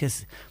scheme,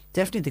 because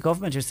definitely the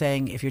government are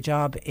saying if your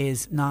job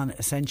is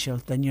non-essential,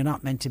 then you're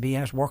not meant to be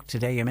at work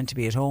today, you're meant to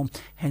be at home.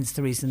 Hence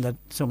the reason that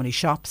so many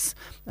shops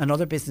and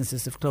other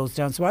businesses have closed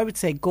down. So I would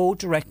say go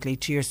directly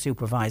to your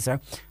supervisor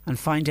and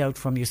find out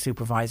from your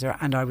supervisor,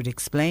 and I would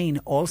explain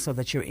also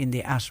that you're in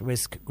the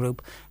at-risk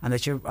group and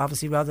that you're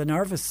obviously rather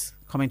nervous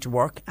coming to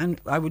work. And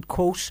I would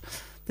quote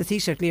the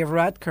Taoiseach Leo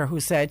Varadkar, who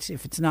said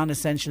if it's a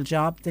non-essential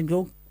job, then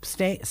go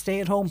stay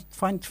at home.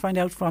 Find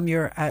out from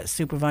your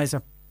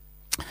supervisor.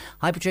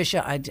 Hi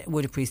Patricia, I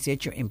would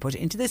appreciate your input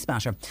into this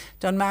matter.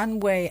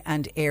 Dunmanway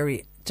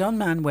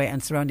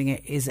and surrounding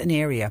it is an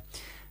area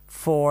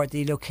for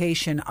the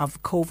location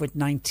of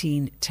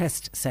COVID-19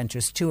 test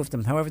centres, 2 of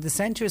them. However, the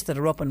centres that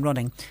are up and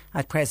running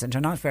at present are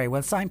not very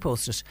well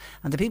signposted,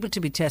 and the people to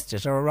be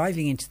tested are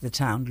arriving into the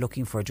town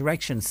looking for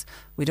directions.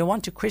 We don't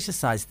want to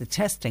criticise the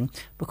testing,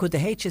 but could the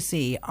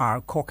HSE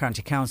or Cork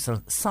County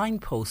Council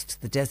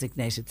signpost the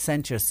designated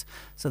centres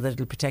so that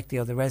it'll protect the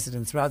other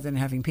residents, rather than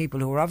having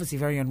people who are obviously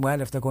very unwell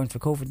if they're going for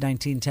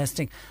COVID-19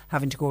 testing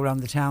having to go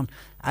around the town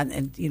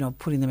and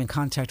putting them in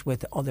contact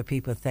with other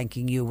people.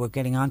 Thanking you. We're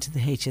getting on to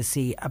the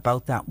HSE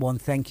about that one.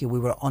 Thank you. We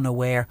were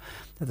unaware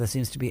that there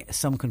seems to be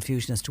some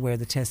confusion as to where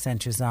the test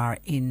centres are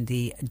in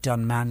the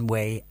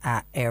Dunmanway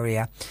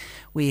area.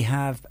 We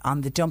have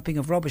on the dumping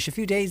of rubbish a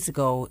few days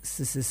ago,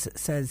 this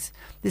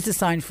is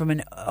signed from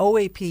an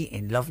OAP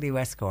in lovely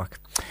West Cork.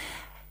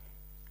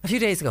 A few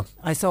days ago,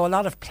 I saw a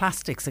lot of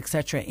plastics,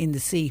 etc. in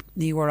the sea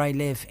near where I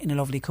live in a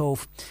lovely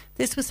cove.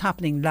 This was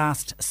happening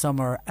last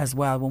summer as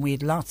well, when we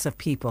had lots of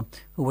people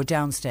who were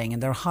down staying in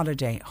their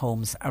holiday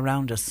homes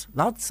around us.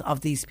 Lots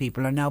of these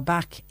people are now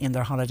back in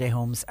their holiday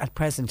homes at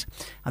present,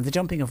 and the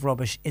dumping of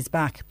rubbish is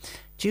back.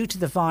 Due to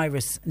the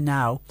virus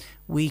now,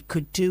 we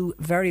could do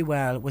very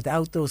well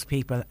without those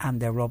people and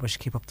their rubbish.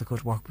 Keep up the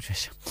good work,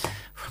 Patricia.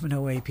 From an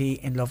OAP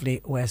in lovely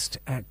West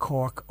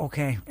Cork.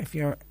 OK, if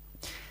you're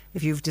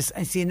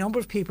I see a number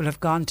of people have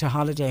gone to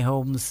holiday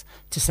homes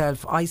to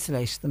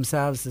self-isolate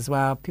themselves as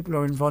well. People who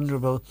are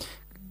vulnerable,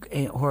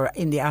 who are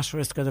in the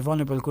at-risk or the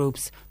vulnerable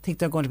groups, think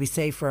they're going to be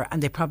safer,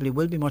 and they probably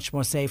will be much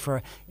more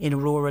safer in a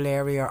rural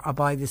area or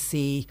by the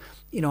sea,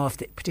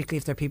 particularly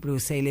if they're people who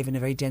say live in a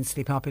very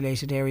densely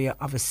populated area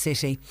of a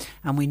city.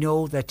 And we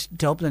know that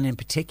Dublin in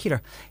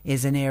particular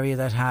is an area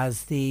that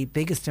has the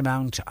biggest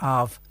amount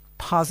of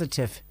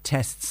positive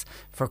tests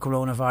for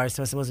coronavirus.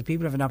 So I suppose if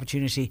people have an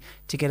opportunity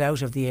to get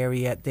out of the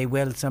area, they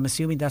will. So I'm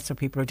assuming that's what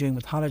people are doing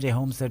with holiday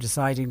homes. They're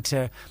deciding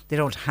they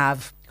don't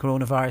have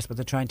coronavirus, but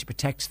they're trying to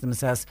protect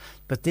themselves.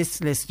 But this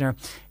listener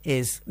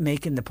is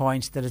making the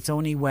point that it's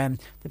only when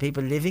the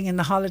people living in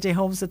the holiday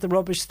homes that the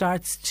rubbish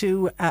starts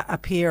to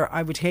appear.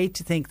 I would hate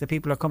to think that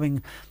people are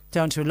coming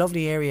down to a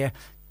lovely area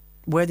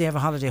where they have a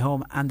holiday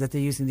home and that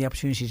they're using the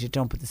opportunity to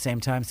dump at the same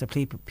time. So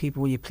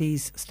people, will you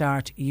please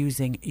start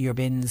using your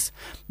bins?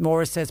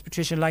 Morris says,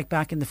 Patricia, like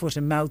back in the foot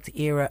and mouth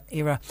era,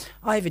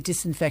 I have a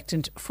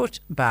disinfectant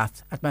foot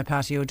bath at my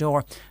patio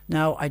door.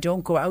 Now, I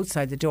don't go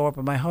outside the door,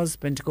 but my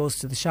husband goes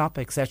to the shop,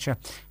 etc.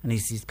 And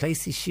he's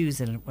placed his shoes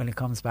in it when he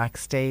comes back.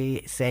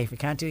 Stay safe. It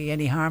can't do you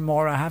any harm,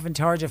 Maura. I haven't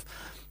heard of...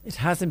 It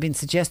hasn't been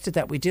suggested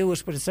that we do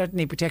it, but it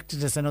certainly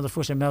protected us. Another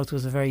foot and mouth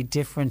was a very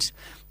different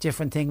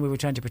thing we were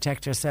trying to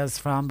protect ourselves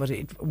from, but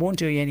it won't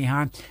do you any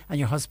harm, and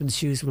your husband's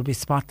shoes will be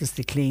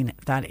spotlessly clean.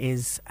 That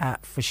is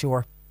for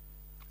sure.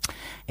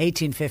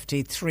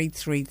 1850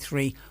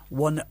 333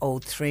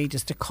 103.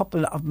 Just a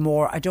couple of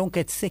more. I don't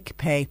get sick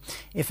pay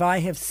if I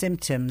have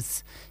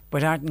symptoms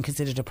but aren't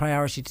considered a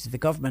priority to the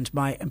government.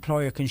 My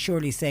employer can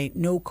surely say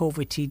no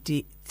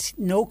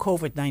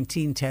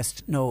COVID-19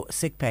 test, no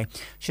sick pay.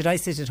 Should I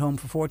sit at home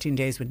for 14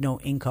 days with no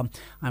income?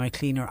 I'm a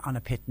cleaner on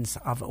a pittance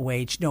of a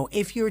wage. No,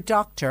 if your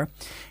doctor,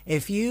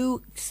 if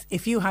you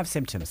have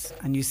symptoms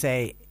and you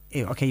say,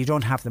 okay, you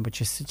don't have them, but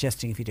you're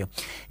suggesting if you do.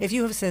 If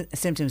you have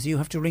symptoms, you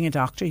have to ring a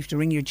doctor. You have to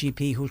ring your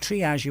GP, who'll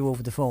triage you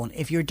over the phone.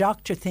 If your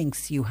doctor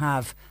thinks you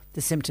have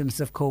the symptoms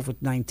of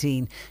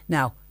COVID-19,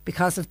 now,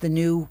 because of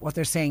what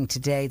they're saying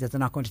today, that they're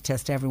not going to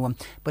test everyone,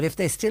 but if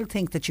they still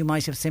think that you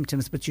might have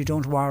symptoms but you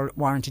don't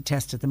warrant a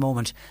test at the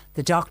moment,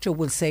 the doctor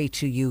will say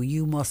to you,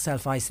 you must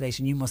self-isolate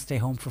and you must stay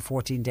home for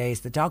 14 days.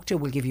 The doctor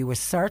will give you a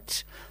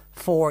cert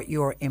for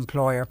your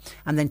employer,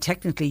 and then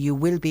technically you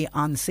will be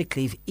on sick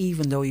leave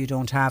even though you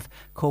don't have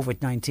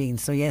COVID-19.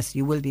 So yes,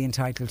 you will be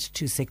entitled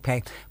to sick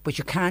pay, but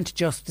you can't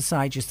just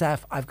decide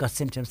yourself, I've got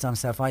symptoms, I'm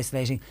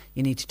self-isolating.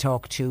 You need to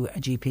talk to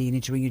a GP, you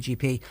need to ring your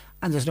GP,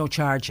 and there's no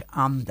charge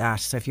on that.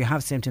 So if you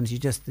have symptoms, the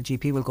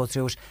GP will go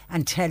through it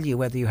and tell you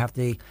whether you have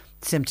the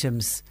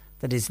symptoms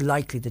that is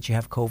likely that you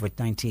have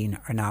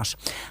COVID-19 or not.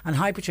 And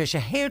hi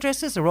Patricia,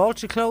 hairdressers are all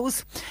to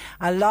close.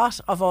 A lot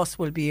of us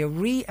will be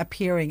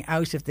reappearing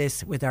out of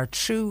this with our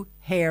true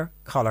hair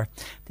colour.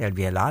 There'll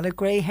be a lot of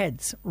grey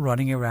heads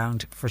running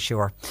around for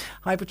sure.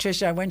 Hi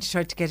Patricia, I went to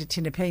try to get a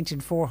tin of paint in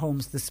 4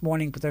 homes this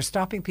morning, but they're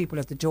stopping people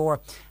at the door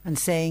and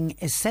saying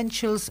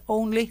essentials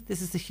only.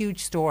 This is a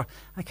huge store.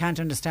 I can't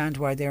understand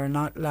why they're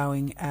not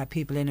allowing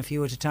people in a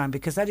few at a time,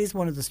 because that is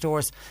one of the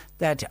stores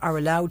that are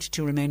allowed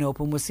to remain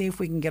open. We'll see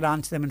if we can get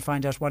on to them and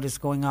find out what is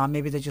going on.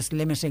 Maybe they're just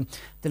limiting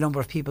the number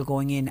of people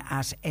going in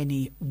at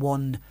any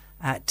one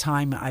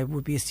time. I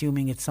would be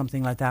assuming it's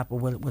something like that, but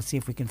we'll see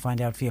if we can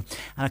find out for you.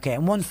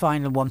 And one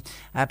final one.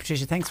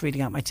 Patricia, thanks for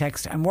reading out my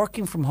text. I'm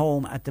working from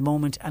home at the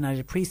moment, and I'd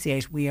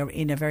appreciate we are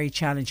in a very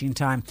challenging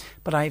time,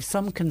 but I have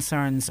some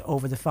concerns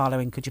over the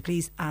following. Could you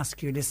please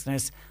ask your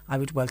listeners? I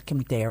would welcome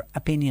their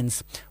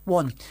opinions.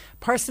 1.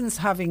 Persons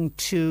having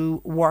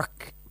to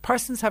work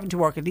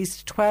at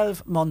least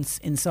 12 months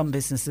in some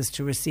businesses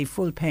to receive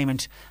full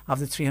payment of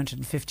the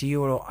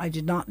 €350. I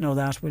did not know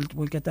that.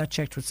 We'll get that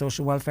checked with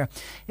social welfare.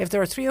 If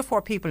there are 3 or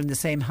 4 people in the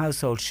same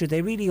household, should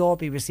they really all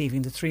be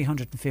receiving the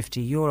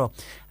 €350,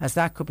 as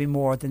that could be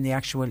more than the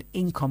actual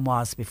income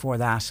was before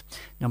that?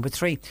 Number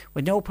 3,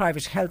 with no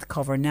private health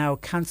cover now,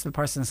 cancel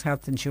person's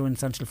health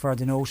insurance until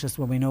further notice,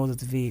 when we know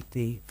that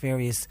the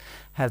various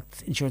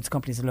health insurance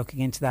companies are looking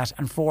into that.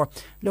 And 4,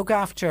 look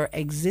after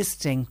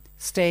existing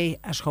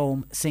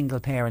stay-at-home single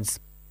parents,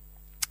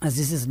 as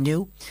this is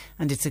new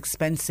and it's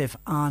expensive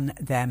on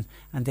them,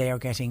 and they are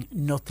getting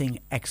nothing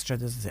extra.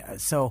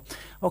 So,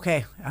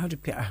 okay,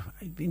 I'd be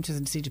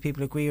interested to see, do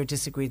people agree or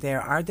disagree there?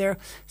 Are there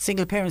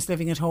single parents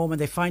living at home and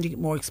they finding it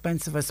more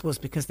expensive, I suppose,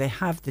 because they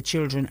have the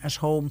children at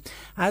home?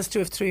 As to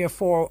if 3 or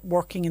 4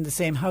 working in the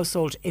same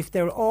household, if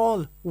they're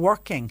all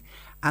working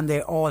and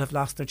they all have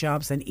lost their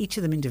jobs, then each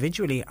of them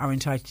individually are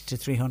entitled to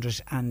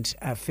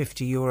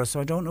 €350. So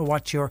I don't know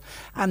what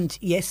and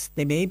yes,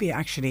 they may be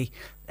actually,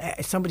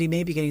 somebody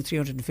may be getting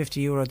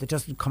 €350 that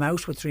doesn't come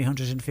out with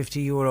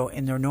 €350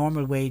 in their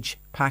normal wage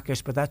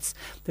packet, but that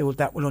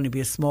will only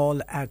be a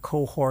small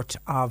cohort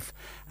of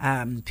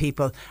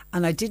people.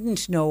 And I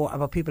didn't know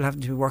about people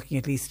having to be working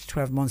at least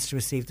 12 months to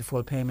receive the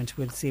full payment.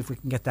 We'll see if we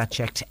can get that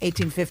checked.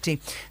 1850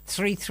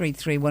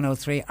 333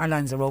 103. Our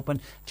lines are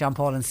open. John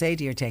Paul and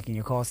Sadie are taking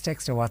your calls.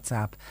 Text or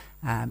WhatsApp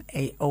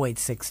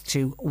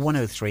 0862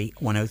 103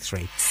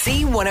 103.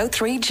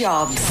 C103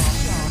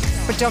 Jobs.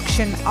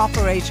 production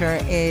operator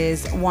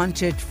is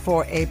wanted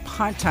for a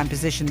part-time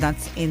position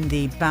that's in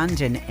the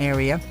Bandon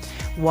area,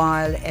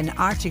 while an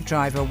Arctic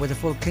driver with a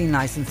full clean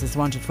licence is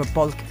wanted for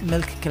bulk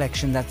milk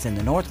collection that's in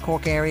the North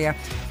Cork area.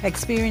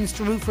 Experienced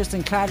roofers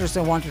and cladders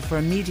are wanted for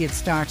immediate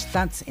start,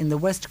 that's in the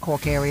West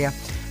Cork area.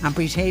 And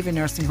Breedhaven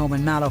Nursing Home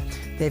in Mallow,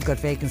 they've got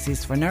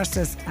vacancies for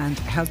nurses and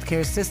healthcare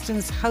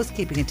assistants,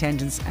 housekeeping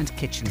attendants and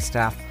kitchen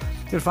staff.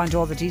 You'll find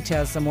all the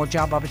details and more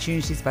job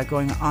opportunities by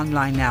going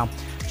online now.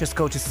 Just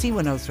go to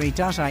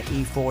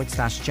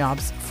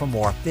c103.ie/jobs for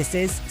more. This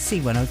is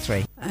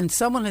C103. And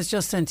someone has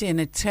just sent in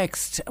a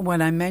text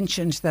when I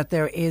mentioned that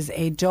there is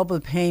a double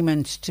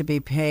payment to be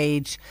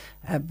paid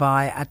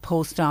at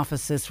post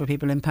offices for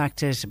people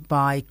impacted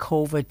by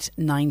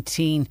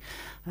COVID-19.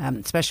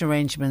 Special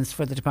arrangements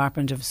for the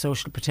Department of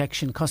Social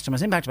Protection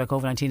customers impacted by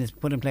COVID-19 is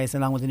put in place,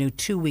 along with a new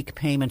 2-week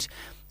payment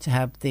to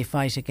help the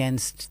fight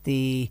against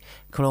the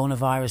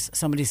coronavirus.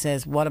 Somebody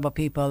says, what about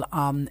people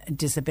on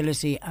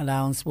disability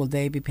allowance? Will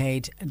they be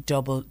paid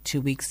double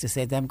 2 weeks to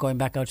save them going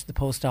back out to the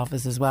post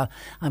office as well?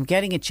 I'm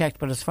getting it checked,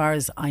 but as far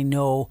as I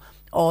know,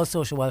 all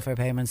social welfare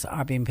payments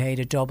are being paid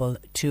a double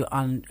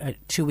on a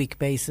 2-week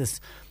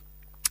basis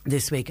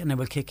this week, and it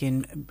will kick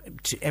in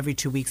every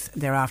 2 weeks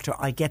thereafter.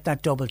 I get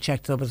that double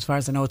checked though, but as far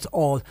as I know, it's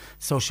all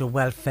social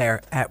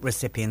welfare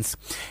recipients.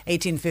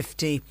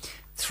 1850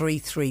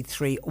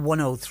 333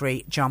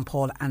 103. John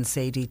Paul and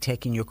Sadie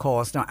taking your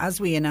calls. Now,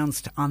 as we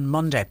announced on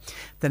Monday,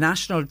 the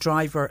National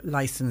Driver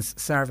Licence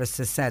Service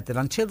has said that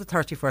until the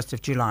 31st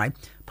of July,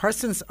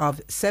 persons of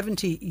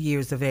 70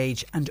 years of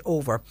age and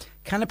over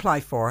can apply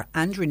for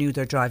and renew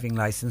their driving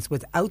licence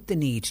without the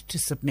need to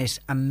submit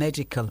a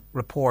medical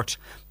report,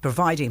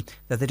 providing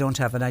that they don't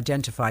have an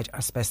identified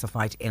or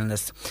specified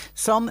illness.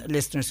 Some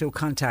listeners who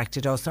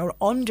contacted us are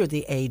under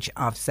the age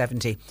of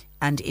 70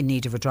 and in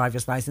need of a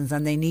driver's licence,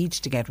 and they need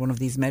to get one of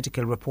these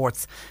medical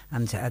reports,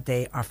 and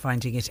they are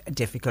finding it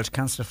difficult.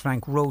 Councillor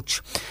Frank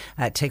Roach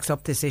takes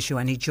up this issue,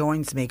 and he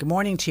joins me. Good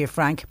morning to you,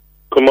 Frank.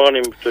 Good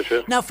morning,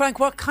 Patricia. Now, Frank,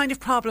 what kind of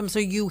problems are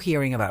you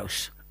hearing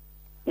about?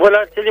 Well,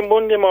 I'll tell you,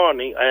 Monday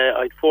morning,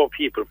 I had 4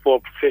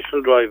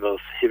 professional drivers,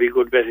 heavy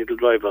good vehicle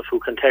drivers, who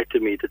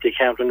contacted me that they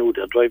can't renew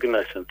their driving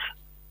licence.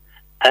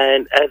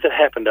 And as it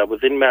happened, I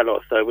was in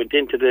Mallow, so I went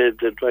into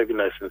the driving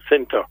licence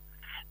centre.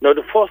 Now,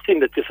 the first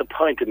thing that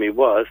disappointed me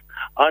was,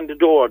 on the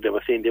door they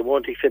were saying they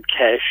won't accept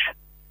cash,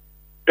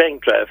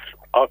 bank drafts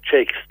or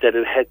cheques, that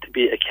it had to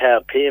be a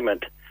card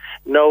payment.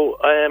 Now,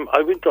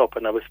 I went up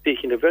and I was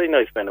speaking to a very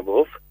nice man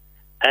above,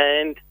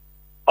 and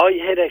I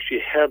had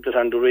actually heard it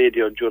on the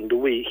radio during the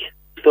week.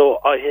 So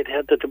I had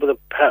heard that there was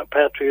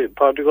Patrick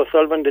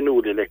O'Sullivan, the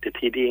newly elected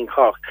TD in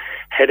Cork,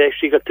 had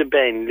actually got the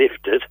ban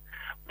lifted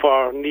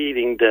for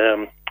needing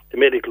the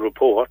medical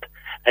report,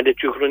 and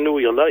that you could renew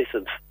your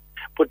licence.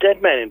 But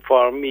that man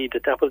informed me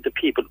that was the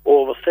people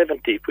over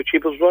 70, which he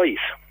was right.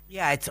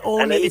 Yeah, it's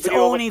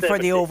only for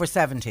the over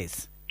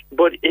 70s.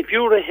 But if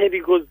you're a heavy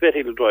goods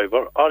vehicle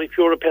driver, or if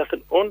you're a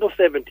person under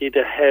 70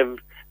 that have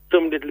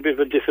some little bit of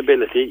a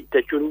disability,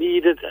 that you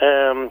needed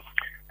a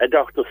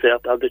doctor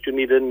cert or that you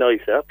needed a NI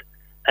cert,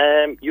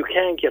 you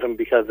can't get them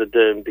because of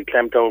the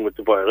clampdown with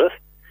the virus.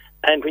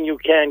 And when you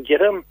can't get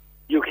them,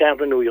 you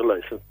can't renew your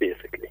licence,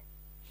 basically.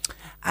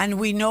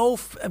 And we know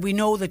that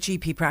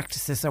GP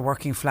practices are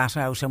working flat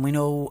out, and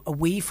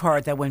we've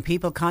heard that when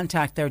people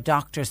contact their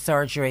doctor's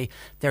surgery,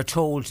 they're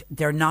told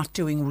they're not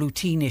doing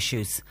routine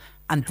issues,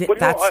 and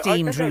that's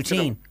deemed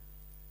routine.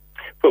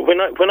 But when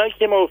I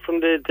came out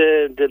from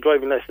the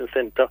driving licence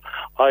centre,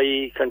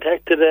 I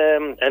contacted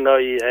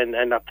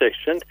an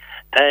optician,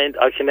 and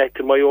I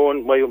connected my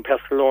own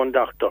personal own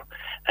doctor,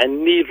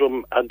 and neither of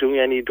them are doing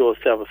any of those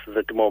services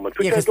at the moment.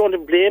 Which I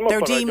don't blame them.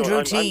 They're deemed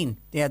routine.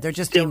 They're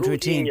just deemed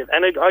routine.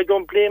 And I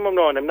don't blame them.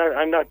 No, and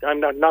I'm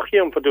not knocking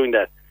them for doing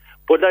that.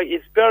 But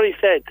it's very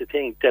sad to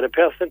think that a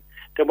person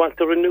that wants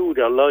to renew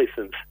their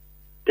licence,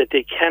 that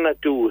they cannot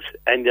do it,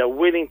 and they're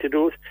willing to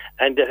do it,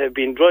 and that have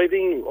been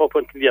driving up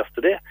until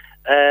yesterday.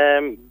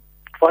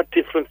 What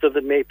difference does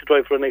it make to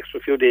drive for an extra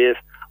few days?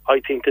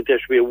 I think that there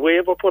should be a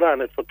waiver put on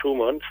it for 2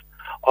 months,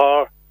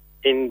 or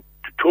in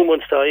 2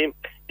 months' time,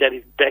 that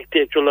is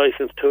backdate your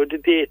licence to the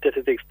date that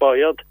is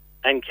expired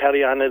and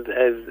carry on as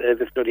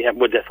if nothing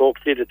happened. Well, that's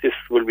hopefully that this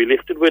will be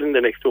lifted within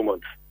the next 2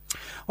 months.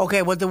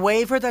 Okay, well, the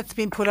waiver that's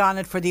been put on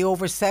it for the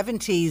over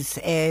 70s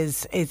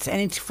it's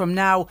anything from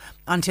now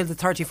until the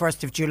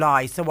 31st of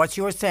July. So what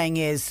you're saying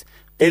is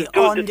the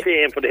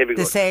same for the heavy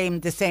goods.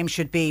 The same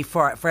should be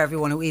for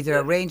everyone who either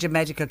a range of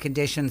medical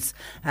conditions.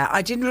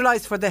 I didn't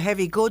realise for the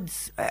heavy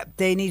goods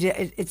they need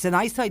it's an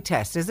eyesight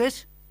test, is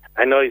it?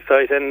 An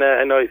eyesight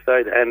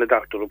and a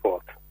doctor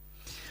report.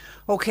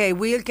 Okay,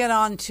 we'll get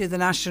on to the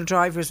National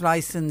Driver's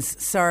Licence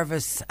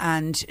Service,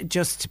 and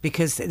just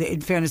because,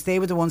 in fairness, they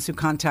were the ones who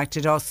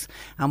contacted us,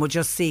 and we'll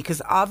just see,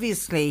 because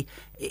obviously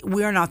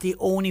we're not the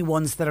only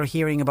ones that are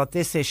hearing about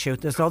this issue.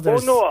 There's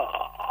others. Oh, no,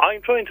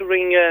 I'm trying to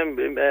ring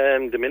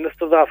the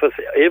Minister's office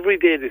every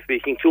day this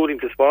week, including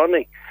this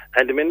morning,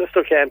 and the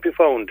Minister can't be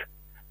found.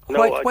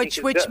 No,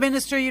 which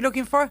Minister are you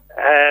looking for?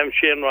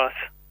 Shane Ross.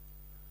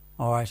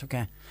 All right,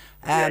 okay.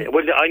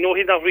 Well, I know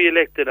he's not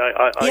re-elected.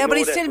 But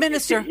he's still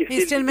minister.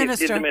 He's still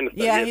minister.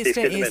 Yeah, he's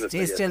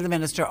still the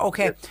minister.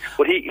 Okay. Yes.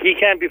 But he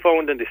can't be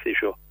found on this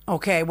issue.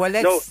 Okay, well,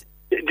 let's...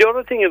 The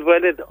other thing as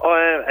well is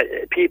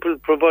people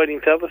providing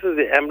services,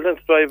 the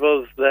ambulance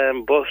drivers,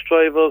 bus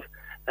drivers,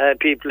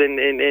 people in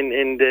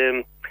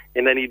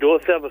any of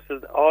those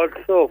services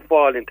also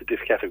fall into this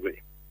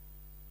category.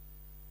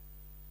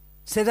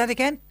 Say that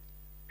again?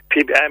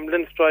 People,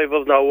 ambulance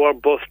drivers now, or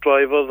bus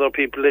drivers, or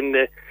people in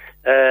the...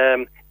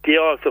 they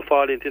also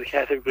fall into the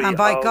category. And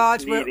by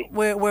God,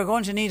 we're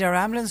going to need our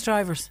ambulance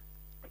drivers.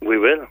 We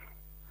will.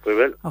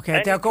 Okay,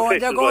 and they're going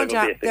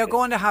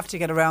to have to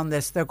get around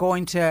this. They're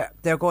going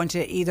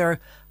to either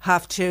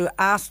have to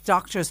ask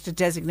doctors to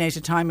designate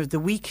a time of the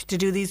week to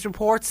do these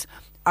reports,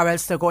 or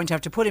else they're going to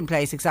have to put in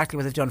place exactly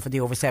what they've done for the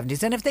over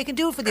 70s. And if they can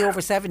do it for the over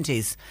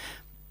 70s,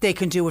 they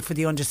can do it for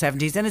the under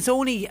 70s. And it's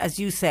only, as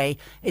you say,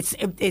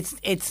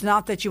 it's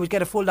not that you would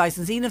get a full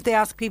licence. Even if they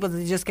ask people that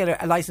they just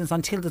get a licence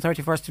until the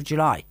 31st of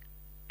July.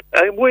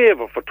 A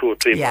waiver for 2 or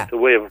 3 months. A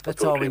waiver for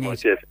 2 or 3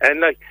 months, yes.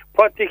 And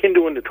what they can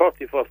do on the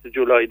 31st of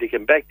July, they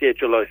can backdate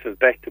your licence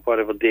back to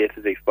whatever date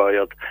is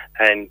expired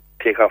and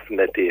take off from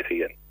that date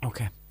again.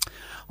 Okay.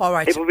 All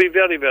right. It will be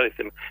very, very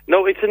simple.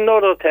 No, it's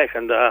another attack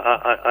on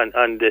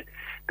the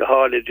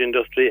haulage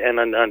industry and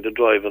on the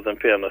drivers, in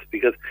fairness,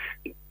 because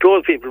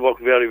those people work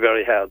very,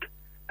 very hard.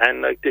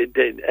 And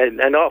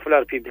an awful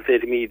lot of people say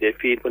to me, they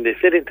feel when they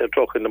sit into a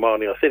truck in the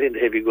morning or sit in the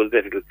heavy goods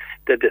vehicle,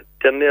 that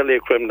they're nearly a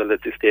criminal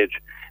at this stage,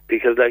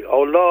 because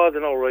our laws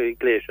and our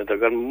regulations are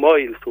going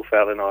miles too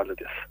far in all of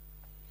this.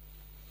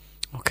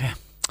 Okay.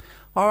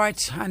 All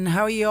right. And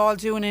how are you all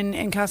doing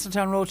in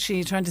Castletown Road? Are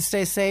you trying to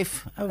stay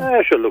safe?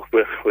 Sure, look,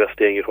 we're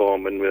staying at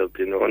home, and no,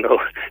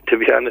 to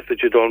be honest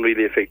with you, don't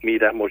really affect me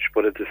that much,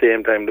 but at the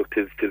same time, look,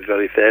 it's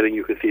very sad, and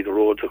you can see the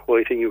roads are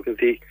quiet, and you can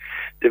see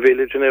the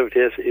village and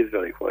everything else is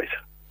very quiet.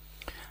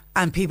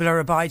 And people are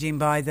abiding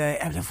by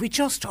if we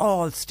just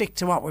all stick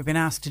to what we've been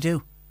asked to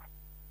do.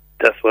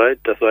 That's right.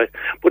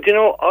 But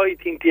I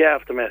think the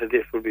aftermath of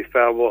this will be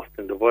far worse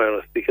than the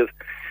virus, because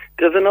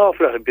there's an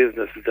awful lot of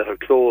businesses that are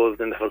closed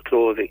and that are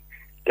closing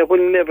that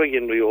will never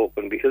get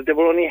reopened because they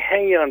were only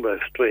hanging on by a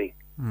string.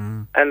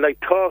 And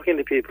talking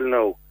to people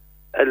now,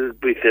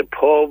 we say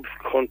pubs,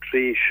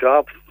 country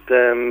shops,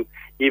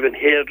 even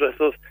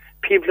hairdressers,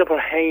 people that were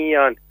hanging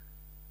on,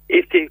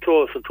 if they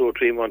close for 2 or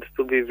 3 months, it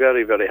will be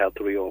very, very hard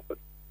to reopen.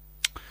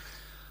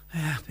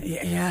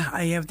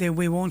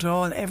 We won't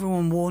all.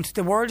 Everyone won't.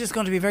 The world is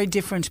going to be a very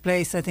different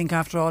place, I think,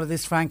 after all of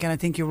this, Frank. And I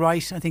think you're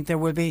right. I think there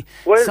will be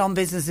some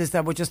businesses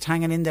that were just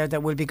hanging in there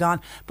that will be gone.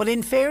 But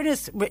in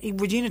fairness,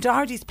 Regina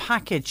Doherty's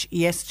package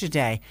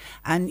yesterday,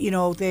 and they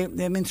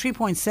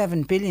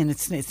 3.7 billion.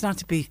 It's not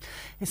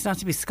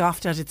to be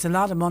scoffed at. It's a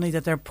lot of money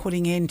that they're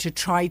putting in to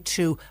try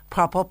to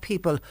prop up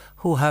people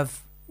who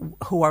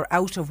are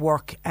out of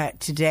work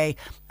today.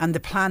 And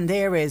the plan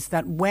there is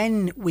that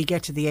when we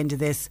get to the end of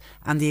this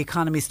and the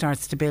economy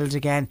starts to build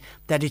again,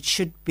 that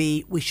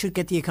we should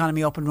get the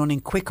economy up and running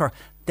quicker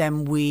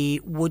than we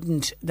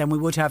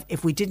would have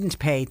if we didn't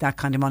pay that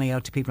kind of money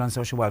out to people on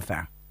social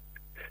welfare.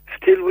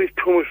 Still, we've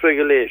too much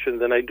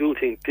regulations, and I do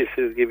think this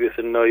will give us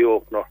an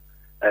eye-opener.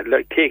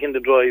 Like taking the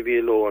drivey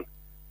alone,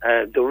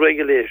 the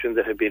regulations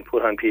that have been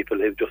put on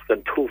people have just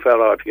gone too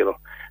far altogether.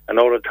 And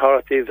our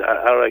authorities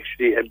are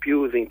actually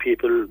abusing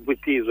people with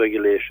these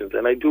regulations.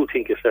 And I do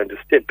think it's time to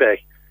step back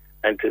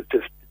and to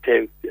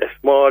take a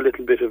small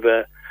little bit of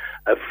a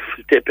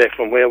step back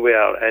from where we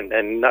are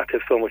and not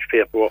have so much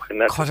paperwork and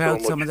not cut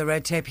out some of the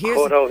red tape.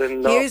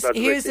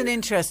 Here's an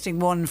interesting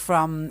one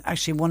from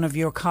actually one of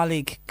your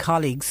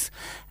colleagues,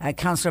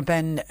 Councillor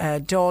Ben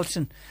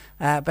Dalton.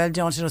 Ben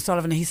Dalton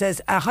O'Sullivan. He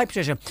says, hi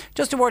Patricia,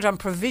 just a word on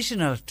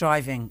provisional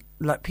driving.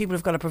 People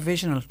have got a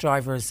provisional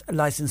driver's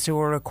licence who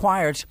are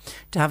required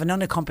to have an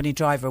unaccompanied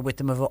driver with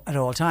them at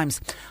all times.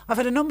 I've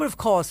had a number of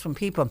calls from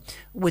people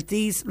with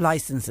these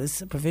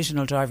licences,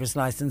 provisional driver's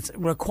licence,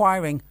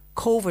 requiring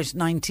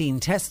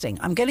COVID-19 testing.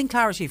 I'm getting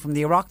clarity from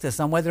the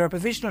Oireachtas on whether a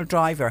provisional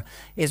driver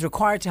is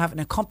required to have an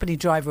accompanied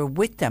driver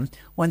with them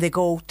when they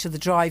go to the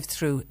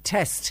drive-through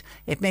test.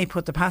 It may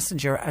put the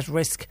passenger at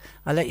risk.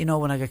 I'll let you know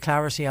when I get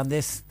clarity on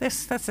this.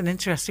 That's an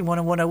interesting one,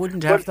 and one I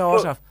wouldn't have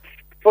thought of.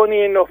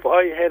 Funny enough,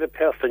 I had a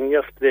person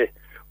yesterday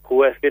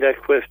who asked me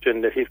that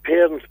question, that his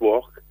parents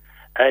work,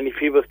 and if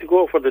he was to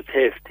go for the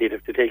test, he'd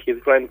have to take his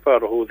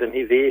grandfather who's in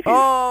his 80s.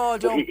 Oh,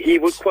 don't. He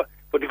would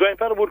but the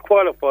grandfather would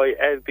qualify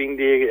as being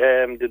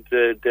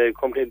the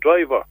company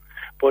driver.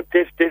 But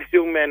this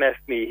young man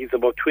asked me, he's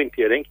about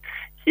 20, I think,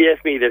 he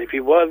asked me that if he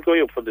was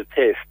going up for the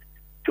test,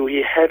 do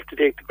he have to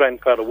take the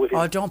grandfather with him?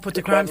 Oh, don't put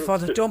the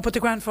grandfather in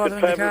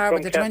the car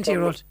with the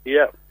 20-year-old.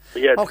 Yeah.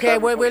 Okay,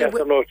 we'll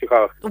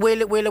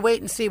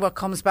wait and see what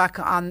comes back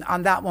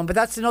on that one. But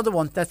that's another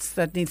one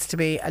that needs to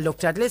be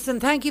looked at. Listen,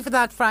 thank you for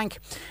that, Frank,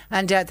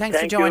 and thanks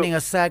for joining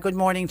us. Good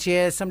morning to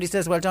you. Somebody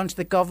says, well done to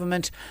the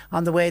government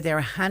on the way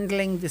they're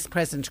handling this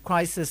present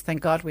crisis.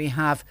 Thank God we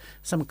have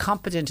some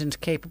competent and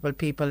capable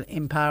people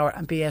in power.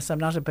 And BS, I'm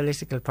not a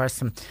political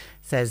person,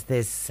 says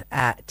this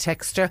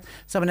texter.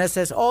 Someone else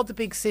says, all the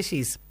big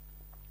cities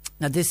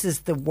Now, this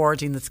is the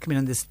wording that's coming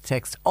in this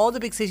text. All the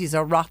big cities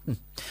are rotten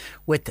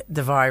with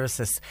the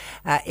viruses.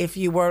 If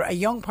you were a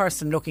young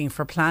person looking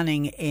for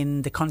planning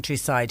in the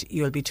countryside,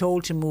 you'll be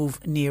told to move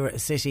near a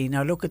city.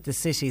 Now, look at the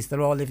cities. They're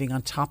all living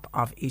on top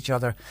of each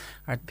other.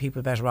 Are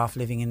people better off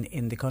living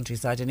in the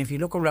countryside? And if you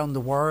look around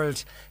the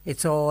world,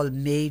 it's all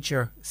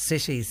major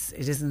cities.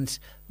 It isn't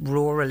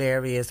rural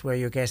areas where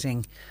you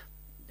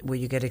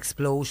get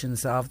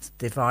explosions of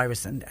the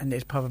virus, and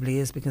it probably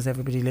is because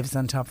everybody lives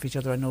on top of each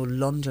other. I know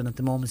London at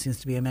the moment seems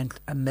to be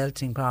a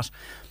melting pot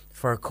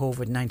for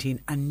COVID-19,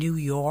 and New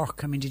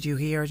York. I mean, did you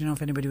hear, I don't know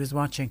if anybody was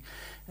watching,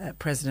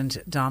 President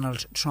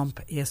Donald Trump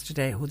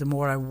yesterday, who the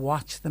more I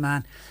watch the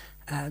man,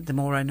 the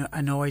more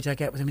annoyed I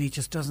get with him. He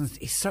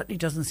certainly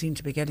doesn't seem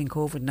to be getting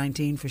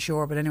COVID-19 for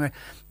sure. But anyway,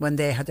 when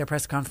they had their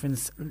press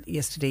conference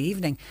yesterday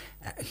evening,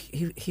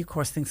 he of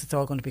course thinks it's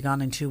all going to be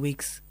gone in 2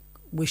 weeks.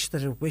 Wish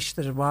that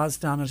it was,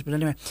 Donald. But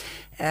anyway,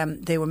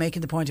 they were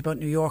making the point about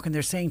New York, and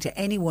they're saying to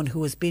anyone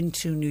who has been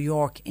to New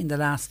York in the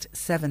last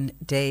 7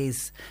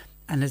 days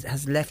and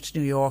has left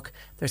New York,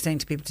 they're saying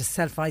to people to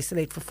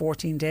self-isolate for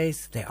 14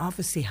 days. They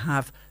obviously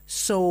have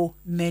so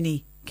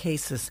many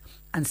cases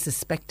and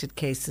suspected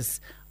cases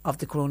of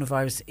the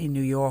coronavirus in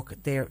New York.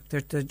 They're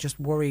just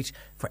worried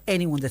for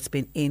anyone that's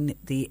been in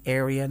the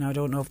area. And I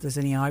don't know if there's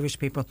any Irish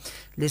people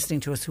listening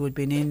to us who had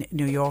been in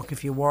New York.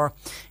 If you were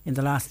in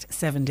the last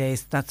 7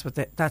 days, that's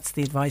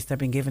the advice they've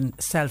been given.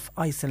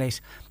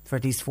 Self-isolate for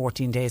these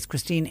 14 days.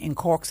 Christine in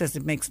Cork says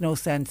it makes no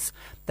sense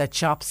that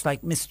shops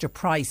like Mr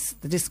Price,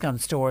 the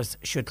discount stores,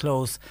 should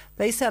close.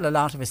 They sell a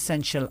lot of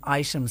essential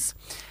items.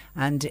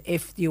 And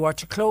if you are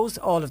to close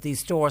all of these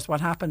stores, what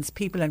happens?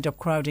 People end up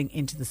crowding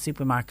into the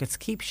supermarkets.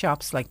 Keep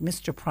shops like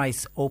Mr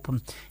Price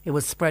open. It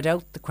will spread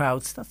out the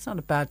crowds. That's not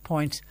a bad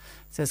point,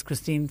 says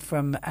Christine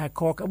from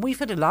Cork. And we've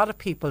had a lot of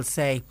people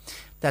say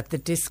that the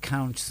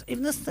discounts,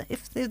 even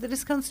if the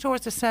discount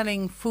stores are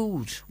selling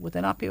food, would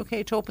they not be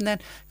okay to open then?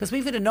 Because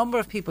we've had a number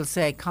of people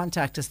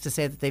contact us to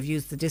say that they've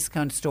used the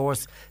discount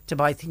stores to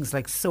buy things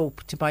like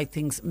soap, to buy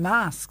things,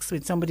 masks. We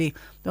had somebody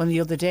only the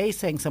other day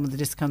saying some of the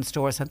discount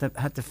stores had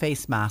the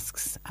face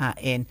masks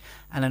in.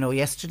 And I know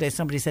yesterday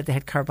somebody said they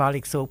had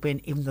carbolic soap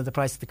in, even though the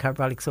price of the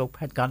carbolic soap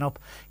had gone up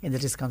in the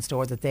discount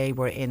store that they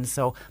were in.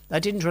 So I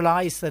didn't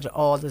realise that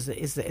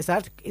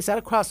is that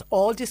across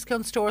all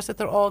discount stores that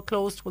they're all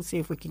closed. We'll see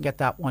if we can get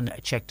that one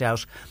checked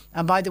out.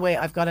 And by the way,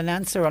 I've got an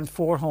answer on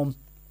 4Home.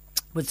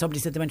 When somebody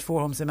said they went to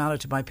 4Homes in Mallow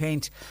to buy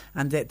paint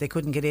and they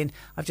couldn't get in,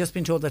 I've just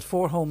been told that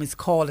 4Home is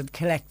call and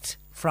collect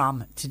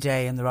from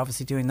today, and they're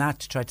obviously doing that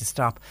to try to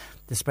stop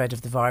the spread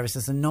of the virus.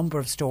 There's a number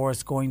of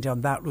stores going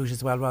down that route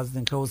as well. Rather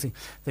than closing,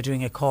 they're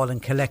doing a call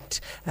and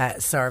collect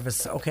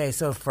service. Okay,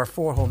 so for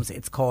 4Homes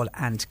it's call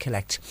and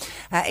collect.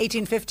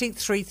 1850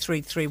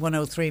 333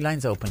 103,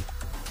 lines open.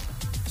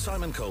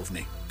 Simon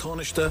Coveney,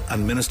 Taoiseach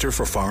and Minister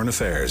for Foreign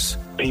Affairs.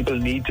 People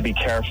need to be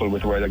careful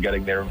with where they're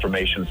getting their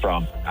information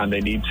from, and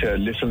they need to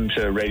listen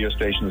to radio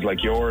stations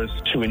like yours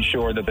to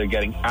ensure that they're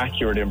getting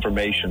accurate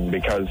information,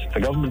 because the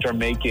government are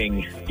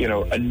making,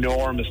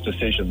 enormous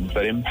decisions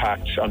that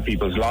impact on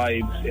people's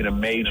lives in a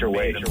major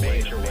way.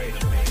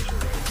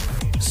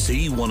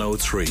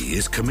 C103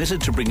 is committed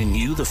to bringing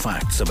you the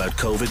facts about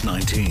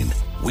COVID-19.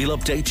 We'll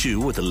update you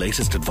with the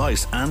latest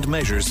advice and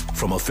measures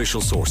from official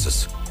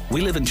sources.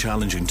 We live in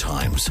challenging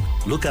times.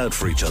 Look out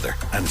for each other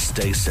and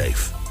stay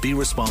safe. Be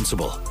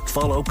responsible.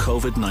 Follow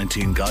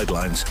COVID-19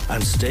 guidelines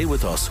and stay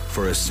with us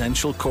for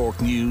essential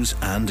Cork news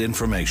and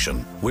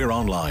information. We're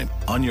online,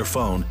 on your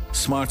phone,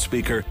 smart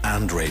speaker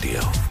and radio.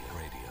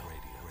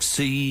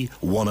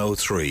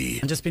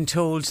 C103. I've just been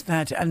told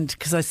that, and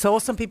because I saw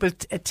some people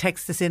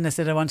text this in, I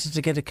said I wanted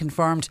to get it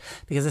confirmed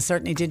because I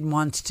certainly didn't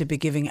want to be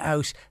giving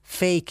out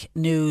fake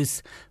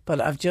news. But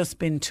I've just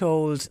been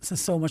told,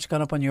 so much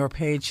gone up on your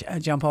page,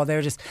 John Paul, there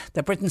it is,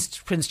 that Britain's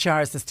Prince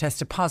Charles has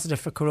tested positive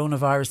for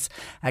coronavirus.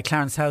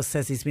 Clarence House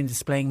says he's been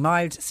displaying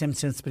mild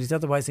symptoms, but he's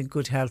otherwise in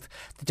good health.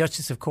 The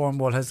Duchess of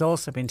Cornwall has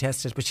also been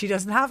tested, but she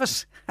doesn't have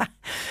it.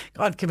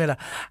 God, Camilla.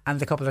 And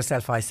the couple are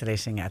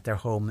self-isolating at their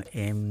home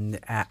in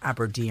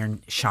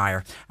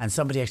Aberdeenshire. And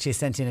somebody actually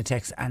sent in a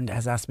text and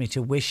has asked me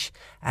to wish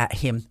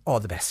him all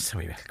the best. So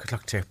we will. Good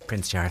luck to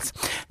Prince Charles.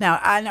 Now,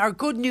 and our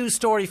good news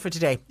story for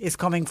today is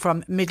coming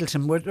from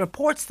Middleton, where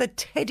reports that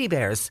teddy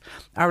bears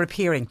are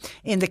appearing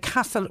in the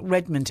Castle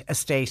Redmond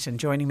estate. And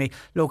joining me,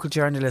 local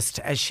journalist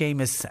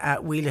Seamus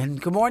Whelan.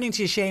 Good morning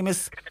to you,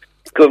 Seamus.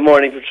 Good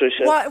morning,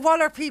 Patricia.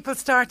 What are people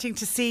starting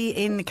to see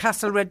in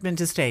Castle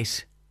Redmond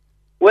estate?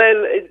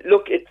 Well,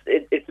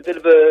 it's a bit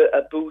of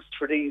a boost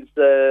for these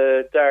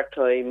dark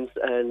times,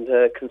 and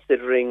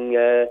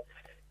considering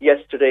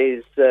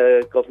yesterday's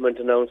government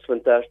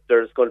announcement that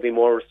there's going to be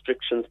more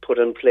restrictions put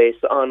in place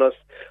on us,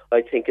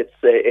 I think it's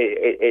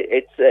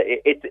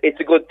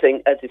a good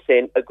thing, as you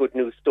say, a good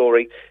news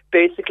story.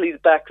 Basically, the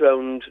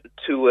background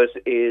to it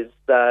is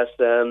that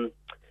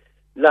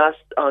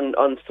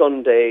on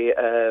Sunday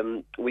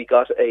we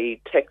got a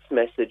text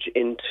message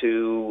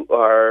into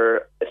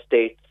our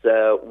estate's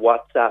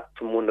WhatsApp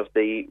from one of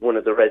the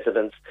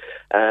residents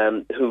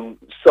who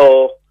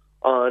saw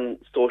on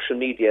social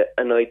media,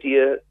 an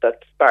idea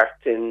that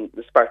sparked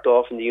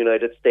off in the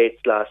United States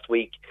last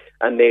week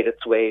and made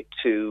its way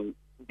to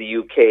the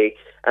UK.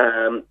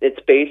 It's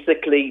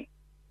basically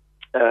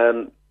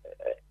an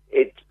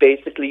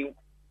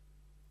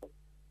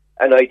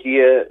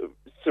idea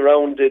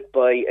surrounded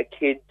by a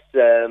kid's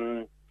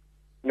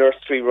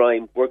nursery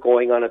rhyme. We're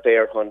going on a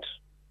bear hunt.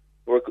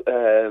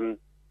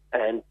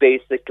 And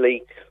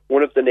basically,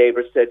 one of the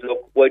neighbours said,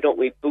 "Look, why don't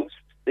we boost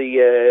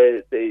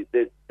the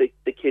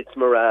kids'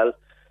 morale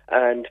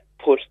and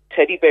put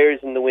teddy bears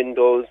in the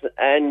windows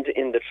and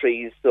in the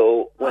trees,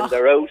 so when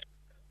they're out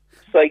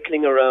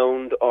cycling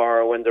around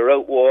or when they're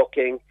out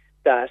walking,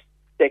 that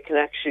they can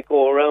actually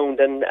go around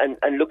and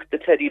look at the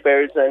teddy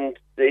bears, and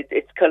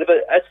it's kind of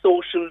a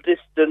social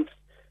distance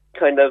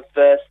kind of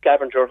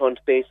scavenger hunt,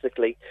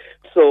 basically."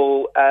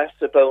 So at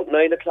about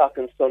 9 o'clock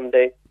on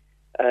Sunday,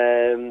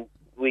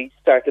 we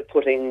started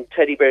putting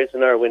teddy bears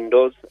in our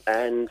windows,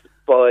 and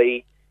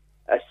by,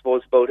 I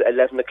suppose, about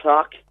 11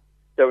 o'clock,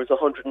 there was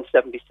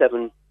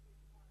 177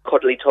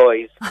 cuddly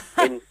toys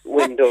in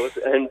windows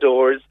and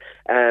doors.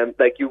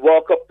 Like, you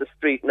walk up the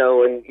street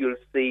now and you'll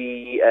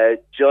see a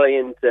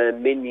giant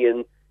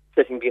minion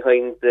sitting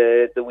behind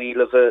the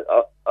wheel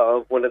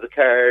of one of the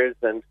cars,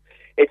 and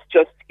it's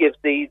just to give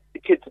the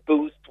kids a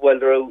boost while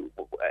they're out,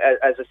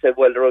 as I said,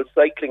 while they're out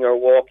cycling or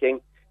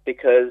walking,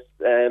 because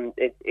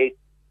it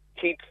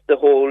keeps the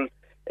whole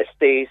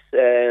estate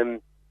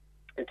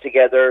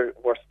together.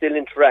 We're still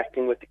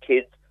interacting with the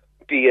kids,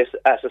 be it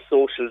at a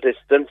social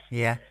distance.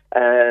 Yeah.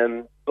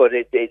 But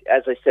it,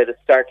 as I said, it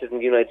started in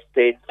the United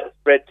States,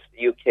 spread to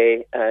the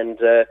UK, and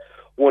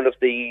one of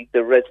the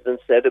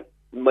residents said it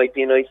might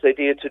be a nice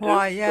idea to do.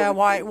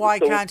 Why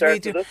can't we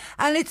do?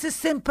 And it's a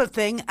simple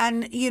thing,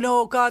 and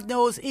God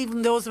knows,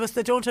 even those of us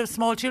that don't have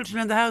small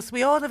children in the house,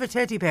 we all have a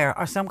teddy bear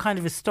or some kind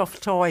of a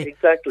stuffed toy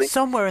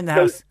somewhere in the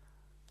house.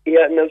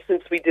 Yeah, now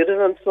since we did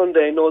it on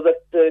Sunday, I know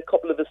that a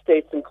couple of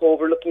estates in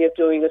Cove are looking at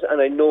doing it,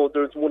 and I know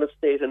there's one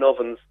estate in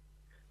Ovens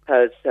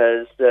has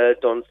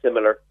done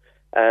similar.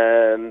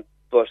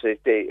 But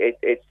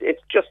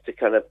it's just to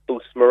kind of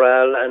boost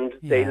morale, and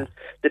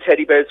the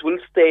teddy bears will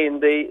stay in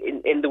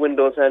the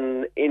windows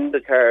and in the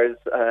cars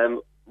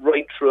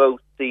right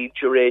throughout the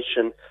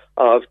duration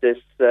of this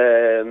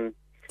the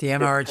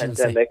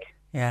emergency pandemic.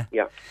 Yeah,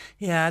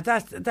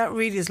 that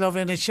really is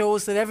lovely, and it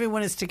shows that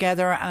everyone is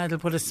together, and it'll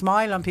put a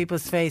smile on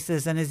people's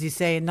faces, and as you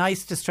say, a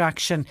nice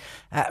distraction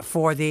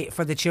for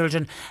the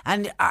children.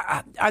 And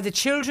are the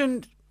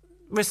children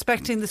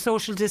respecting the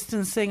social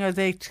distancing? Are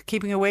they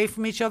keeping away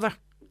from each other?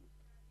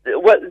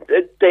 Well,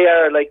 they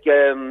are. Like,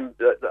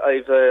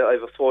 I've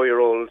a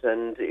 4-year-old,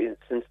 and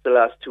since the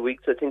last 2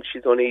 weeks, I think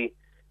she's only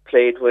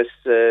played with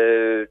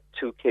 2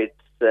 kids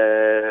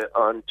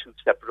on 2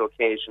 separate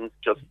occasions,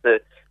 just to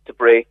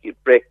break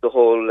the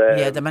whole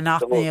the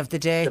monotony of the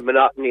day, the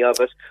monotony of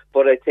it.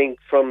 But I think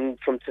from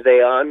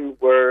today on,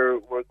 we're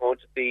going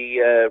to be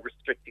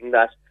restricting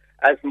that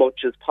as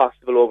much as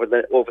possible over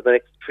the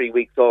next 3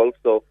 weeks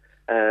also.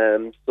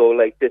 So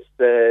like this,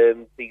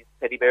 these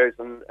teddy bears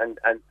and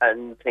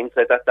things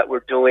like that we're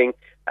doing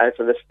as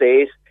an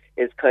estate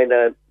is kind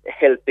of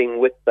helping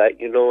with that,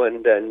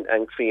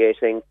 and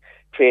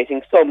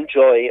creating some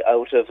joy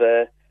out of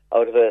a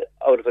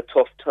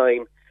tough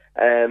time.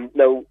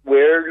 Now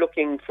we're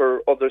looking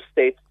for other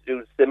states to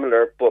do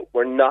similar, but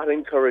we're not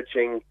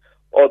encouraging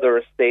other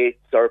estates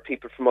or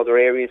people from other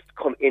areas to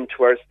come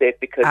into our state,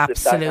 because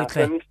if that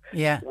happened,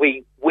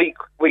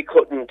 we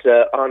couldn't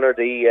honour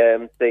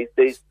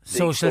the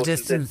social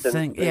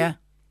distancing. Yeah,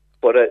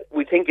 but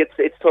we think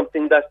it's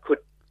something that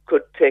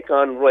could take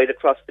on right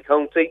across the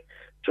county.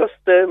 Just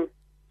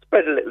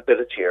spread a little bit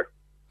of cheer.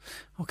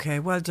 Okay,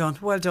 well done.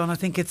 I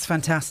think it's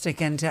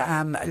fantastic, and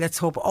let's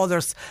hope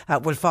others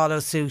will follow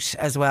suit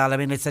as well. I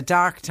mean, it's a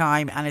dark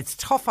time, and it's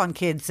tough on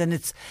kids, and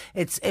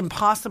it's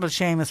impossible,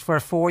 Seamus, for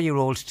a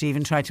 4-year-old to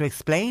even try to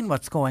explain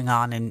what's going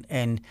on.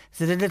 In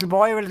is it a little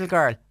boy or a little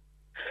girl?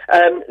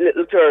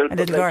 Little girl. A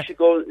little girl.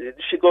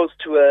 She goes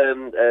to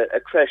a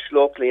creche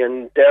locally,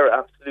 and they're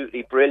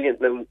absolutely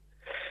brilliant. Now,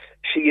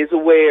 she is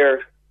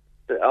aware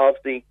of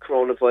the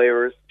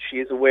coronavirus. She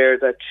is aware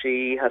that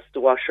she has to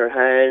wash her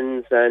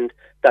hands and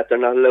that they're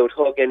not allowed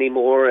to hug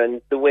anymore.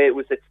 And the way it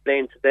was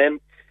explained to them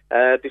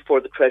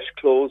before the creche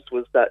closed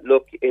was that,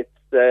 look, it's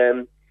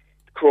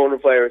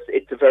coronavirus.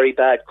 It's a very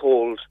bad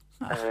cold,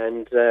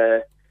 and they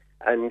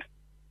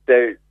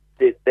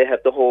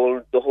have the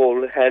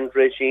whole hand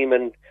regime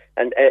and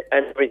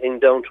everything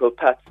down to a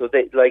pat. So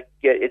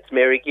it's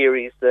Mary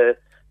Geary's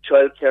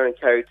childcare in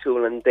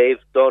Carrigtwohill, and they've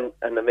done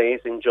an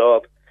amazing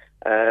job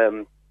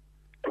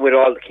with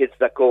all the kids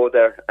that go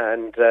there,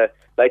 and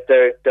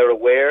they're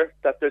aware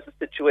that there's a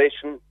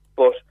situation,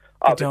 but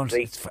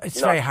obviously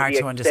it's very hard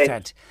to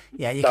understand.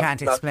 Yeah, you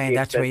can't explain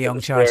that to a young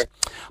child.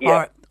 Yeah. All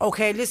right.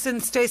 Okay, listen,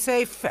 stay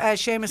safe,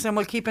 Seamus, and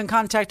we'll keep in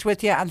contact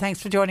with you, and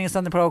thanks for joining us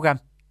on the programme.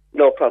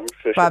 No problem,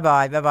 Patricia.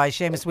 Bye-bye.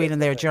 Seamus Whelan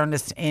there,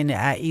 journalist in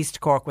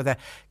East Cork, with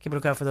keep a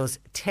lookout for those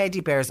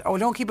teddy bears. Oh,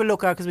 don't keep a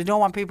lookout because we don't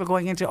want people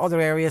going into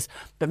other areas,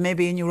 but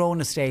maybe in your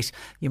own estate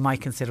you might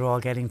consider all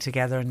getting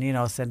together and,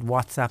 send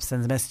WhatsApp,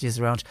 send messages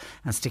around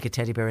and stick a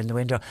teddy bear in the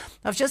window.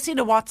 I've just seen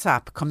a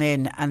WhatsApp come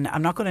in, and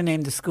I'm not going to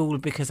name the school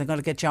because I'm going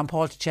to get John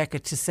Paul to check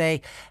it, to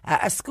say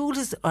a school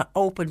has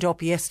opened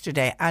up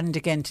yesterday and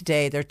again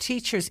today. There are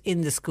teachers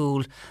in the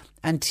school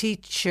and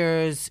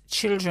teachers'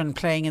 children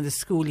playing in the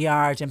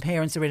schoolyard, and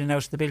parents are in and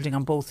out of the building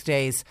on both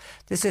days.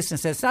 The assistant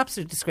says it's an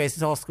absolute disgrace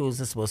as all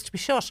schools are supposed to be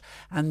shut,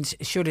 and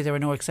surely there are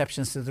no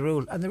exceptions to the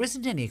rule, and there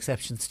isn't any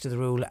exceptions to the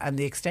rule, and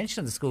the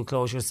extension of the school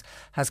closures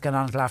has gone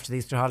on until after the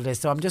Easter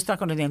holidays. So I'm just not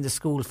going to name the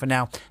school for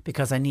now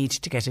because I need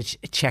to get it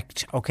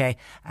checked, okay,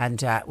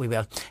 and we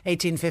will.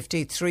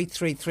 1850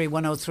 333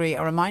 103.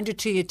 A reminder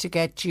to you to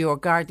get your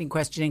gardening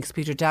question in, because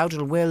Peter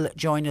Dowdall will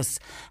join us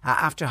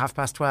after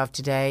 12:30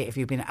 today if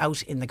you've been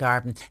out in the garden.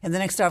 In the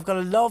next hour, I've got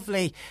a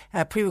lovely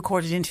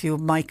pre-recorded interview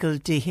with Michael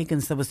D.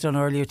 Higgins that was done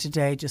earlier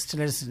today, just to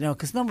let us know,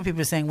 because a number of people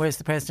are saying, where's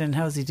the President,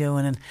 how's he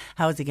doing and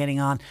how is he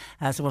getting on?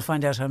 So we'll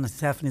find out how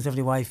myself and his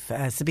lovely wife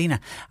Sabina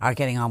are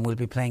getting on. We'll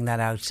be playing that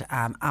out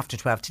after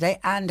 12 today,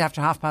 and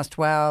after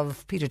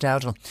 12:30 Peter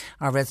Dowdall,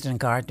 our resident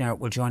gardener,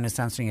 will join us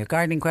answering your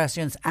gardening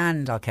questions,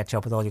 and I'll catch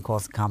up with all your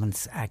calls and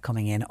comments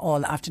coming in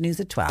all afternoons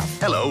at 12.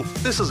 Hello,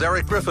 this is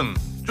Eric Griffin.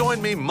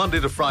 Join me Monday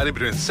to Friday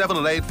between 7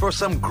 and 8 for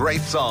some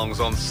great songs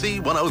on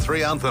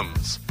C103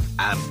 Anthems.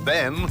 And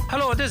then...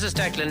 Hello, this is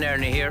Declan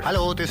Ernie here.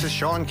 Hello, this is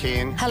Sean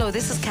Keane. Hello,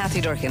 this is Kathy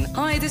Durkin.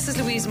 Hi, this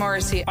is Louise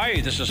Morrissey.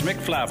 Hi, this is Mick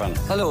Flavin.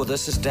 Hello,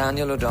 this is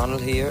Daniel O'Donnell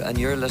here, and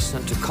you're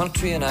listening to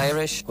Country and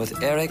Irish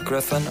with Eric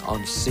Griffin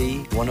on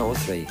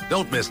C103.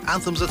 Don't miss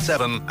Anthems at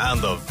 7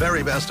 and the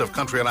very best of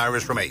Country and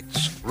Irish from 8,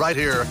 right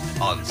here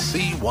on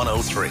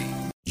C103.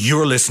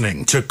 You're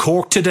listening to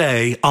Cork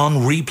Today on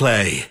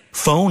replay.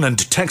 Phone and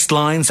text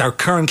lines are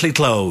currently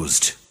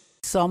closed.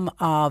 These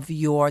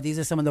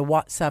are some of the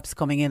WhatsApps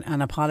coming in,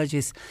 and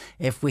apologies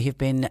if we have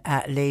been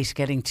late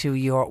getting to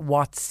your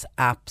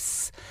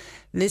WhatsApps.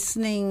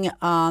 Listening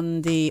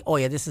on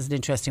this is an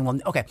interesting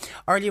one. Okay,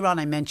 earlier on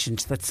I mentioned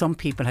that some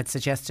people had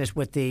suggested,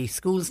 with the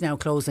schools now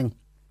closing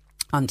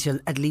until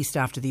at least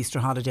after the Easter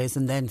holidays,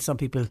 and then some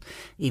people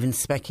even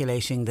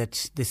speculating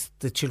that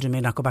the children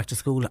may not go back to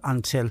school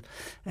until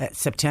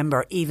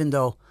September, even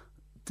though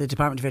the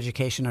Department of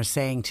Education are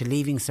saying to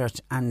Leaving Cert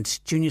and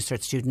Junior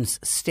Cert students,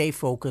 stay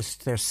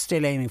focused. They're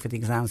still aiming for the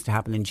exams to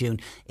happen in June.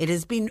 It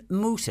has been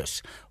mooted.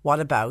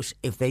 What about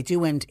if they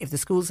do end, if the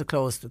schools are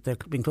closed, they've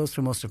been closed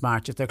for most of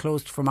March, if they're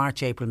closed for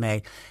March, April,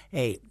 May,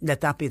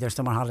 let that be their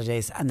summer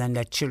holidays, and then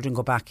let children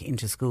go back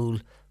into school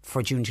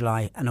for June,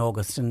 July and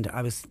August. And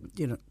I was,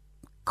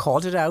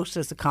 called it out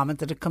as a comment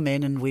that had come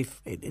in, and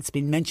it's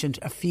been mentioned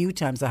a few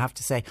times, I have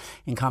to say,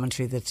 in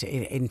commentary that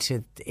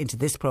into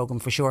this programme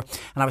for sure.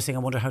 And I was saying,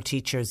 I wonder how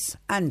teachers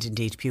and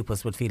indeed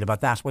pupils would feel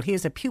about that. Well,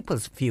 here's a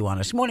pupil's view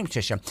on it. Morning,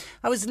 Patricia.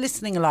 I was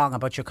listening along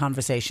about your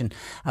conversation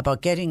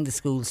about getting the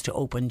schools to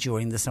open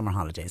during the summer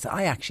holidays.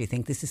 I actually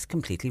think this is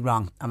completely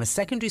wrong. I'm a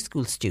secondary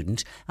school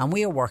student, and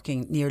we are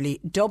working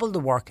nearly double the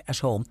work at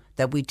home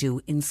that we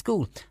do in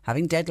school,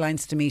 having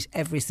deadlines to meet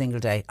every single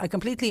day. I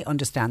completely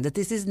understand that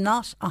this is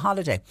not a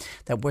holiday,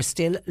 that we're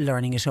still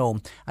learning at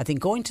home. I think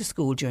going to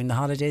school during the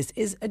holidays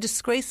is a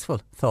disgraceful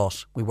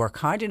thought. We work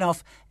hard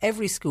enough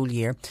every school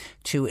year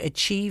to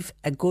achieve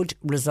a good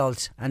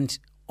result, and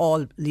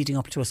all leading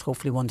up to us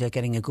hopefully one day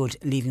getting a good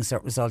Leaving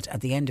Cert result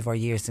at the end of our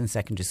years in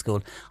secondary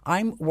school.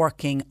 I'm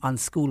working on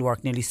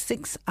schoolwork nearly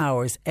 6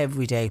 hours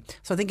every day,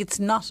 so I think it's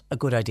not a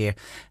good idea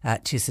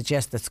to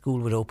suggest that school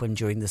would open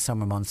during the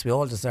summer months. We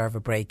all deserve a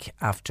break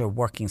after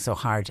working so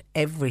hard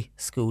every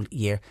school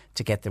year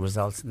to get the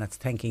results, and that's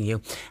thanking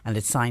you. And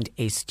it's signed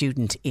a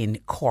student in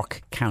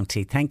Cork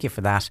County. Thank you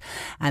for that.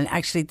 And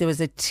actually there was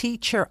a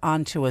teacher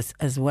on to us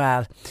as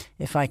well,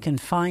 if I can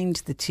find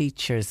the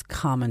teacher's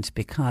comment,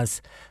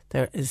 because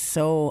there is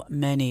so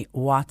many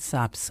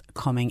WhatsApps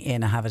coming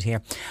in. I have it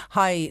here.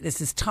 Hi, this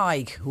is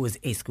Tig, who is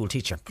a school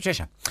teacher.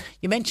 Patricia,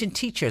 you mentioned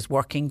teachers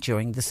working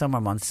during the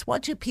summer months.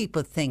 What do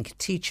people think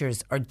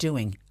teachers are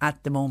doing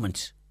at the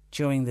moment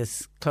during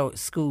this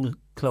school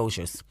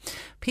closures?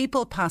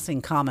 People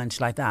passing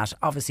comment like that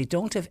obviously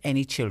don't have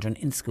any children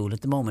in school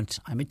at the moment.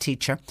 I'm a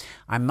teacher.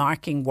 I'm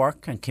marking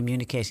work and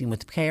communicating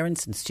with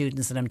parents and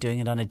students, and I'm doing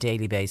it on a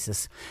daily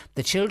basis.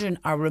 The children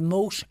are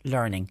remote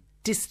learning,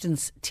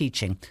 distance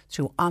teaching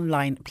through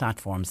online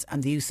platforms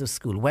and the use of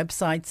school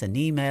websites and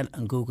email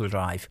and Google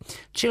Drive.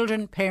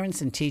 Children,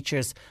 parents and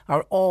teachers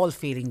are all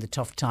feeling the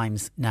tough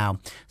times now.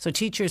 So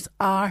teachers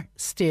are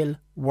still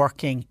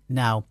working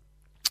now.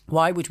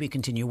 Why would we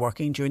continue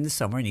working during the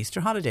summer and Easter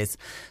holidays?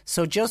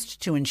 So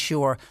just to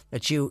ensure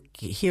that you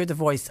hear the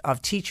voice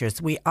of teachers,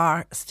 we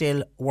are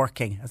still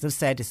working. As I've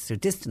said, it's through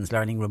distance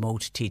learning,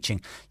 remote teaching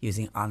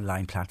using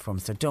online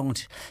platforms. So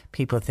don't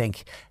people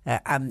think,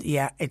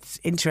 it's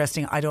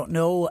interesting. I don't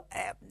know.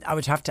 I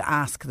would have to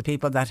ask the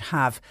people that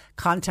have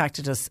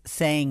contacted us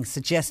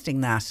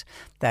suggesting that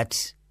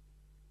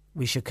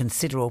we should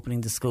consider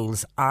opening the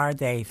schools. Are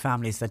they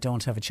families that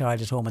don't have a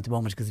child at home at the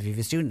moment? Because if you have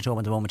a student at home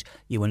at the moment,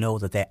 you will know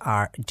that they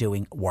are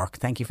doing work.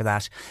 Thank you for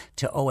that.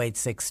 To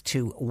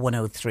 0862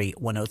 103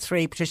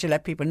 103. Patricia,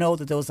 let people know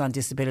that those on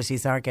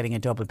disabilities are getting a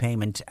double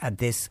payment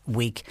this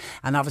week.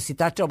 And obviously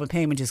that double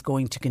payment is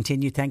going to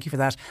continue. Thank you for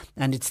that.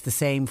 And it's the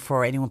same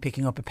for anyone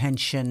picking up a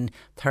pension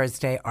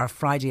Thursday or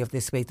Friday of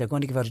this week. They're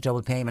going to give out a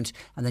double payment,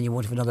 and then you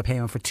won't have another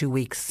payment for 2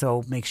 weeks.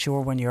 So make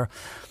sure when you're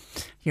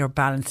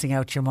balancing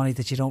out your money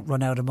that you don't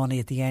run out of money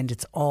at the end.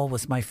 It's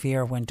always my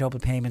fear when double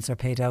payments are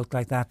paid out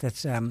like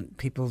that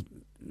people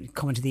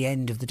coming to the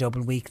end of the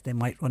double week, they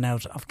might run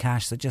out of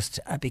cash. So just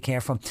be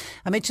careful.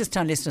 I mean, just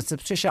tell listeners, so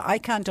Patricia, I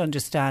can't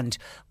understand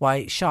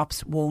why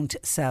shops won't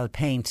sell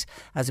paint,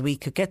 as we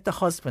could get the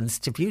husbands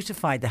to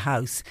beautify the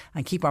house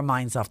and keep our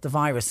minds off the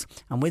virus.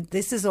 And with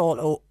this is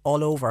all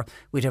over,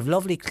 we'd have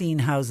lovely clean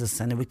houses,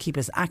 and it would keep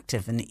us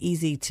active and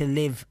easy to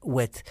live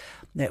with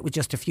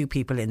just a few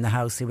people in the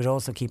house. It would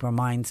also keep our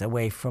minds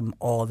away from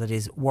all that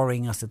is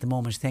worrying us at the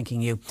moment.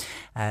 Thanking you,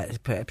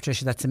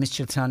 Patricia. That's a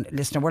Mitchelstown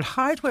listener. Well,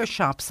 hardware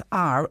shops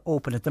are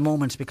open at the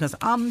moment, because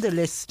on the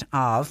list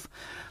of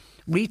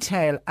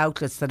retail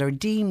outlets that are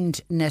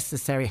deemed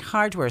necessary,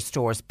 hardware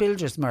stores,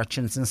 builders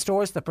merchants and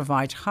stores that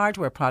provide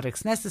hardware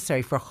products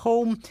necessary for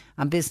home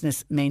and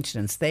business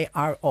maintenance, they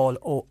are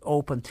all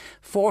open.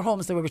 4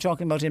 homes that we were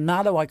talking about in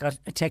Mallow, I got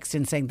a text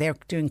in saying they're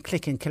doing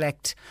click and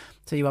collect.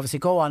 So you obviously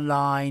go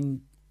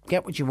online,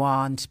 get what you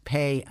want,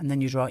 pay, and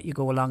then you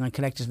go along and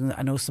collect it. And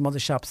I know some other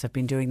shops have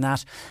been doing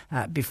that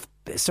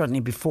certainly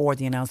before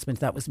the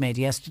announcement that was made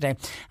yesterday.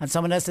 And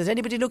someone else says,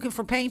 anybody looking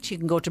for paint, you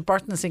can go to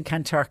Burton's in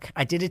Kanturk.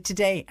 I did it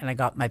today and I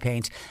got my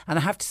paint. And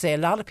I have to say, a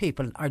lot of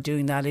people are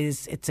doing that.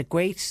 It's a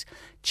great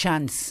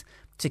chance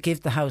to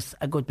give the house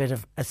a good bit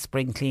of a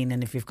spring clean.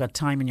 And if you've got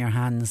time in your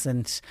hands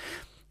and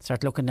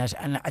start looking at,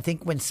 and I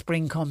think when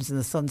spring comes and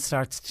the sun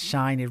starts to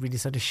shine, it really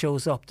sort of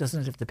shows up,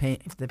 doesn't it,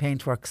 if the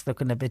paintwork's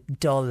looking a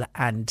bit dull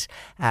and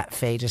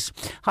faded.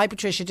 Hi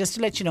Patricia, just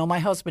to let you know, my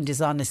husband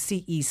is on a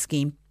CE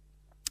scheme.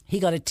 He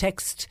got a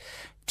text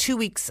 2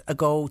 weeks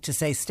ago to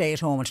say stay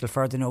at home until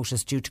further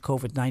notice due to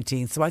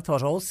COVID-19. So I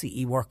thought all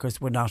CE workers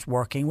were not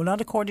working. Well,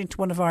 not according to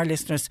one of our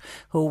listeners,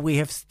 who we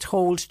have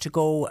told to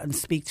go and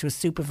speak to a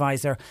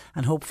supervisor,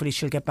 and hopefully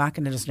she'll get back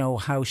and let us know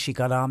how she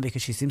got on,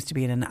 because she seems to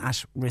be in an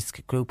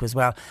at-risk group as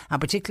well,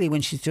 and particularly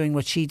when she's doing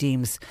what she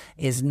deems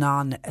is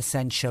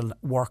non-essential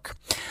work.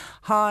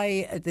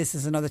 Hi, this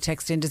is another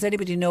text in. Does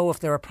anybody know if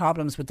there are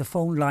problems with the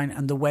phone line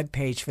and the web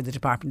page for the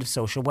Department of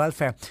Social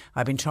Welfare?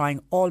 I've been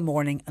trying all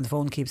morning and the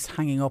phone keeps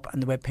hanging up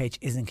and the web page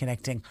isn't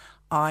connecting.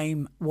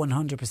 I'm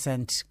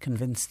 100%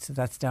 convinced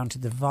that's down to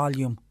the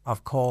volume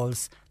of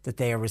calls that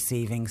they are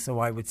receiving. So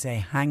I would say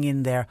hang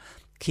in there,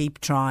 keep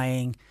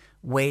trying,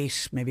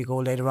 wait, maybe go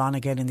later on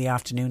again in the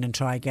afternoon and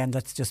try again.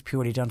 That's just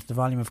purely down to the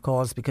volume of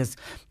calls, because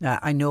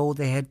I know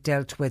they had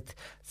dealt with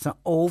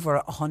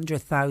over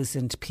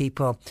 100,000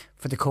 people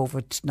for the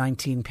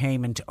COVID-19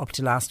 payment up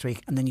to last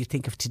week. And then you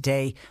think of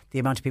today, the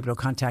amount of people who are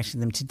contacting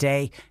them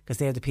today, because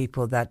they're the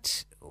people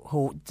that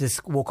who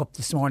just woke up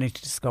this morning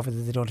to discover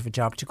that they don't have a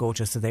job to go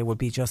to, so they will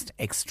be just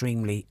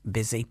extremely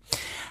busy.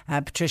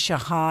 Patricia,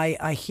 hi.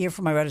 I hear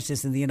from my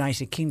relatives in the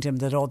United Kingdom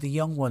that all the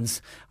young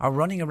ones are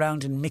running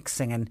around and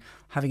mixing and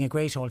having a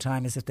great old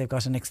time as if they've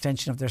got an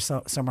extension of their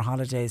summer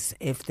holidays.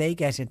 If they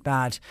get it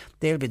bad,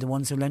 they'll be the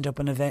ones who'll end up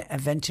on a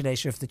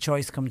ventilator if the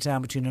choice comes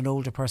down between an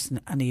older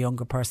person and a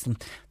younger person.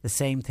 The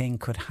same thing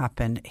could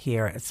happen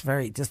here. It's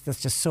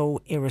that's just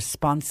so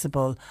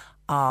irresponsible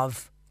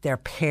of their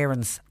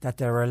parents that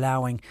they're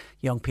allowing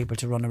young people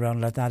to run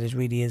around like that. It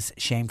really is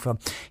shameful.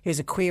 Here's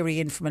a query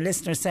in from a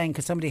listener saying,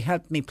 could somebody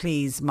help me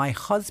please? My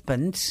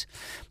husband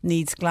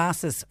needs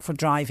glasses for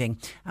driving,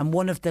 and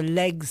one of the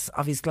legs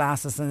of his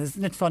glasses, and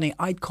isn't it funny,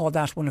 I'd call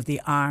that one of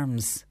the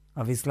arms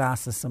of his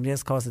glasses. Somebody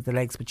else calls it the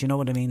legs, but you know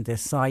what I mean. The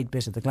side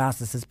bit of the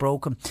glasses is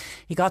broken.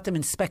 He got them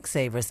in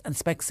Specsavers, and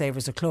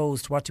Specsavers are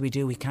closed. What do we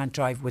do? We can't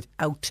drive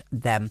without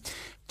them.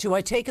 Do I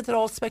take it that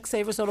all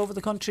Specsavers all over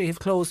the country have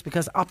closed?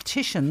 Because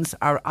opticians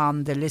are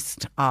on the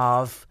list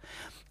of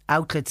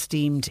outlets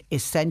deemed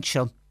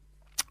essential.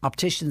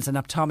 Opticians and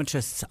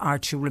optometrists are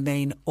to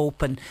remain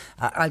open.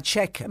 I'll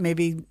check.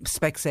 Maybe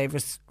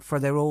Specsavers, for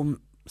their own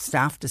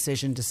staff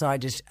decision,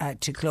 decided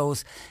to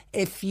close.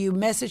 If you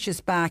message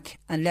us back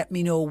and let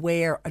me know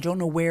where, I don't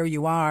know where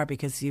you are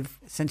because you've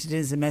sent it in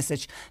as a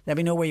message, let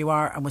me know where you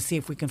are and we'll see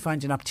if we can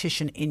find an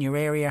optician in your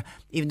area.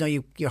 Even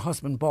though your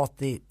husband bought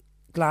the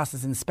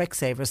glasses in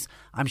Specsavers,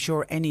 I'm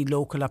sure any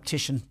local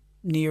optician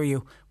near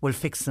you will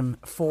fix them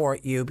for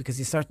you, because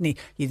you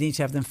need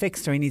to have them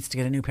fixed, or he needs to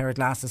get a new pair of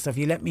glasses. So if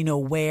you let me know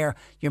where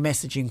you're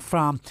messaging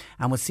from,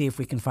 and we'll see if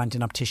we can find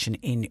an optician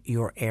in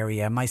your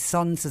area. My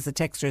son, says the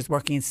texter, is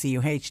working in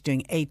CUH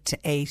doing 8 to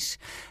 8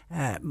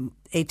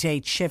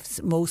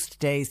 shifts most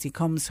days. He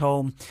comes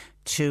home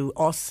to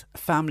us,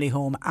 family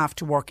home,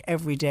 after work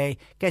every day,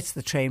 gets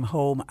the train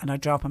home and I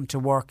drop him to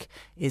work.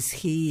 Is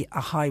he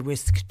a high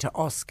risk to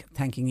us?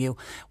 Thanking you.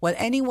 Well,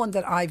 anyone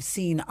that I've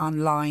seen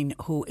online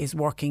who is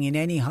working in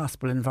any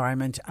hospital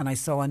environment, and I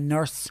saw a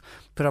nurse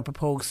put up a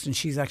post and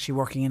she's actually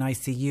working in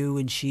ICU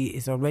and she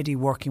is already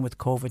working with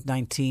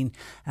COVID-19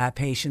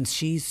 patients.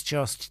 She's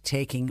just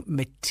taking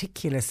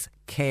meticulous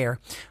care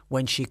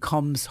when she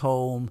comes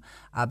home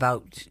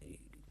about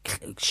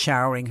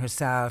showering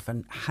herself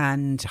and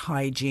hand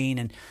hygiene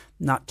and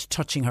not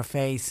touching her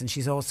face, and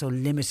she's also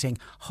limiting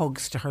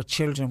hugs to her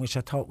children, which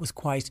I thought was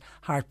quite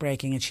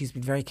heartbreaking, and she's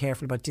been very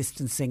careful about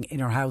distancing in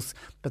her house.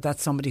 But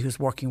that's somebody who's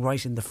working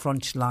right in the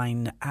front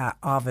line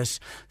of it.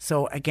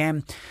 So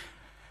again,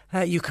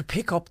 you could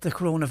pick up the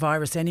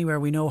coronavirus anywhere.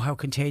 We know how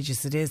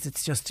contagious it is.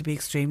 It's just to be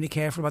extremely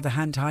careful about the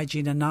hand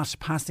hygiene and not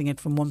passing it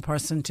from one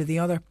person to the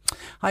other.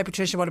 Hi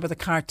Patricia, what about the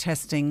car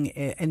testing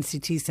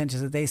NCT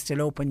centres? Are they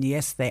still open?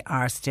 Yes, they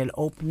are still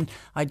open.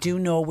 I do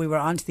know we were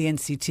onto the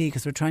NCT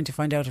because we're trying to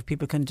find out if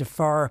people can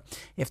defer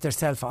if they're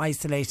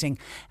self-isolating.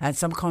 And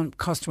some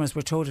customers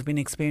were told have been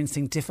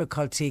experiencing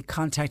difficulty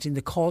contacting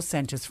the call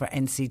centres for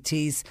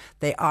NCTs.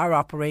 They are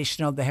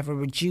operational. They have a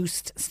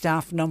reduced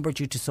staff number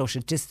due to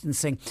social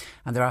distancing,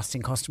 and they're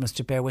asking customers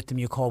to bear with them.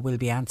 Your call will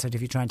be answered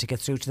if you're trying to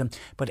get through to them.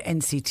 But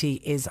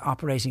NCT is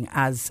operating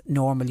as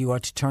normal. You are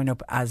to turn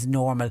up as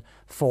normal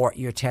for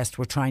your test.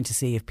 We're trying to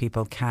see if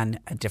people can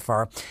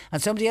defer.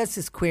 And somebody else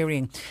is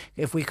querying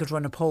if we could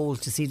run a poll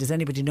to see, does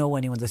anybody know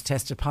anyone that's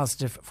tested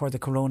positive for the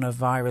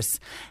coronavirus?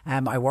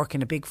 I work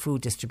in a big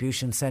food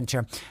distribution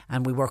centre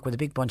and we work with a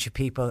big bunch of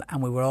people,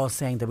 and we were all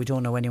saying that we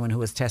don't know anyone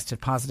who has tested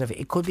positive.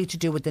 It could be to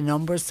do with the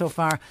numbers so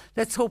far.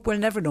 Let's hope we'll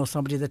never know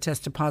somebody that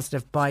tested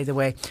positive, by the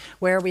way.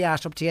 Where are we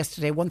at? Up to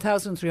yesterday,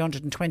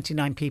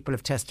 1,329 people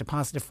have tested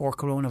positive for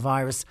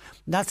coronavirus.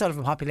 And that's out of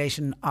a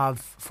population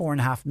of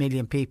 4.5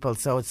 million people.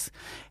 So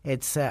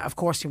it's of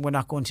course we're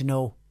not going to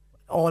know,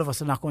 all of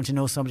us are not going to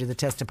know somebody that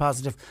tested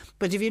positive.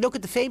 But if you look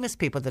at the famous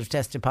people that have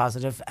tested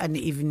positive, and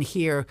even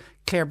here,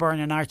 Claire Byrne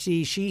in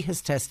RTE, she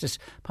has tested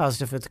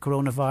positive with the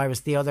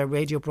coronavirus. The other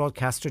radio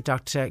broadcaster,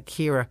 Dr.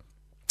 Ciara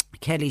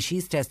Kelly,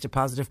 she's tested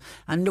positive.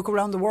 And look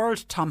around the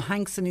world, Tom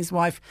Hanks and his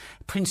wife,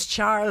 Prince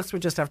Charles, we're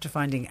just after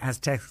finding, has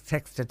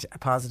tested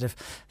positive.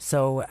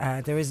 So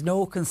there is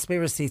no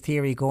conspiracy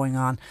theory going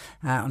on.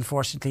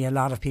 Unfortunately, a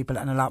lot of people,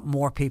 and a lot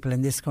more people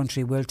in this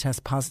country, will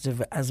test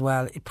positive as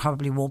well. It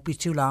probably won't be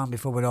too long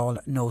before we'll all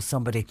know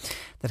somebody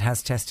that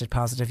has tested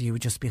positive. You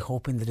would just be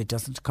hoping that it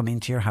doesn't come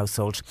into your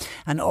household.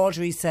 And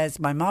Audrey says,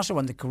 my motto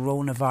on the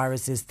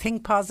coronavirus is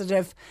think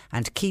positive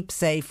and keep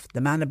safe.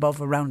 The man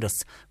above around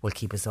us will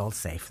keep us all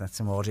safe. That's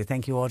from Audrey.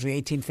 Thank you, Audrey.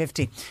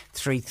 1850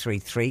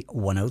 333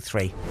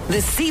 103. The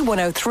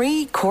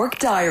C103 Cork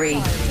Diary.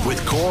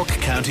 With Cork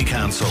County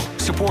Council,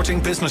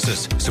 supporting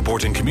businesses,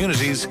 supporting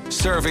communities,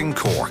 serving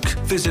Cork.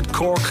 Visit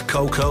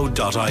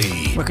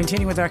corkcoco.ie. We're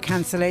continuing with our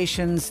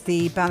cancellations.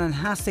 The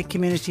Ballinhassig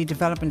Community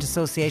Development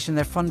Association,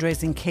 they're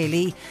fundraising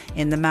Kaylee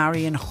in the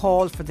Marion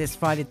Hall for this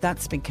Friday.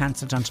 That's been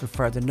cancelled until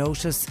further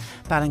notice.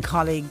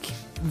 Ballincollig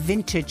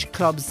Vintage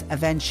Club's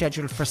event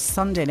scheduled for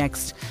Sunday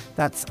next,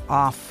 that's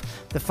off.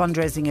 The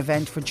fundraising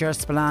event for Ger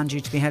Spillane,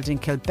 due to be held in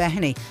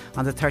Kilbeheny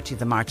on the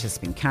 30th of March, has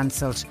been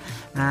cancelled.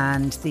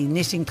 And the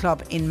Knitting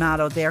Club in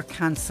Mallow, they're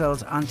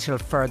cancelled until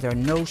further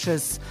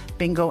notice.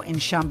 Bingo in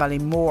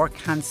Shanballymore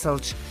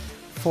cancelled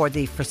for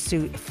the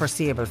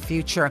foreseeable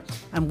future.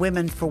 And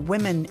Women for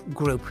Women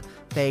group,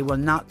 they will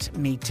not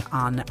meet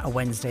on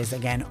Wednesdays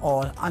again,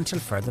 all until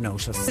further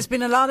notice. There's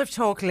been a lot of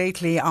talk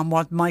lately on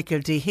what Michael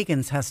D.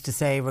 Higgins has to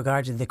say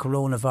regarding the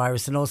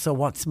coronavirus, and also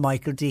what's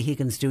Michael D.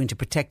 Higgins doing to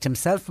protect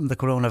himself from the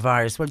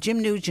coronavirus. Well,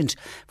 Jim Nugent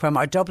from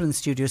our Dublin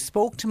studio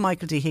spoke to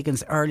Michael D.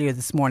 Higgins earlier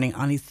this morning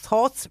on his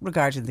thoughts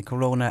regarding the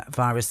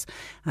coronavirus.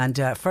 And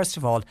first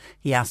of all,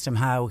 he asked him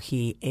how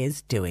he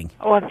is doing.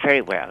 Oh, I'm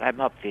very well.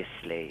 I'm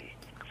obviously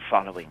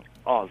following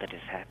all that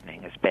is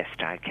happening as best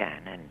I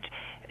can, and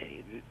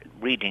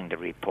reading the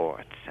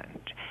reports,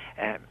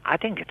 and I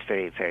think it's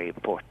very, very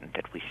important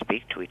that we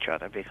speak to each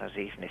other, because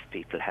even if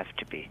people have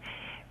to be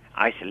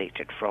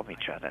isolated from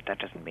each other, that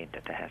doesn't mean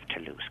that they have to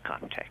lose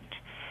contact.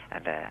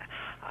 And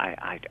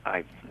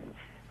I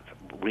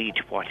read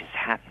what is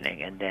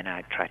happening, and then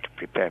I try to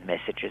prepare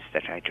messages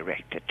that I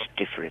direct at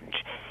different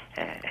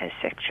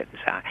sections.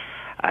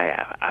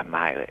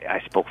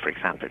 I spoke, for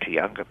example, to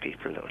younger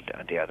people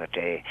the other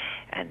day,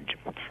 and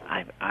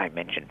I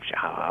mentioned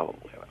how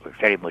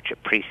very much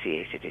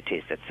appreciated it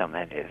is that so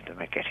many of them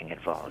are getting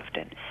involved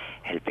in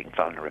helping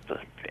vulnerable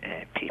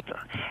people.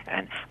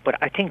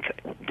 But I think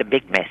the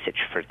big message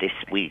for this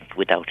week,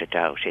 without a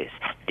doubt, is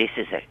this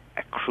is a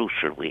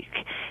crucial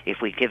week.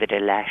 If we give it a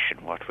lash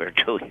in what we're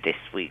doing this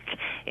week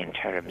in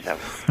terms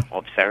of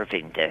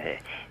observing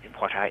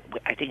what I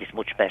think is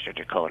much better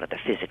to call it the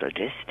physical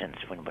distance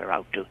when we're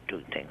out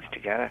doing things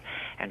together,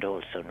 and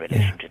also in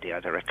relation to the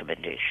other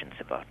recommendations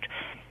about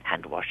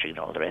hand washing and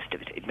all the rest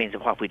of it. It means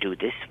that what we do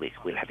this week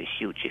will have a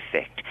huge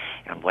effect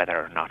on whether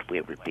or not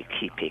we will be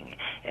keeping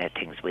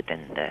things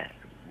within the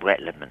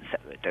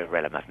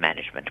realm of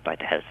management by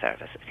the health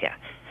services.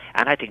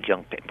 And I think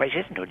young people, but it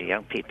isn't only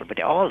young people, but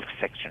all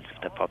sections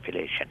of the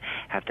population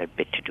have their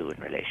bit to do in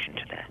relation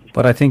to that.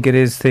 But I think it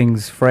is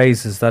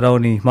phrases that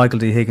only Michael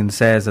D. Higgins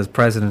says as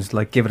president,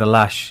 like give it a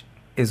lash,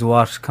 is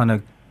what kind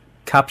of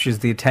captures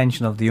the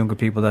attention of the younger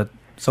people that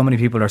so many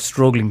people are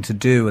struggling to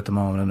do at the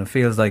moment. And it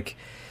feels like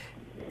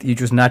you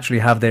just naturally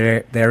have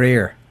their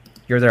ear.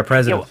 You're their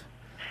president. Yeah,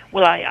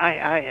 well,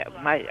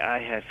 I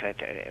have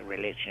had a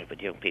relationship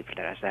with young people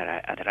that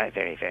I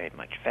very, very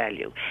much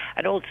value.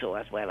 And also,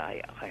 as well,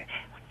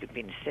 I've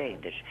been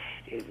saying that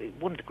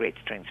one of the great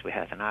strengths we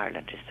have in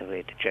Ireland is the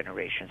way the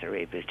generations are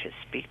able to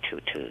speak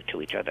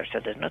to each other. So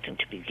there's nothing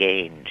to be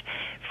gained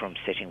from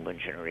setting one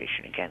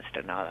generation against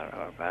another,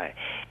 or by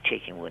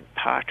taking one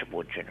part of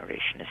one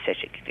generation and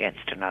setting it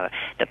against another.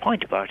 The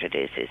point about it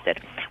is that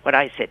what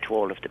I said to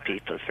all of the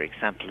people, for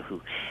example,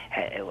 who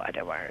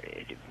there were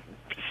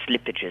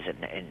slippages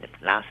in the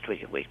last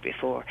week, a week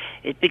before,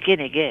 it begin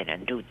again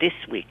and do this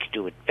week,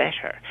 do it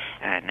better,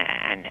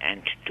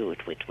 and do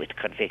it with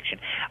conviction.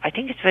 I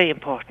think it's very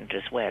important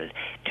as well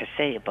to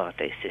say about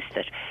this is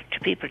that to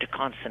people to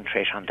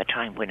concentrate on the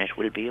time when it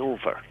will be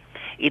over.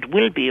 It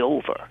will be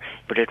over,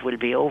 but it will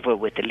be over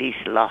with the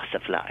least loss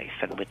of life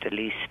and with the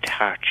least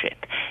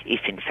hardship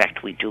if, in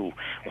fact, we do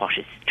what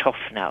is tough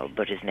now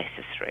but is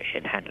necessary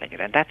in handling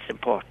it. And that's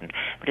important.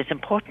 But it's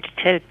important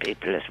to tell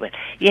people as well,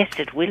 yes,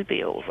 it will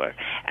be over,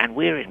 and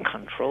we're in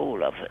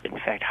control of, in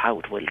fact, how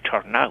it will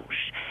turn out.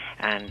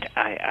 And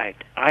I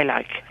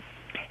like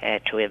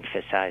to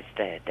emphasise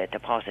the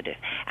positive.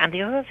 And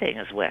the other thing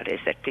as well is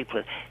that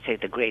people say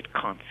the great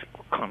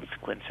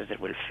consequences that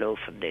will flow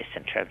from this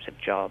in terms of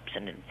jobs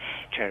and in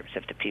terms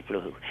of the people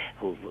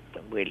who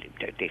will,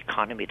 the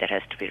economy that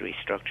has to be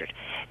restructured.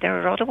 There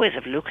are other ways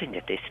of looking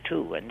at this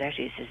too, and that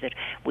is that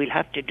we'll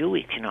have to do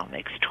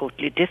economics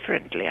totally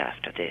differently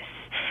after this.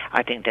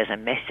 I think there's a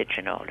message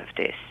in all of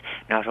this,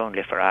 not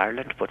only for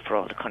Ireland, but for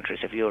all the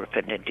countries of Europe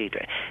and indeed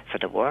for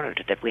the world,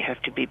 that we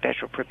have to be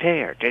better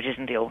prepared. It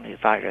isn't the only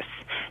virus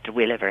that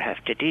we'll ever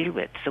have to deal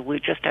with. So we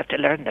just have to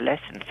learn the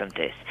lessons from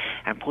this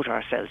and put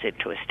ourselves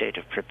into a state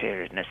of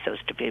preparedness so as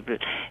to be able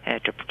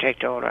to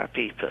protect all our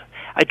people.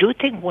 I do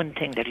think one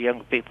thing that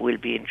young people will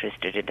be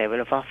interested in, they will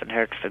have often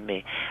heard from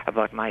me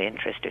about my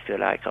interest, if you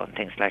like, on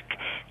things like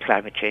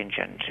climate change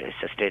and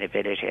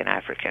sustainability in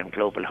Africa and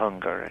global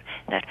hunger.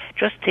 And that.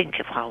 Just think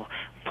of how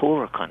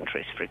poorer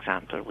countries, for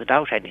example,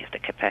 without any of the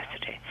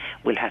capacity,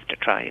 will have to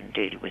try and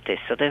deal with this.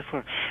 So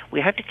therefore, we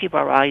have to keep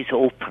our eyes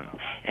open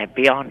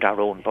beyond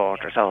our own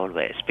borders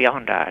always,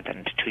 beyond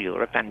Ireland to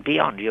Europe, and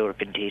beyond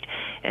Europe indeed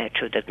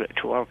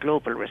to our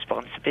global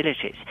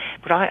responsibilities.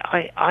 But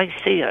I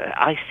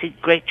see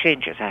great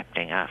changes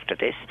happening after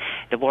this.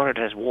 The world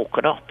has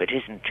woken up. It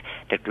isn't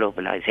the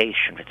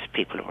globalization that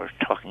people who are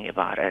talking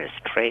about as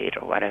trade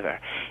or whatever.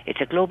 It's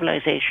a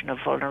globalization of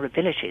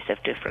vulnerabilities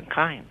of different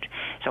kind.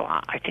 So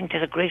I think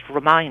there's a great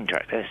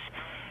reminder. There's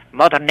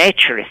Mother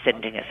Nature is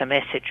sending us a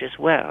message as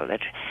well,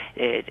 that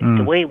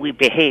the way we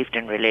behaved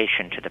in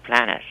relation to the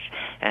planet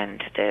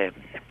and the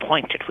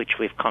point at which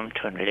we've come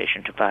to in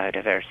relation to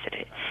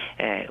biodiversity,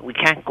 we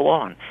can't go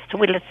on. So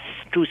let's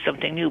do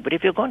something new. But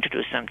if you're going to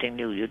do something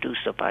new, you do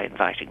so by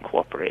inviting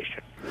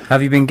cooperation.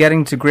 Have you been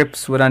getting to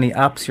grips with any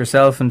apps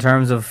yourself in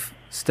terms of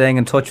staying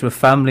in touch with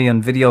family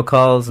and video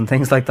calls and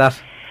things like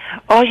that?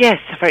 Oh yes,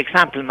 for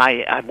example,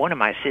 one of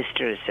my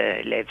sisters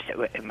lives.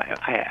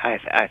 I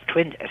have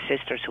twin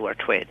sisters who are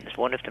twins.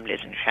 One of them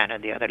lives in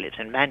Shannon, the other lives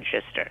in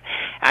Manchester.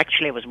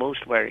 Actually, I was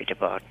most worried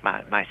about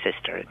my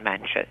sister in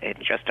Manchester,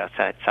 just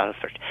outside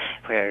Salford,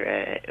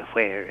 where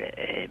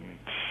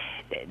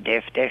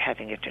they're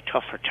having a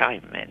tougher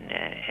time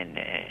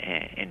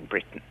in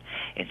Britain,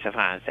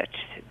 insofar as that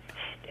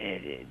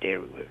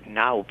they're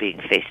now being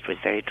faced with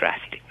very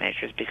drastic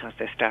measures because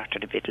they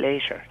started a bit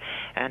later.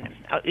 And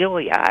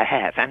I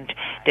have, and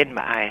then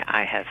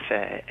I have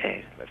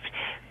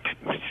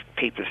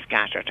people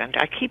scattered, and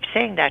I keep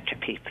saying that to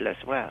people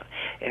as well.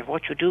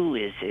 What you do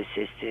is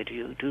that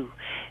you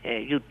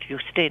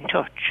stay in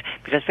touch,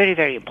 because it's very,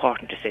 very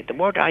important to say. The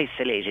word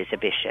isolate is a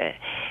bit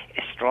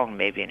strong,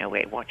 maybe, in a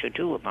way. What you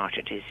do about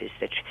it is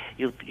that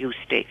you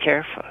stay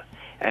careful.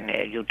 And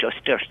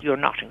you're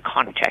not in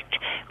contact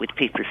with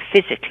people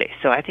physically.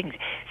 So I think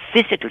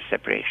physical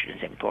separation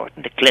is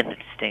important. The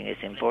cleanliness thing is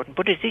important,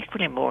 but it's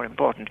equally more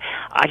important.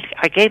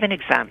 I gave an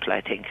example,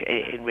 I think,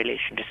 in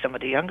relation to some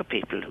of the younger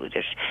people who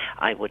that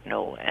I would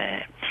know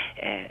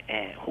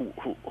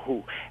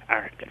who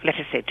are, let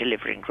us say,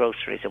 delivering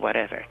groceries or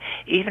whatever.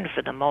 Even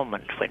for the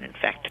moment when, in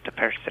fact, the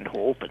person who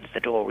opens the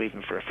door,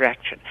 even for a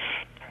fraction,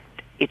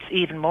 it's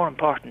even more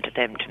important to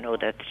them to know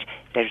that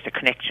there's a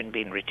connection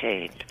being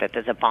retained, that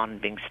there's a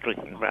bond being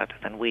strengthened rather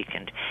than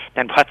weakened,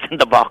 than what's in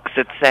the box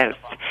itself.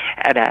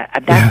 And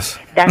that's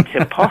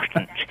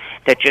important.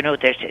 that, you know,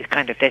 there's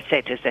kind of, they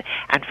say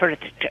and for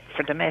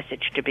the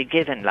message to be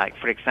given, like,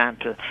 for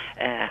example,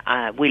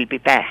 we'll be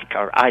back,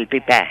 or I'll be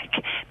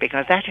back,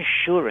 because that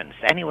assurance,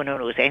 anyone who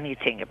knows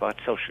anything about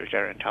social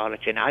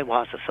gerontology, and I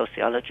was a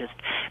sociologist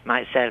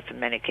myself in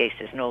many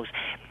cases, knows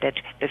that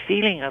the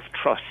feeling of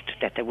trust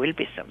that there will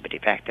be somebody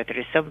back, that there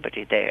is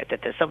somebody there,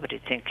 that there's somebody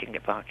thinking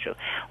about you,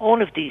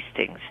 all of these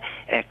things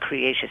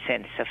create a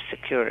sense of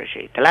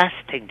security. The last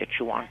thing that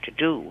you want to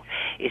do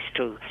is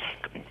to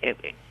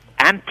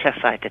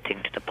amplify the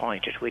thing to the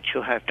point at which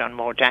you have done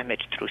more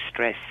damage through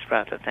stress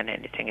rather than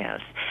anything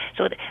else.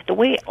 So the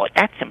way,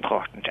 that's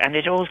important. And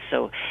it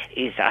also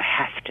is, I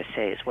have to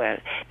say as well,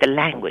 the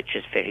language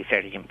is very,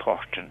 very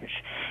important.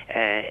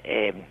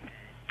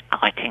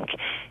 I think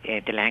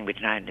the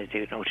language now that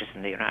you notice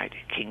in the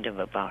United Kingdom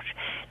about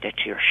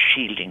that you're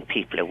shielding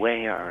people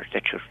away or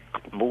that you're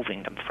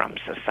moving them from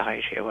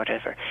society or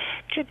whatever,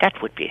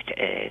 that would be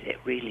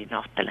really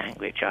not the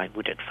language I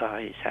would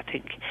advise. I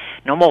think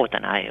no more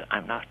than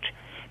I'm not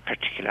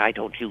particular. I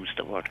don't use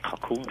the word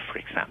cocoon, for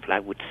example. I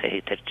would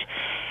say that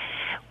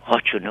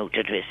what you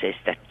noted is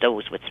that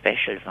those with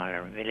special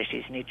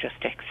vulnerabilities need just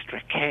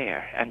extra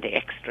care, and the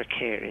extra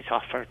care is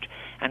offered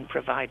and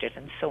provided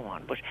and so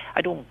on. But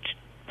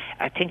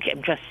I think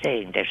I'm just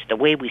saying that the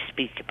way we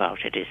speak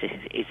about it is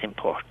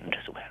important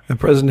as well.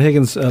 President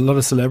Higgins, a lot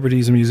of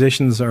celebrities and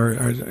musicians are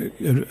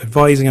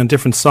advising on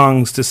different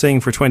songs to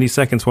sing for 20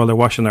 seconds while they're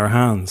washing their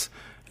hands.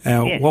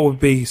 Yes. What would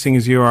be, seeing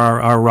as you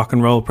are our rock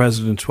and roll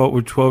president, what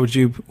would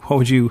you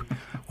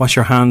wash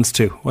your hands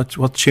to?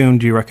 What tune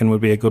do you reckon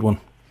would be a good one?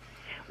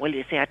 Well,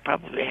 you see, I'd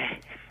probably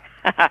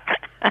I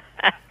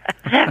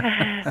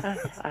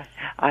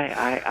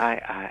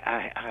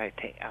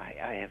think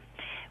I have.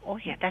 Oh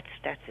yeah, that's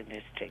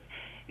interesting.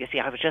 You see,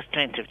 I was just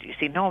trying to. You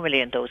see, normally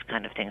in those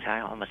kind of things,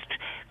 I almost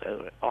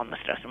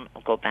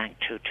go back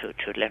to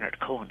Leonard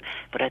Cohen,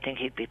 but I think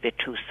he'd be a bit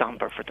too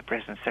somber for the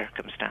present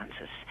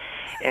circumstances.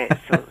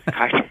 So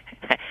I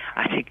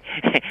think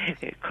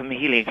come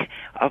healing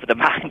of the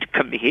mind,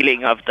 come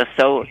healing of the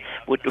soul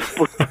would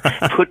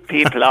put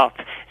people off.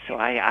 So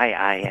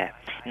I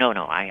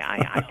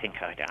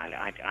think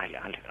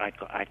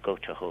I'd go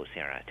to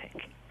Hozier, I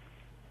think.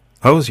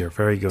 Hozier,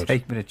 very good.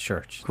 Take Me to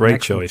Church.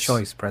 Great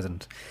choice,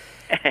 President.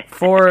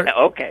 For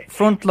okay.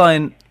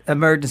 Frontline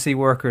emergency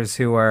workers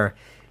who are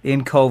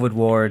in COVID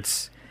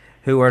wards,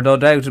 who are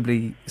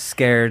undoubtedly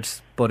scared,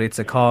 but it's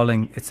a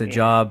calling, it's a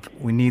job,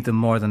 we need them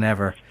more than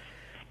ever.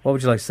 What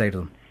would you like to say to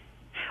them?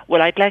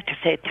 Well, I'd like to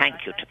say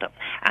thank you to them.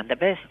 And the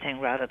best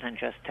thing, rather than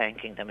just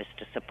thanking them, is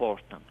to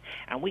support them.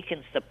 And we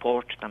can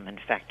support them, in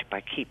fact,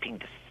 by keeping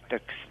the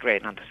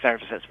strain on the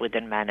services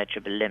within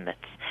manageable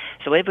limits.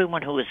 So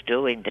everyone who is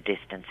doing the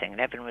distancing,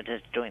 everyone who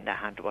is doing the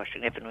hand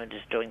washing, everyone who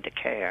is doing the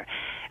care,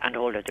 and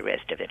all of the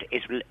rest of it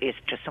is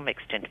to some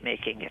extent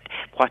making it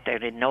what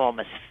their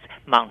enormous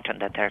mountain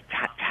that they're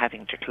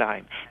having to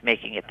climb,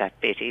 making it that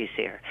bit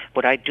easier.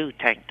 But I do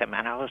thank them,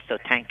 and I also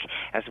thank,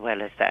 as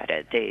well as that,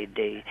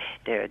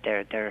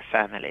 their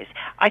families.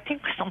 I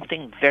think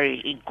something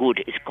very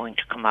good is going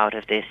to come out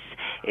of this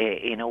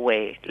in a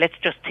way. Let's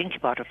just think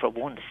about it for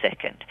 1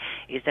 second.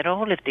 Is that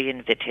all of the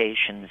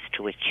invitations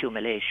to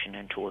accumulation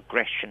and to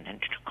aggression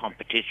and to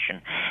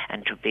competition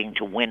and to being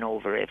to win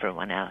over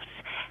everyone else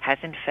has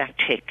in fact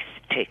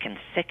taken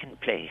second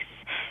place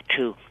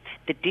to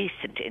the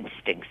decent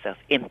instincts of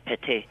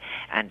empathy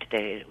and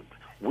the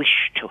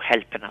wish to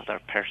help another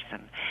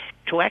person,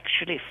 to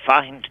actually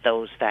find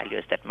those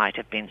values that might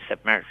have been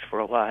submerged for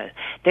a while.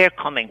 They're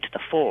coming to the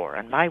fore,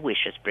 and my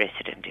wish as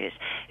President is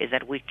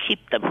that we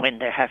keep them when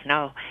they have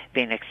now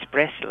been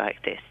expressed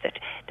like this, that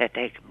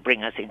they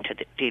bring us into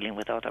dealing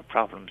with other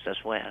problems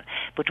as well.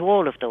 But to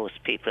all of those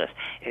people,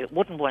 it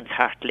wouldn't one's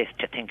heart lift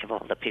to think of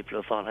all the people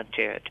who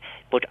volunteered.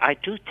 But I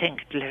do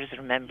think, let us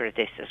remember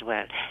this as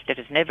well, let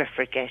us never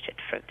forget it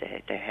for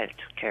the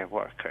healthcare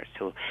workers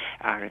who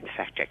are in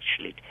fact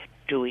actually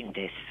doing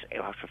this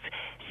out of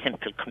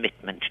simple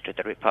commitment to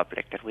the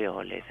republic that we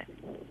all live in.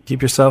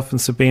 Keep yourself and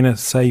Sabina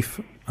safe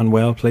and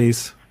well,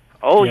 please.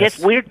 Oh yes,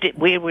 we're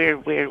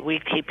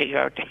keeping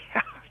our.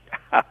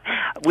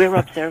 We're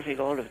observing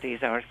all of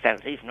these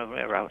ourselves, even when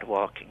we're out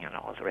walking and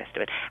all the rest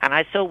of it. And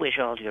I so wish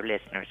all your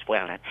listeners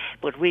well.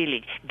 But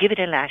really, give it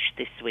a lash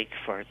this week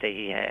for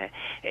do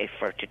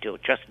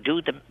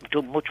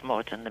much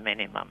more than the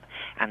minimum,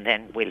 and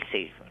then we'll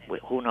see.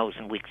 Who knows?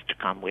 In weeks to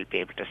come, we'll be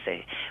able to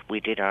say we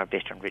did our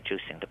bit in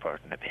reducing the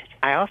burden a bit.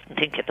 I often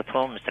think of the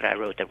poems that I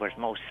wrote that were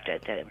most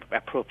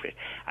appropriate.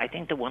 I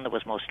think the one that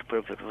was most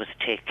appropriate was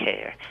 "Take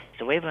Care."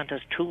 So everyone,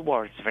 those 2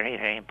 words very,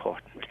 very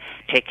important.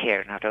 Take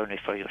care, not only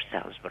for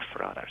yourselves but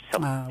for others. So,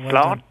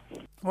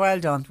 Well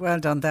done.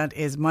 That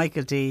is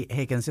Michael D.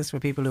 Higgins. Just for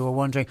people who are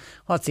wondering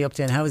what's he up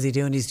to and how is he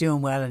doing, he's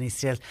doing well, and he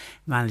still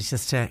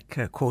manages to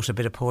quote a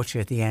bit of poetry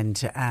at the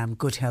end.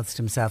 Good health to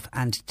himself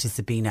and to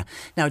Sabina.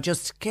 Now,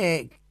 just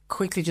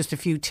quickly, just a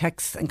few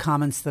texts and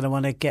comments that I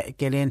want to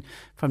get in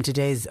from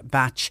today's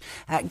batch.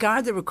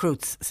 Garda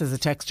recruits, says a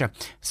texter.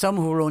 Some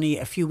who were only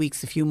a few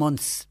weeks, a few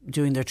months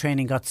doing their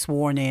training got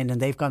sworn in and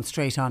they've gone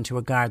straight on to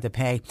a Garda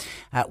pay,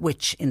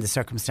 which in the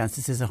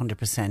circumstances is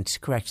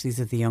 100% correct.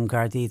 These are the young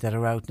Gardaí that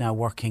are out now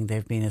working.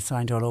 They've been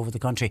assigned all over the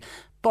country.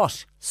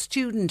 But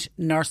student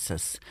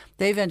nurses,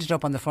 they've ended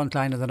up on the front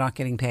line and they're not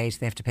getting paid.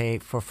 They have to pay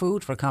for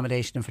food, for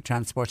accommodation and for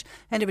transport.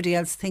 Anybody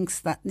else thinks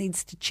that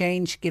needs to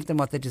change? Give them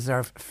what they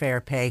deserve,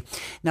 fair pay.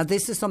 Now,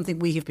 this is something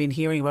we have been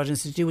hearing about, and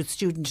it's to do with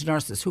student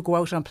nurses who go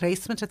out on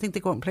placement. I think they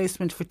go out on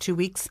placement for 2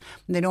 weeks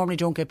and they normally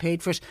don't get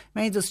paid for it.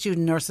 Many of those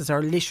student nurses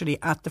are literally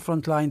at the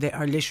front line. They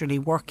are literally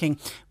working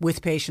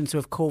with patients who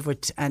have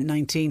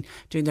COVID-19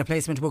 during their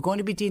placement. We're going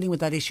to be dealing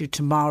with that issue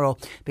tomorrow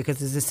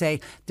because, as I say,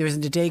 there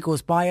isn't a day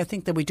goes by, I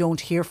think, that we don't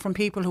hear from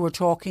people who are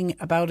talking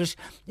about it.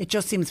 It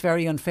just seems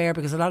very unfair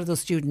because a lot of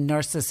those student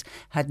nurses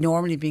had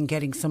normally been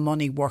getting some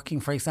money working,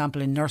 for example,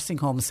 in nursing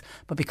homes,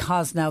 but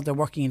because now they're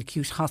working in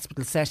acute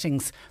hospital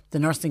settings, the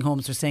nursing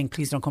homes are saying,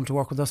 please don't come to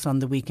work with us on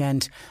the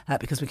weekend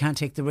because we can't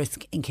take the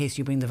risk in case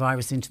you bring the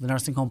virus into the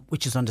nursing home,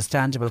 which is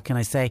understandable, can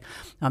I say,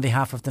 on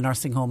behalf of the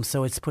nursing home.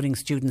 So it's putting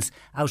students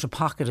out of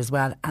pocket as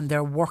well, and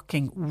they're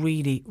working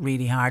really,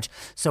 really hard.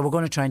 So we're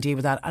going to try and deal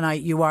with that.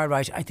 And you are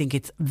right, I think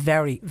it's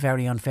very,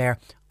 very unfair.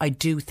 I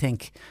do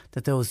think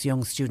that those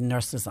young student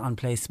nurses on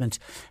placement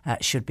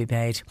should be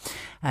paid.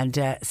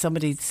 And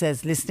somebody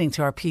says, listening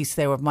to our piece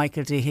there with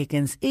Michael D.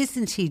 Higgins,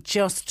 isn't he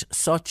just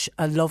such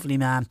a lovely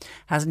man?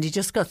 Hasn't he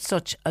just got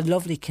such a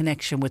lovely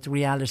connection with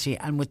reality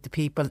and with the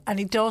people? And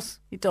he does.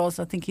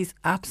 I think he's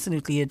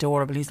absolutely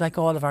adorable. He's like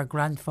all of our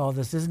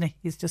grandfathers, isn't he?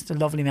 He's just a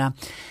lovely man.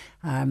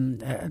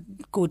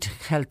 Good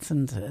health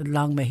and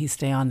long may he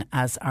stay on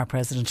as our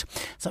president.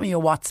 Some of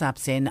your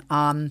WhatsApps in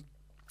on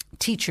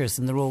teachers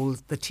and the role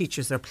that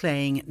teachers are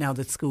playing now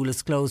that school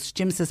is closed.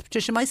 Jim says,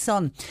 Patricia, my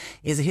son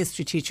is a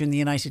history teacher in the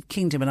United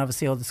Kingdom, and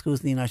obviously all the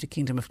schools in the United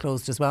Kingdom have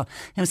closed as well.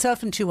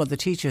 Himself and 2 other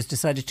teachers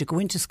decided to go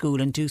into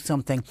school and do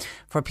something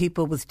for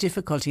people with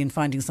difficulty in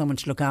finding someone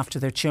to look after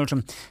their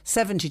children.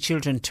 70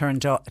 children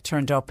turned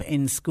up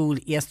in school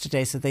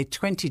yesterday, so they had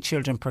 20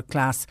 children per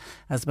class.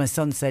 As my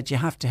son said, you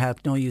have to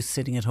help, no use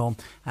sitting at home.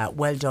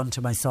 Well done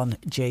to my son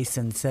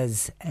Jason,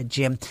 says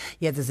Jim.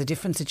 Yeah, there's a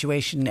different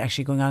situation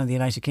actually going on in the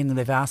United Kingdom.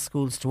 They've asked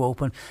schools to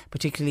open,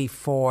 particularly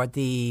for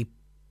the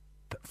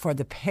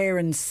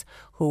parents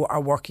who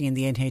are working in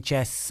the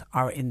NHS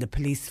or in the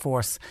police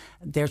force.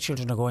 Their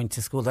children are going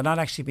to school. They're not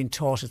actually being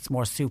taught, it's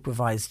more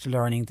supervised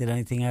learning than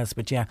anything else.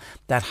 But yeah,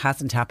 that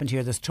hasn't happened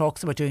here. There's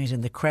talks about doing it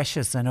in the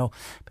creches, I know,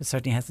 but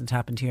certainly hasn't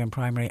happened here in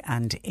primary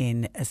and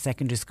in a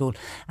secondary school.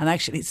 And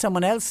actually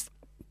someone else,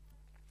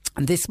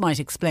 and this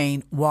might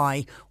explain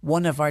why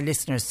one of our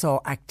listeners saw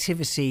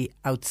activity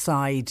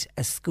outside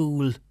a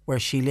school where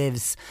she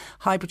lives.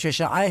 Hi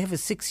Patricia, I have a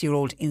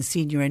 6-year-old in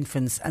senior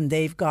infants and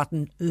they've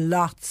gotten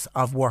lots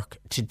of work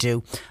to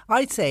do.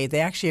 I'd say they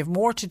actually have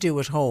more to do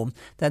at home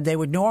than they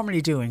were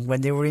normally doing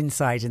when they were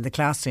inside in the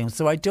classroom.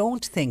 So I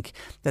don't think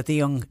that the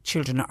young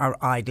children are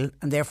idle,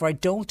 and therefore I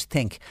don't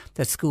think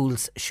that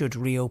schools should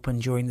reopen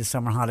during the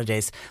summer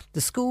holidays.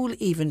 The school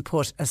even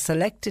put a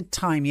selected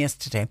time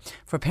yesterday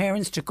for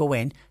parents to go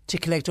in to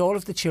collect all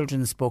of the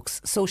children's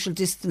books. Social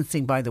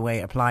distancing, by the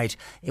way, applied.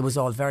 It was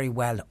all very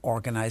well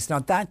organised. Now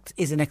that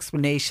is an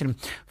explanation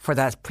for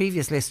that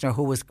previous listener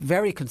who was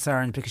very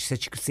concerned because she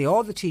said she could see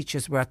all the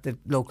teachers were at the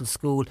local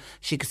school.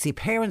 She could see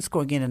parents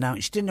going in and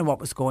out. She didn't know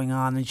what was going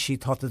on and she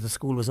thought that the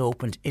school was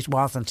opened. It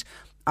wasn't.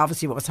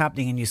 Obviously what was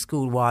happening in your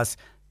school was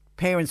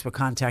parents were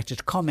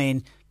contacted, come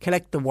in,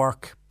 collect the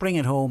work, bring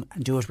it home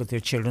and do it with their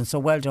children. So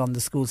well done.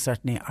 The schools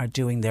certainly are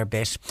doing their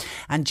bit.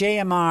 And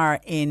JMR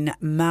in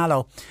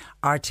Mallow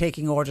are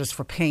taking orders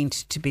for paint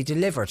to be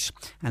delivered,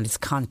 and it's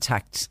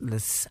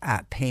contactless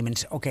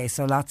payment. Okay,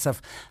 so lots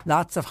of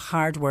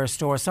hardware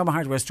stores. Some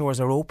hardware stores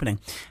are opening,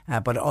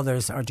 but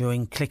others are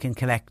doing click and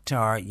collect,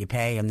 or you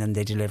pay and then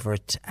they deliver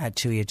it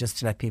to you, just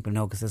to let people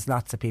know, because there's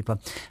lots of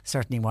people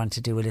certainly want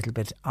to do a little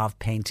bit of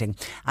painting.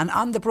 And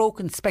on the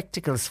broken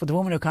spectacles, for the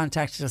woman who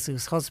contacted us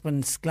whose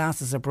husband's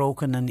glasses are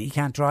broken and he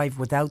can't drive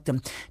without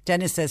them,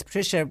 Dennis says,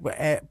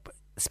 Patricia,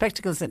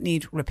 spectacles that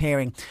need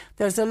repairing.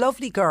 There's a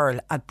lovely girl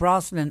at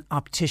Brosnan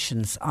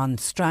Opticians on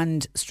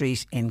Strand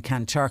Street in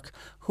Kanturk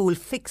who will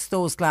fix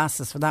those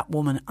glasses for that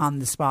woman on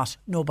the spot.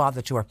 No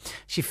bother to her.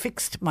 She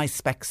fixed my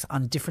specs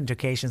on different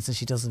occasions and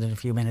she does it in a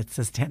few minutes,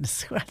 says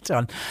Dennis. Well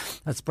done.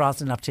 That's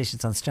Brosnan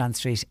Opticians on Strand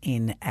Street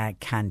in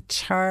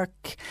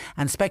Kanturk.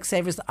 And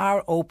Specsavers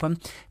are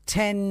open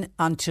 10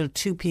 until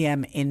 2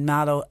 p.m. in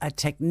Mallow. A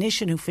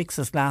technician who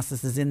fixes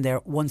glasses is in there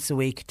once a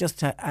week.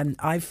 And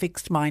I've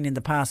fixed mine in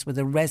the past with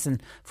a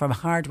resin from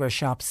hardware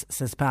shops,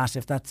 says Pat,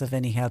 if that's of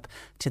any help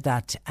to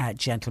that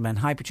gentleman.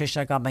 Hi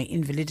Patricia, I got my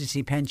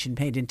invalidity pension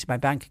paid into my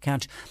bank bank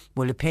account.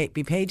 Will it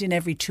be paid in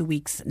every 2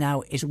 weeks?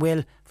 Now, it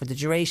will for the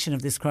duration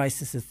of this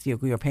crisis.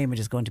 Your payment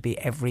is going to be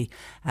every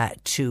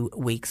 2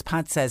 weeks.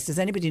 Pat says, does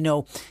anybody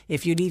know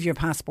if you leave your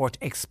passport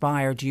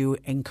expired, do you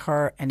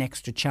incur an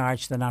extra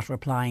charge? They're not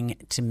replying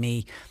to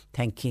me.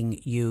 Thanking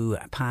you,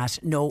 Pat.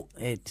 No,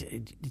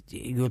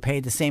 you'll pay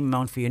the same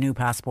amount for your new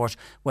passport,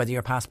 whether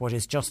your passport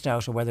is just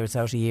out or whether it's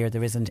out a year.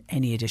 There isn't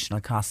any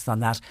additional costs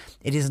on that.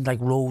 It isn't like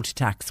road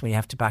tax where you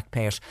have to back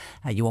pay it.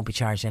 You won't be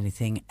charged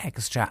anything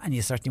extra, and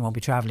you certainly won't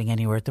be travelling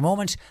anywhere at the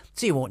moment,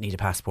 so you won't need a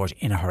passport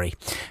in a hurry.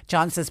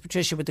 John says,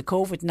 Patricia, with the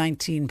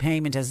COVID-19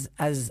 payment, as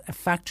a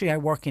factory I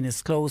work in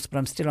is closed, but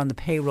I'm still on the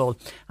payroll.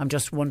 I'm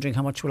just wondering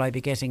how much will I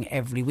be getting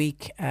every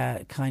week?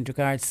 Kind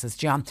regards, says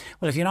John.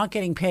 Well, if you're not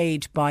getting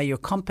paid by your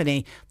company,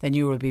 then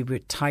you will be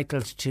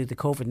entitled to the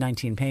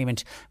COVID-19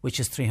 payment, which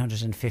is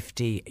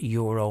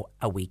 €350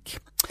 a week.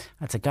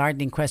 That's a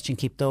gardening question.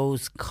 Keep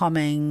those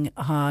coming.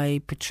 Hi,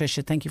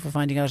 Patricia. Thank you for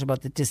finding out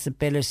about the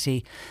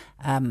disability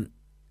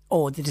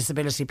the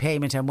disability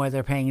payment and whether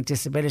they're paying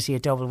disability a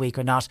double week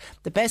or not.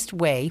 The best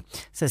way,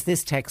 says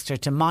this texter,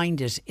 to mind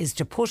it is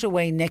to put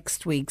away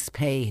next week's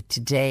pay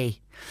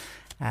today.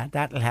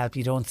 That'll help.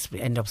 You don't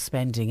end up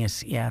spending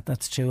it. Yeah,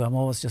 that's true. I'm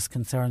always just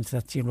concerned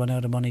that you'll run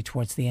out of money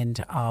towards the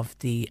end of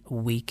the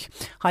week.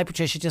 Hi,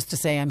 Patricia. Just to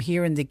say, I'm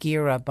here in the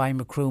Gira by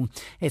Macroom.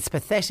 It's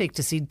pathetic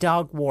to see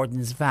dog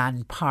warden's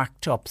van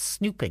parked up,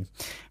 snooping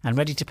and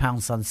ready to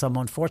pounce on some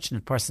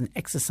unfortunate person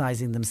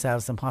exercising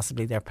themselves and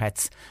possibly their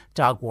pets.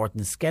 Dog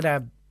wardens,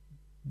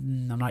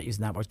 I'm not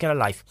using that word. Get a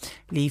life.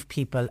 Leave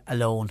people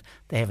alone.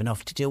 They have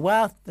enough to do.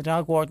 Well, the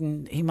dog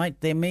warden,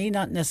 they may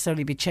not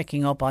necessarily be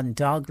checking up on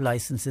dog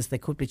licences. They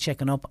could be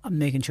checking up on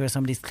making sure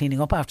somebody's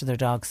cleaning up after their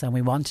dogs, and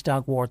we want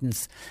dog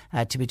wardens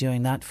to be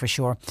doing that for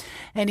sure.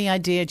 Any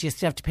idea? Do you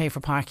still have to pay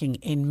for parking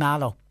in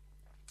Mallow?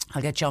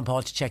 I'll get John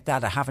Paul to check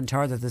that. I haven't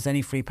heard that there's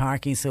any free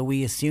parking, so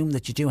we assume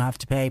that you do have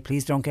to pay.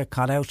 Please don't get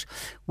caught out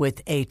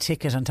with a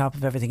ticket on top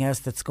of everything else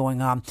that's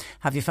going on.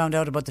 Have you found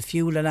out about the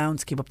fuel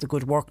allowance? Keep up the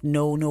good work.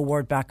 No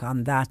word back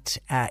on that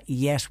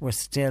yet. We're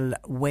still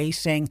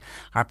waiting.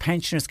 Are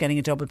pensioners getting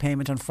a double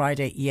payment on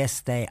Friday?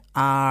 Yes, they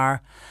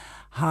are.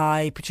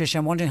 Hi, Patricia.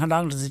 I'm wondering how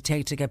long does it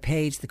take to get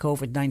paid the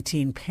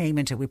COVID-19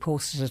 payment? We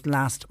posted it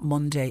last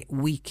Monday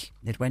week.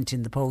 It went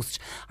in the post.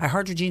 I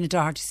heard Regina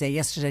Doherty say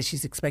yesterday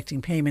she's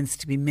expecting payments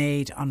to be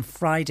made on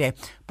Friday.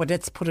 But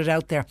let's put it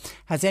out there.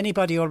 Has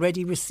anybody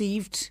already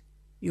received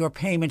your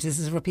payment? This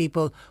is for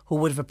people who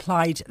would have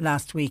applied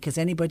last week. Has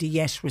anybody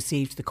yet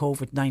received the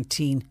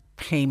COVID-19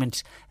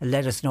 payment?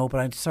 Let us know.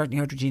 But I certainly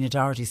heard Regina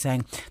Doherty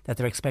saying that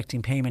they're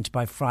expecting payment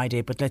by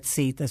Friday. But let's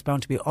see, there's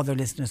bound to be other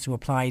listeners who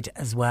applied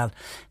as well.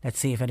 Let's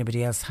see if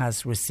anybody else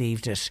has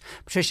received it.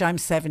 Patricia, I'm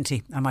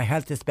 70 and my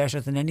health is better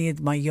than any of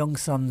my young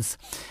sons.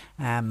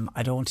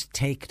 I don't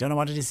know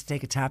what it is to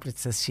take a tablet,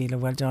 says Sheila.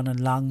 Well done,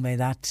 and long may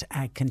that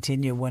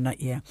continue.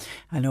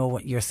 I know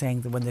what you're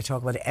saying, that when they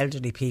talk about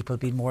elderly people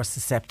being more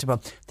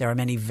susceptible, there are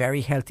many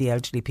very healthy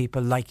elderly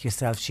people like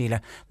yourself, Sheila.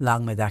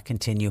 Long may that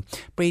continue.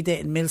 Breda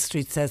in Mill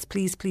Street says,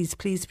 please,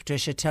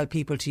 Patricia, tell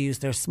people to use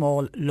their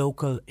small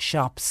local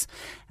shops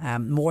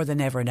more than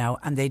ever now,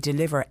 and they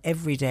deliver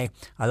every day.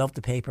 I love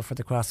the paper for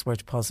the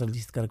crossword puzzle.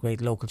 He's got a great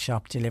local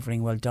shop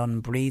delivering. Well done,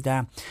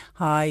 Breda.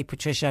 Hi,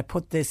 Patricia. I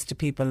put this to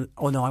people.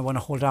 Oh no, I want to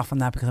hold off on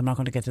that because I'm not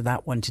going to get to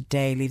that one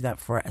today. Leave that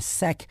for a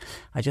sec.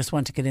 I just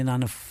want to get in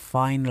on a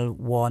final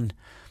one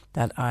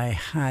that I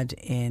had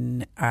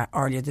in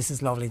earlier. This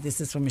is lovely.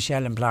 This is from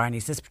Michelle in Blarney. He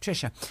says,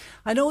 Patricia,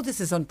 I know this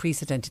is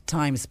unprecedented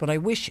times, but I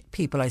wish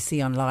people I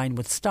see online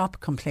would stop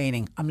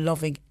complaining. I'm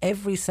loving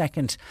every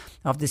second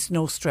of this.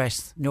 No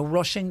stress, no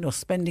rushing, no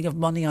spending of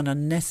money on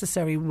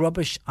unnecessary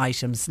rubbish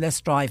items,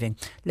 less driving,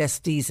 less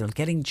diesel,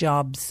 getting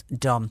jobs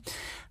done.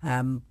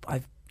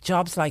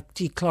 Jobs like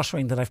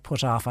decluttering that I've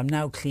put off. I'm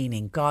now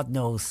cleaning. God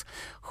knows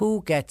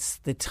who gets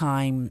the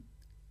time.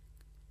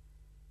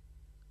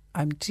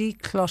 I'm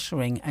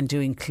decluttering and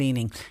doing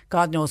cleaning.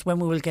 God knows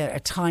when we will get a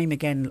time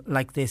again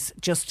like this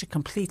just to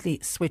completely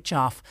switch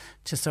off,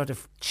 to sort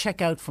of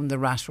check out from the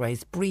rat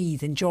race,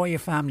 breathe, enjoy your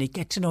family,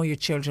 get to know your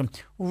children,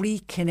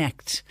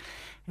 reconnect.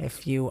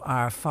 If you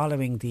are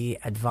following the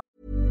advice.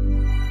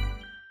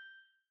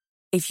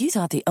 If you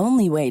thought the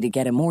only way to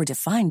get a more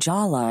defined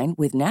jawline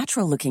with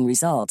natural-looking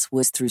results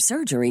was through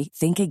surgery,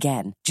 think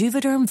again.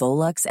 Juvederm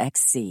Volux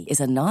XC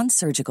is a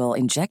non-surgical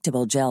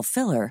injectable gel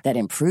filler that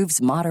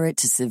improves moderate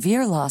to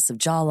severe loss of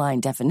jawline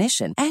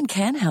definition and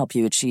can help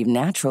you achieve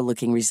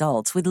natural-looking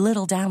results with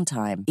little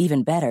downtime.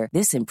 Even better,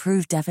 this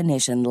improved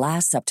definition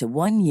lasts up to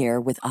 1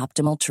 year with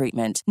optimal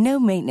treatment. No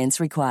maintenance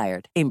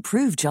required.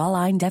 Improve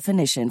jawline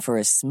definition for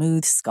a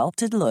smooth,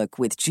 sculpted look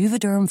with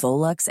Juvederm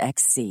Volux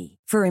XC.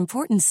 For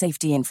important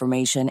safety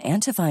information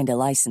and to find a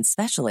licensed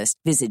specialist,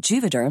 visit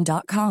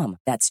Juvederm.com.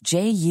 That's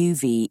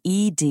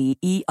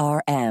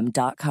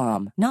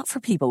JUVEDERM.com. Not for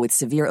people with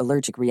severe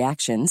allergic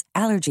reactions,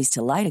 allergies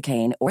to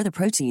lidocaine, or the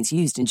proteins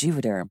used in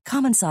Juvederm.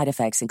 Common side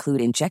effects include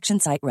injection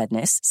site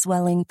redness,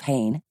 swelling,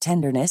 pain,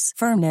 tenderness,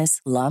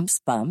 firmness, lumps,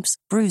 bumps,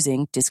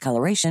 bruising,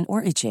 discoloration,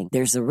 or itching.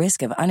 There's a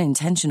risk of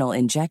unintentional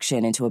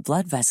injection into a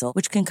blood vessel,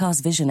 which can cause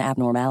vision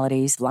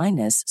abnormalities,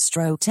 blindness,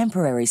 stroke,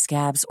 temporary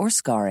scabs, or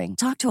scarring.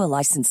 Talk to a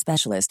licensed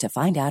specialist to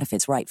find out if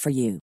it's right for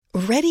you.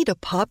 Ready to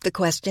pop the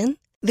question?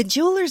 The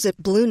jewelers at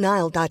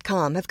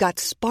BlueNile.com have got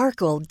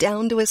sparkle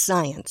down to a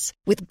science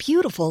with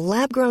beautiful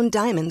lab-grown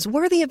diamonds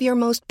worthy of your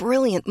most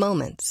brilliant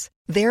moments.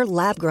 Their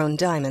lab-grown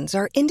diamonds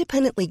are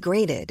independently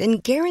graded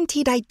and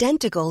guaranteed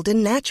identical to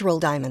natural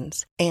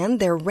diamonds, and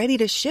they're ready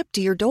to ship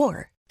to your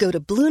door. Go to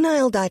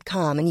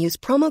BlueNile.com and use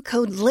promo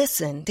code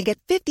LISTEN to get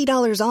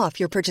 $50 off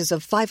your purchase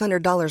of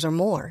 $500 or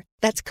more.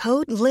 That's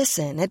code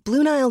LISTEN at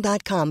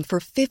BlueNile.com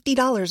for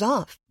 $50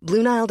 off.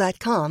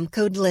 BlueNile.com,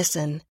 code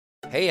LISTEN.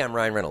 Hey, I'm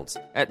Ryan Reynolds.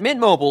 At Mint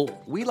Mobile,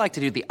 we like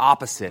to do the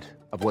opposite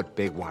of what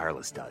Big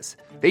Wireless does.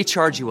 They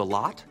charge you a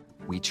lot,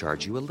 we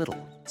charge you a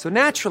little. So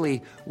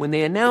naturally, when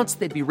they announced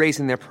they'd be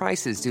raising their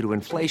prices due to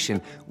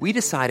inflation, we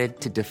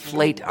decided to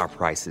deflate our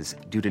prices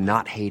due to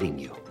not hating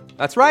you.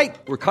 That's right.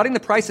 We're cutting the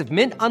price of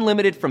Mint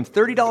Unlimited from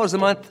 $30 a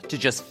month to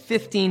just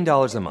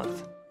 $15 a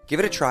month. Give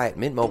it a try at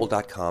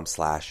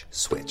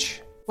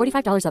mintmobile.com/switch.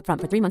 $45 up front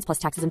for 3 months plus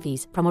taxes and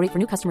fees. Promo rate for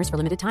new customers for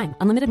limited time.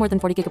 Unlimited more than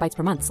 40 gigabytes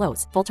per month.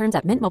 Slows full terms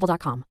at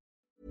mintmobile.com.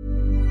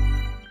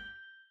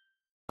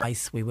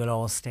 We will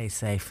all stay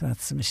safe.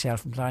 That's Michelle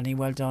from Blarney.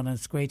 Well done, and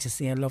it's great to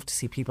see. I love to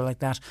see people like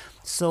that.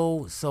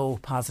 So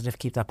positive.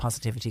 Keep that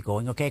positivity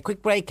going. Okay,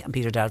 quick break, and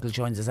Peter Dowdall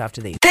joins us after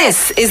these.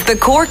 This is the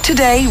Cork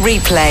Today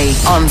replay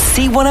on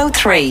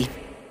C103.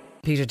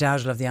 Peter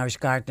Dowdall of the Irish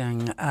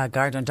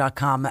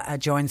Gardener.com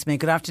joins me.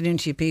 Good afternoon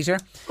to you, Peter.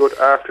 Good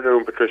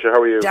afternoon, Patricia.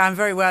 How are you? I'm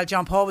very well.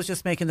 John Paul was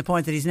just making the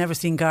point that he's never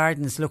seen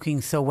gardens looking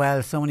so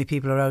well. So many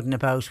people are out and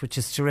about, which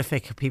is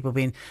terrific. People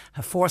being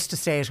forced to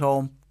stay at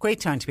home.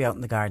 Great time to be out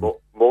in the garden.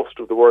 Most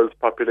of the world's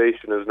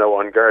population is now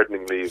on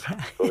gardening leave.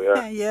 So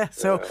yeah.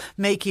 So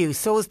make use.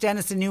 So is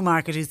Dennis in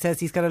Newmarket, who says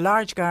he's got a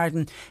large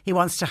garden. He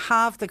wants to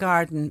have the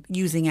garden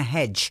using a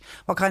hedge.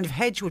 What kind of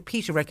hedge would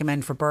Peter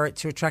recommend for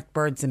birds to attract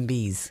birds and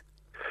bees?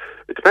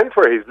 It depends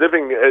where he's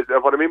living.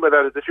 What I mean by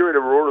that is if you're in a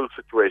rural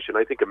situation,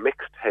 I think a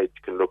mixed hedge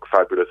can look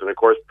fabulous. And of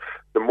course,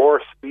 the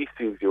more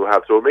species you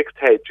have, so a mixed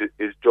hedge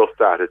is just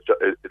that. It's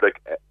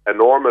like a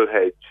normal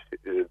hedge,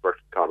 in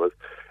inverted commas,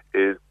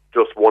 is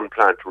just one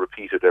plant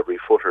repeated every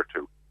foot or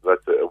two.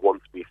 That's a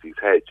one species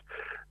hedge.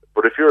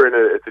 But if you're in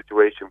a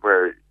situation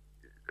where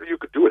you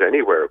could do it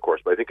anywhere, of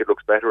course, but I think it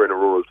looks better in a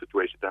rural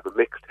situation to have a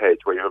mixed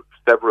hedge where you have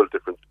several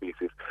different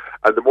species.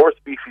 And the more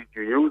species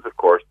you use, of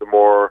course, the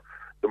more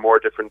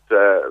different,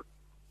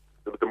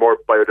 the more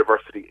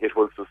biodiversity it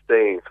will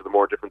sustain. So the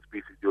more different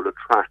species you'll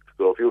attract.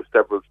 So if you have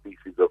several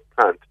species of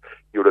plants,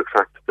 you'll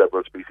attract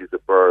several species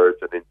of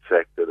birds and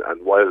insects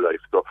and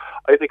wildlife. So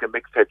I think a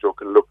mixed hedgerow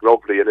can look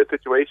lovely. In a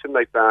situation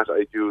like that,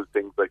 I'd use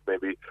things like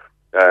maybe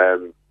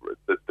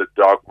the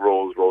dog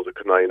rose, Rosa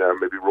canina,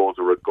 maybe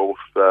Rosa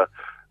rugosa.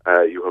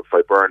 You have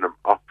Viburnum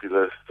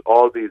opulus,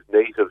 all these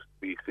native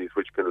species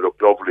which can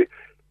look lovely.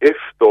 If,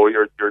 though,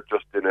 you're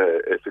just in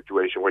a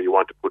situation where you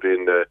want to put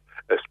in a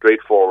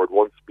straightforward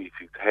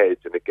one-species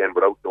hedge, and again,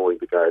 without knowing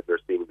the gardener,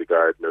 seeing the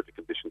gardener, the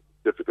conditions,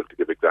 it's difficult to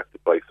give exact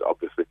advice,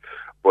 obviously.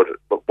 But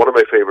one of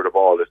my favourite of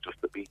all is just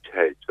the beech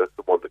hedge. That's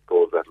the one that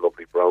goes that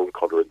lovely brown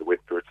colour in the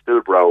winter. It's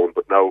still brown,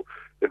 but now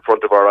in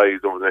front of our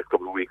eyes over the next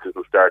couple of weeks,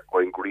 it'll start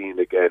going green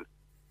again.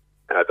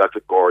 That's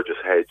a gorgeous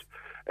hedge.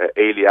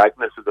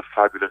 Aleagnus is a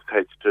fabulous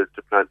hedge to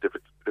plant,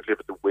 particularly if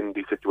it's a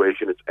windy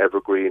situation. It's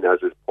evergreen,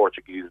 as is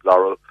Portuguese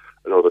laurel,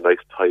 another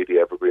nice tidy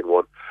evergreen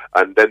one.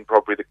 And then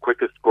probably the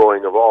quickest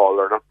growing of all,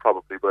 or not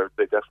probably, but I would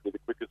say definitely the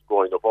quickest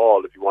growing of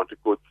all, if you want a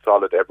good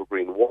solid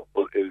evergreen wall,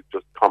 is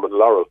just common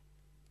laurel.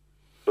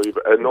 So you've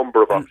a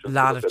number of options. A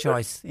lot of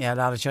choice. Yeah, a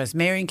lot of choice.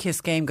 Mary and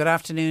Kisgame, good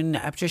afternoon.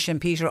 Patricia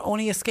and Peter.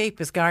 Only escape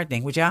is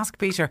gardening. Would you ask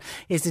Peter,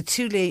 is it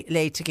too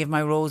late to give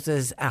my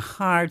roses a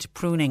hard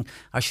pruning,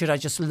 or should I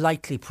just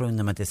lightly prune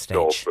them at this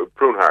stage? No,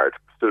 prune hard.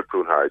 Still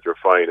prune hard. You're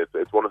fine.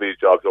 It's one of these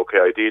jobs.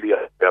 Okay, ideally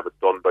I have it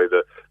done by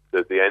the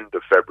end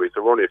of February,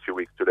 so we're only a few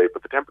weeks today,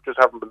 but the temperatures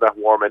haven't been that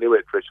warm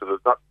anyway, Trish, so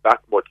there's not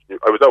that much new.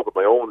 I was out with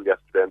my own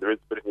yesterday and there is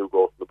a bit of new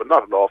growth, but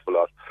not an awful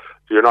lot.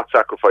 So you're not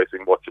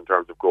sacrificing much in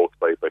terms of growth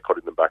by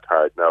cutting them back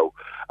hard now.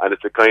 And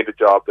it's a kind of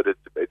job that it's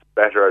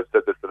better, I've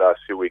said this the last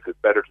few weeks, it's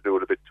better to do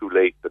it a bit too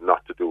late than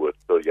not to do it.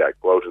 So yeah,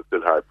 go out and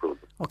still hard prune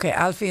them. Okay,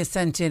 Alfie has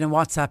sent in a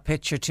WhatsApp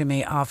picture to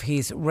me of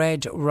his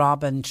red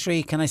robin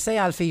tree. Can I say,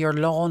 Alfie, your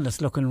lawn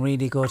is looking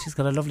really good. He's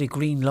got a lovely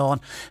green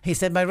lawn. He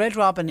said, my red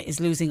robin is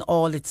losing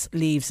all its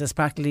leaves. There's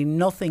practically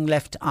nothing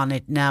left on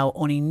it now,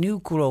 only new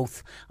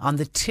growth on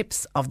the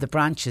tips of the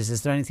branches.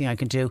 Is there anything I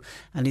can do?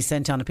 And he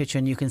sent on a picture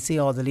and you can see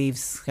all the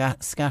leaves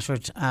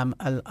scattered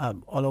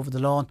all over the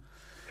lawn.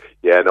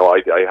 Yeah, no,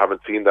 I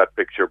haven't seen that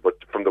picture, but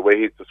from the way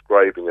he's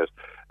describing it,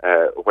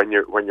 when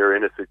you're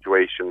in a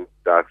situation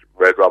that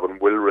red robin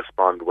will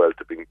respond well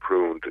to being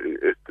pruned.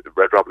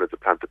 Red robin is a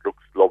plant that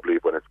looks lovely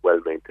when it's well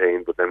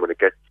maintained, but then when it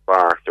gets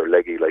sparse or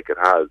leggy like it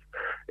has,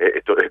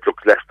 it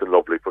looks less than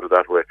lovely, put it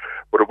that way.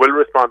 But it will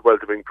respond well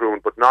to being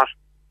pruned, but not.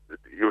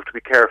 You have to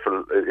be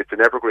careful. It's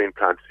an evergreen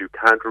plant, so you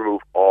can't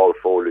remove all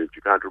foliage.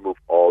 You can't remove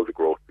all the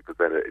growth, because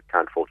then it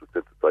can't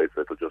photosynthesize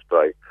and it'll just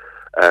die.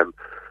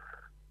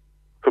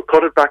 So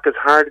cut it back as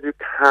hard as you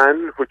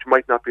can, which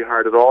might not be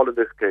hard at all in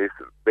this case,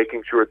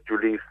 making sure that you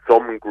leave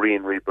some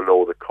greenery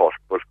below the cut.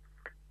 But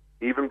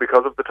even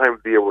because of the time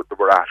of the year that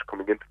we're at,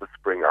 coming into the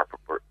spring, or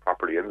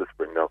properly in the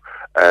spring now,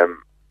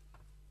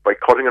 by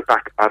cutting it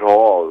back at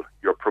all,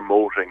 you're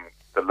promoting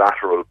the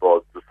lateral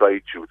buds, the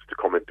side shoots, to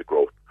come into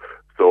growth.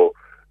 So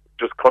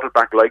just cut it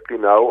back lightly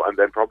now, and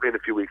then probably in a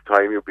few weeks'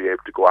 time you'll be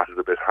able to go at it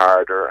a bit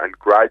harder, and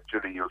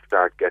gradually you'll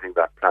start getting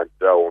that plant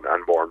down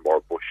and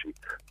more bushy.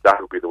 That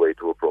would be the way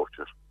to approach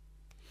it.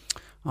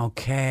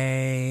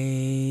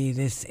 Okay,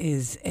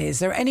 is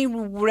there any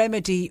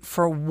remedy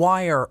for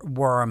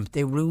wireworm?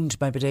 They ruined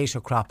my potato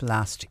crop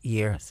last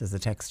year, says the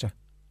texter.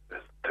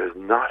 There's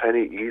not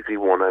any easy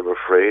one, I'm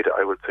afraid.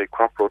 I would say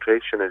crop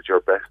rotation is your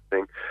best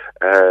thing.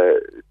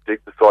 Dig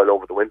the soil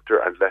over the winter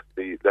and let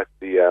the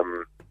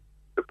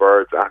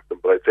birds at them.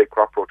 But I'd say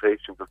crop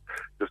rotation,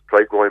 just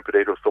try growing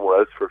potatoes somewhere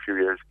else for a few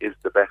years, is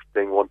the best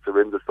thing. Once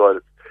they're in the soil,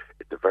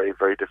 it's a very,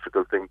 very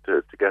difficult thing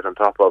to get on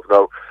top of.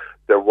 Now,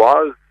 there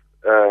was,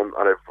 and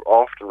I've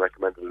often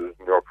recommended it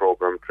in your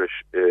programme,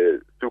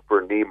 Trish,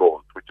 Super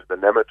Nemos, which is a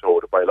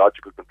nematode, a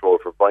biological control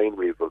for vine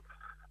weevil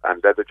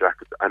and leather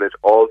jackets, and it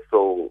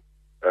also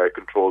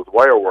controls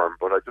wireworm.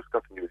 But I just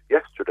got the news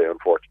yesterday,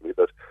 unfortunately,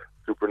 that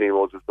Super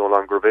Nemos is no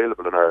longer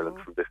available in Ireland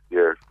from this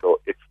year, so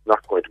it's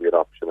not going to be an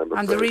option.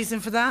 And the reason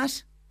for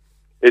that?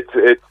 It's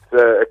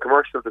a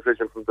commercial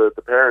decision from the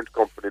parent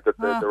company that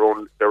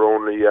they're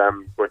only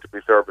going to be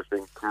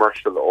servicing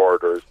commercial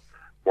orders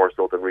more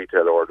so than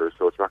retail orders.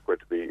 So it's not going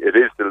to be. It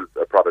is still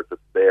a product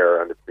that's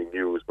there and it's being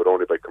used, but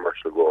only by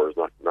commercial growers.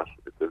 Not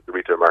the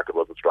retail market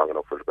wasn't strong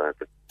enough for it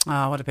apparently.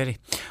 Ah, what a pity.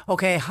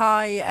 Okay,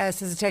 hi,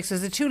 says the text.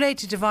 Is it too late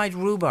to divide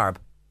rhubarb?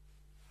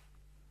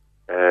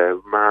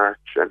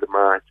 End of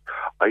March.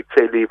 I'd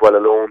say leave well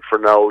alone for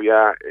now,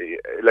 yeah.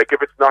 Like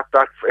if it's not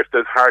that, if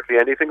there's hardly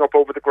anything up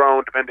over the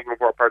ground, depending on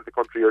what part of the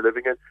country you're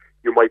living in,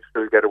 you might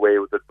still get away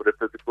with it. But if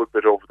there's a good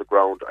bit over the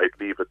ground, I'd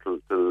leave it till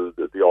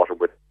the autumn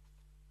winter.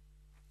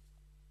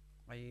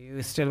 Are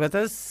you still with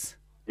us?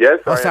 Yes.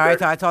 Oh, sorry.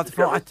 I thought the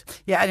phone.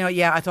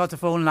 I thought the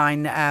phone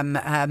line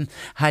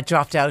had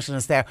dropped out on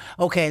us there.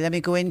 Okay, let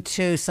me go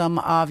into some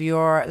of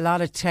your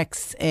lot of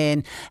texts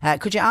in.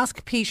 Could you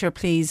ask Peter,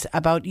 please,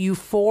 about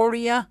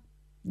euphorbia?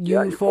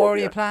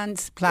 Euphorbia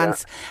plants.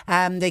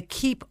 Yeah. They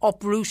keep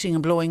uprooting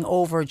and blowing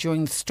over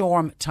during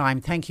storm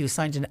time. Thank you.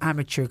 Signed an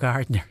amateur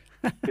gardener.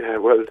 Yeah,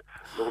 well,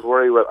 don't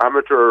worry. Well,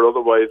 amateur or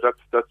otherwise, that's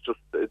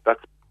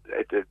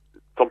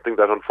something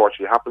that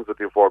unfortunately happens with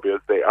the euphorbias.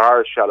 They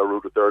are shallow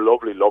rooted. They're a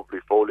lovely, lovely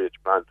foliage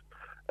plant,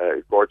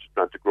 gorgeous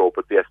plant to grow.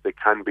 But yes, they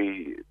can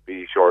be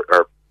short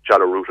or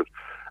shallow rooted.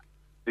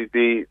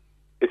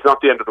 It's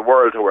not the end of the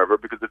world, however,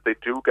 because if they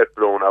do get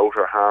blown out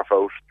or half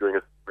out during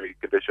a spring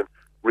condition,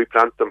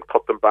 replant them,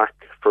 cut them back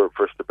for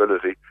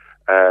stability,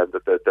 and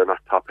that they're not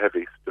top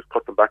heavy. Just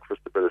cut them back for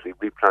stability,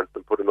 replant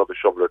them, put another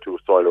shovel or two of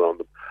soil around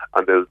them,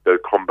 and they'll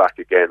come back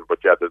again. But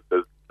yeah,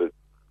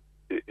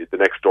 the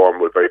next storm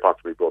will very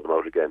possibly blow them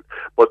out again.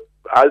 But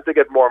as they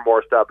get more and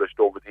more established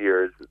over the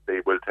years,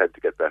 they will tend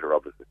to get better,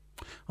 obviously.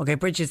 Okay,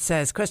 Bridget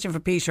says, question for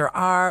Peter.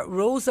 Are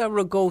Rosa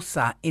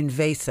rugosa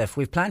invasive?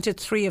 We've planted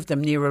 3 of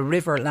them near a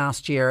river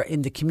last year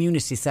in the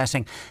community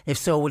setting. If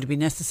so, would it be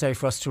necessary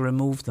for us to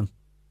remove them?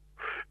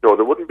 No,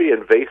 they wouldn't be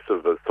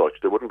invasive as such.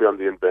 They wouldn't be on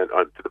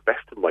to the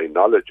best of my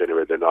knowledge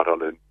anyway, they're not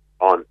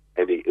on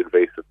any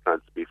invasive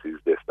plant species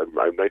list. I'm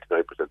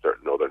 99%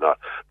 certain, no, they're not.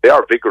 They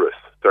are vigorous,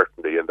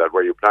 certainly, in that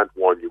where you plant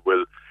one,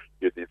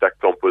 that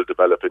clump will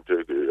develop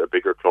into a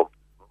bigger clump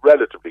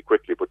relatively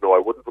quickly. But no, I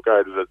wouldn't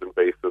regard it as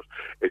invasive.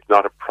 It's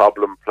not a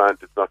problem plant.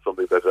 It's not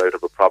something that's out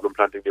of a problem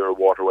planting near a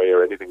waterway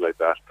or anything like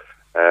that.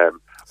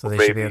 So they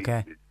should be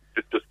okay.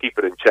 Just keep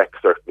it in check,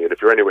 certainly. And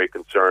if you're anyway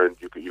concerned,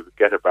 you could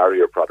get a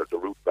barrier product, a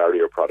root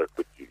barrier product,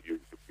 which you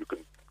can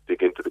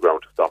dig into the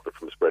ground to stop it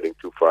from spreading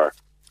too far.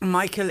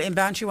 Michael in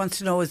Bantry wants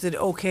to know, is it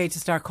okay to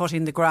start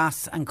cutting the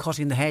grass and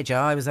cutting the hedge?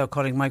 I was out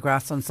cutting my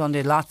grass on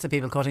Sunday. Lots of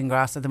people cutting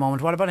grass at the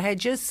moment. What about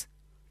hedges?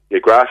 Yeah,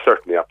 grass,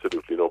 certainly,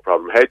 absolutely, no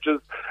problem.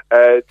 Hedges,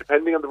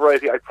 depending on the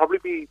variety,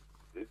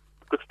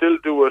 could still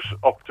do it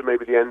up to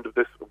maybe the end of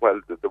this.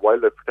 Well, the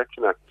Wildlife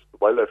Protection Act, the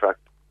Wildlife Act,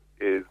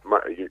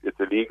 it's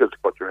illegal to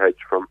cut your hedge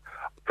from.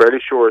 I'm fairly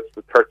sure it's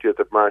the 30th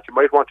of March. You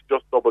might want to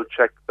just double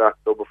check that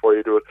though before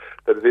you do it,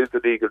 that it is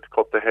illegal to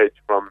cut the hedge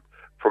from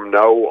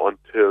now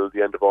until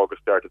the end of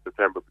August, start of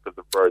September, because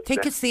of birds. I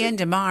think it's the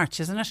end of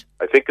March, isn't it?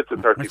 I think it's the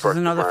 31st There's of March.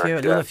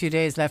 Another few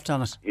days left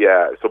on it.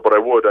 Yeah, but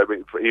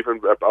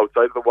even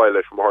outside of the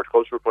wildlife, from a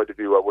horticultural point of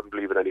view, I wouldn't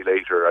leave it any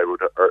later. I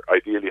would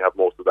ideally have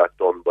most of that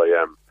done by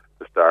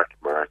the start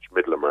of March,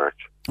 middle of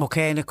March.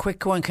 Okay, and a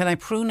quick one. Can I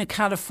prune a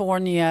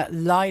California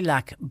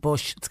lilac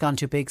bush? It's gone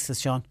too big,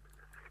 says Sean.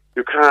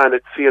 You can.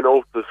 It's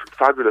Ceanothus,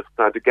 fabulous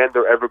plant. Again,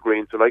 they're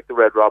evergreen, so like the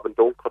red robin,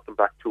 don't cut them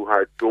back too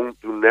hard. Do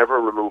never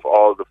remove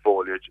all the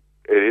foliage.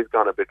 It is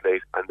gone a bit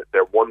late, and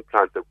they're one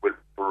plant that will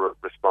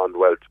respond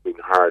well to being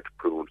hard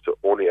pruned, so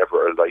only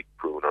ever a light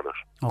prune on it.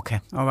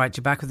 Okay, all right,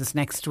 you're back with us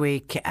next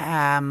week.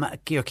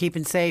 You're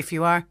keeping safe,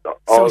 you are?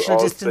 Social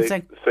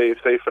distancing?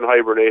 Safe and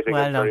hibernating.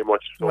 Well done. Very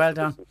much well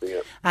done.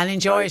 Yeah. And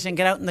enjoy it and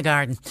get out in the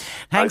garden.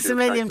 Thanks a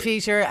million,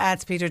 Peter.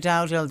 It's Peter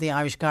Dowdall,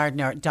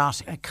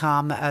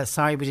 theirishgardener.com.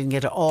 Sorry we didn't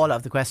get to all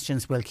of the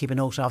questions. We'll keep a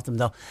note of them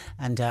though,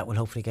 and we'll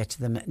hopefully get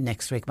to them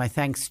next week. My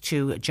thanks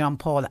to John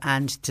Paul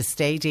and to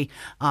Stady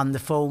on the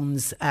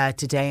phones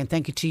today, and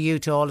thank you to you,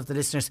 to all of the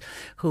listeners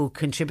who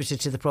contributed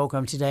to the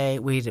programme today.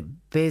 We're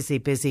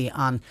busy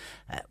on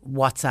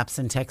WhatsApps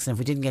and texts, and if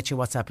we didn't get your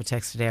WhatsApp or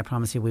text today, I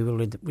promise you we will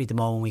read them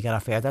all when we get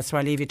off air. That's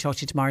where I leave you. Talk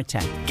to you tomorrow at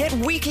 10. Get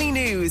weekly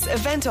news,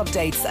 event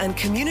updates and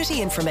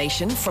community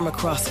information from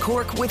across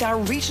Cork with our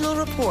regional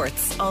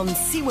reports on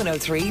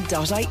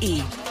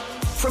c103.ie.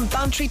 From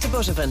Bantry to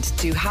Buttevant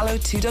to Hallow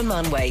to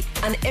Dunmanway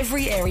and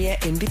every area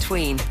in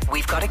between,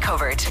 we've got it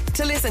covered.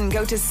 To listen,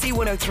 go to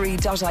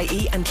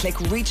c103.ie and click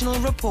regional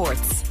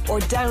reports, or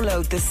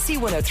download the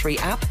C103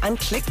 app and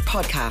click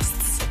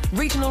podcasts.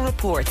 Regional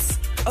reports,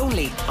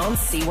 only on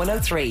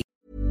C103.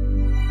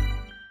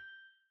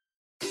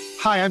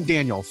 Hi, I'm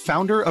Daniel,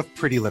 founder of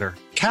Pretty Litter.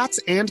 Cats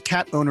and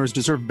cat owners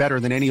deserve better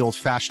than any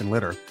old-fashioned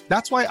litter.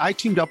 That's why I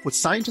teamed up with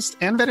scientists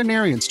and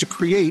veterinarians to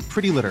create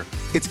Pretty Litter.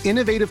 Its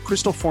innovative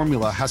crystal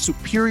formula has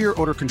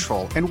superior odor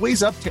control and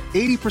weighs up to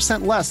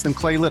 80% less than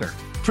clay litter.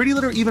 Pretty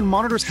Litter even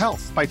monitors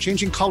health by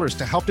changing colors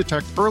to help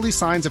detect early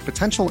signs of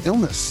potential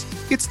illness.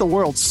 It's the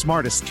world's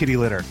smartest kitty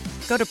litter.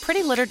 Go to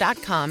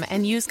prettylitter.com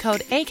and use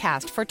code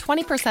ACAST for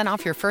 20%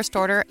 off your first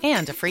order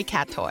and a free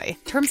cat toy.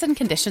 Terms and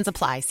conditions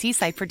apply. See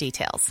site for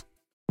details.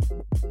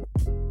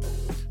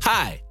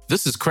 Hi,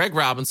 this is Craig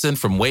Robinson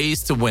from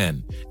Ways to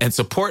Win, and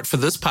support for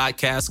this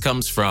podcast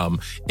comes from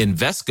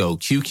Invesco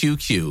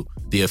QQQ,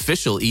 the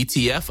official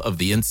ETF of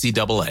the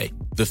NCAA.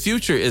 The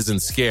future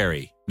isn't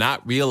scary.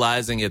 Not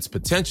realizing its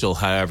potential,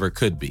 however,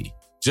 could be.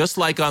 Just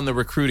like on the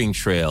recruiting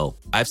trail,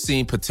 I've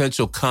seen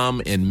potential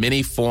come in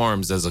many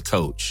forms as a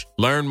coach.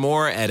 Learn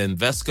more at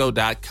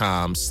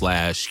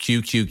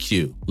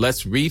Invesco.com/QQQ.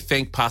 Let's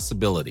rethink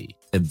possibility.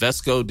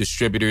 Invesco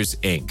Distributors,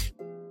 Inc.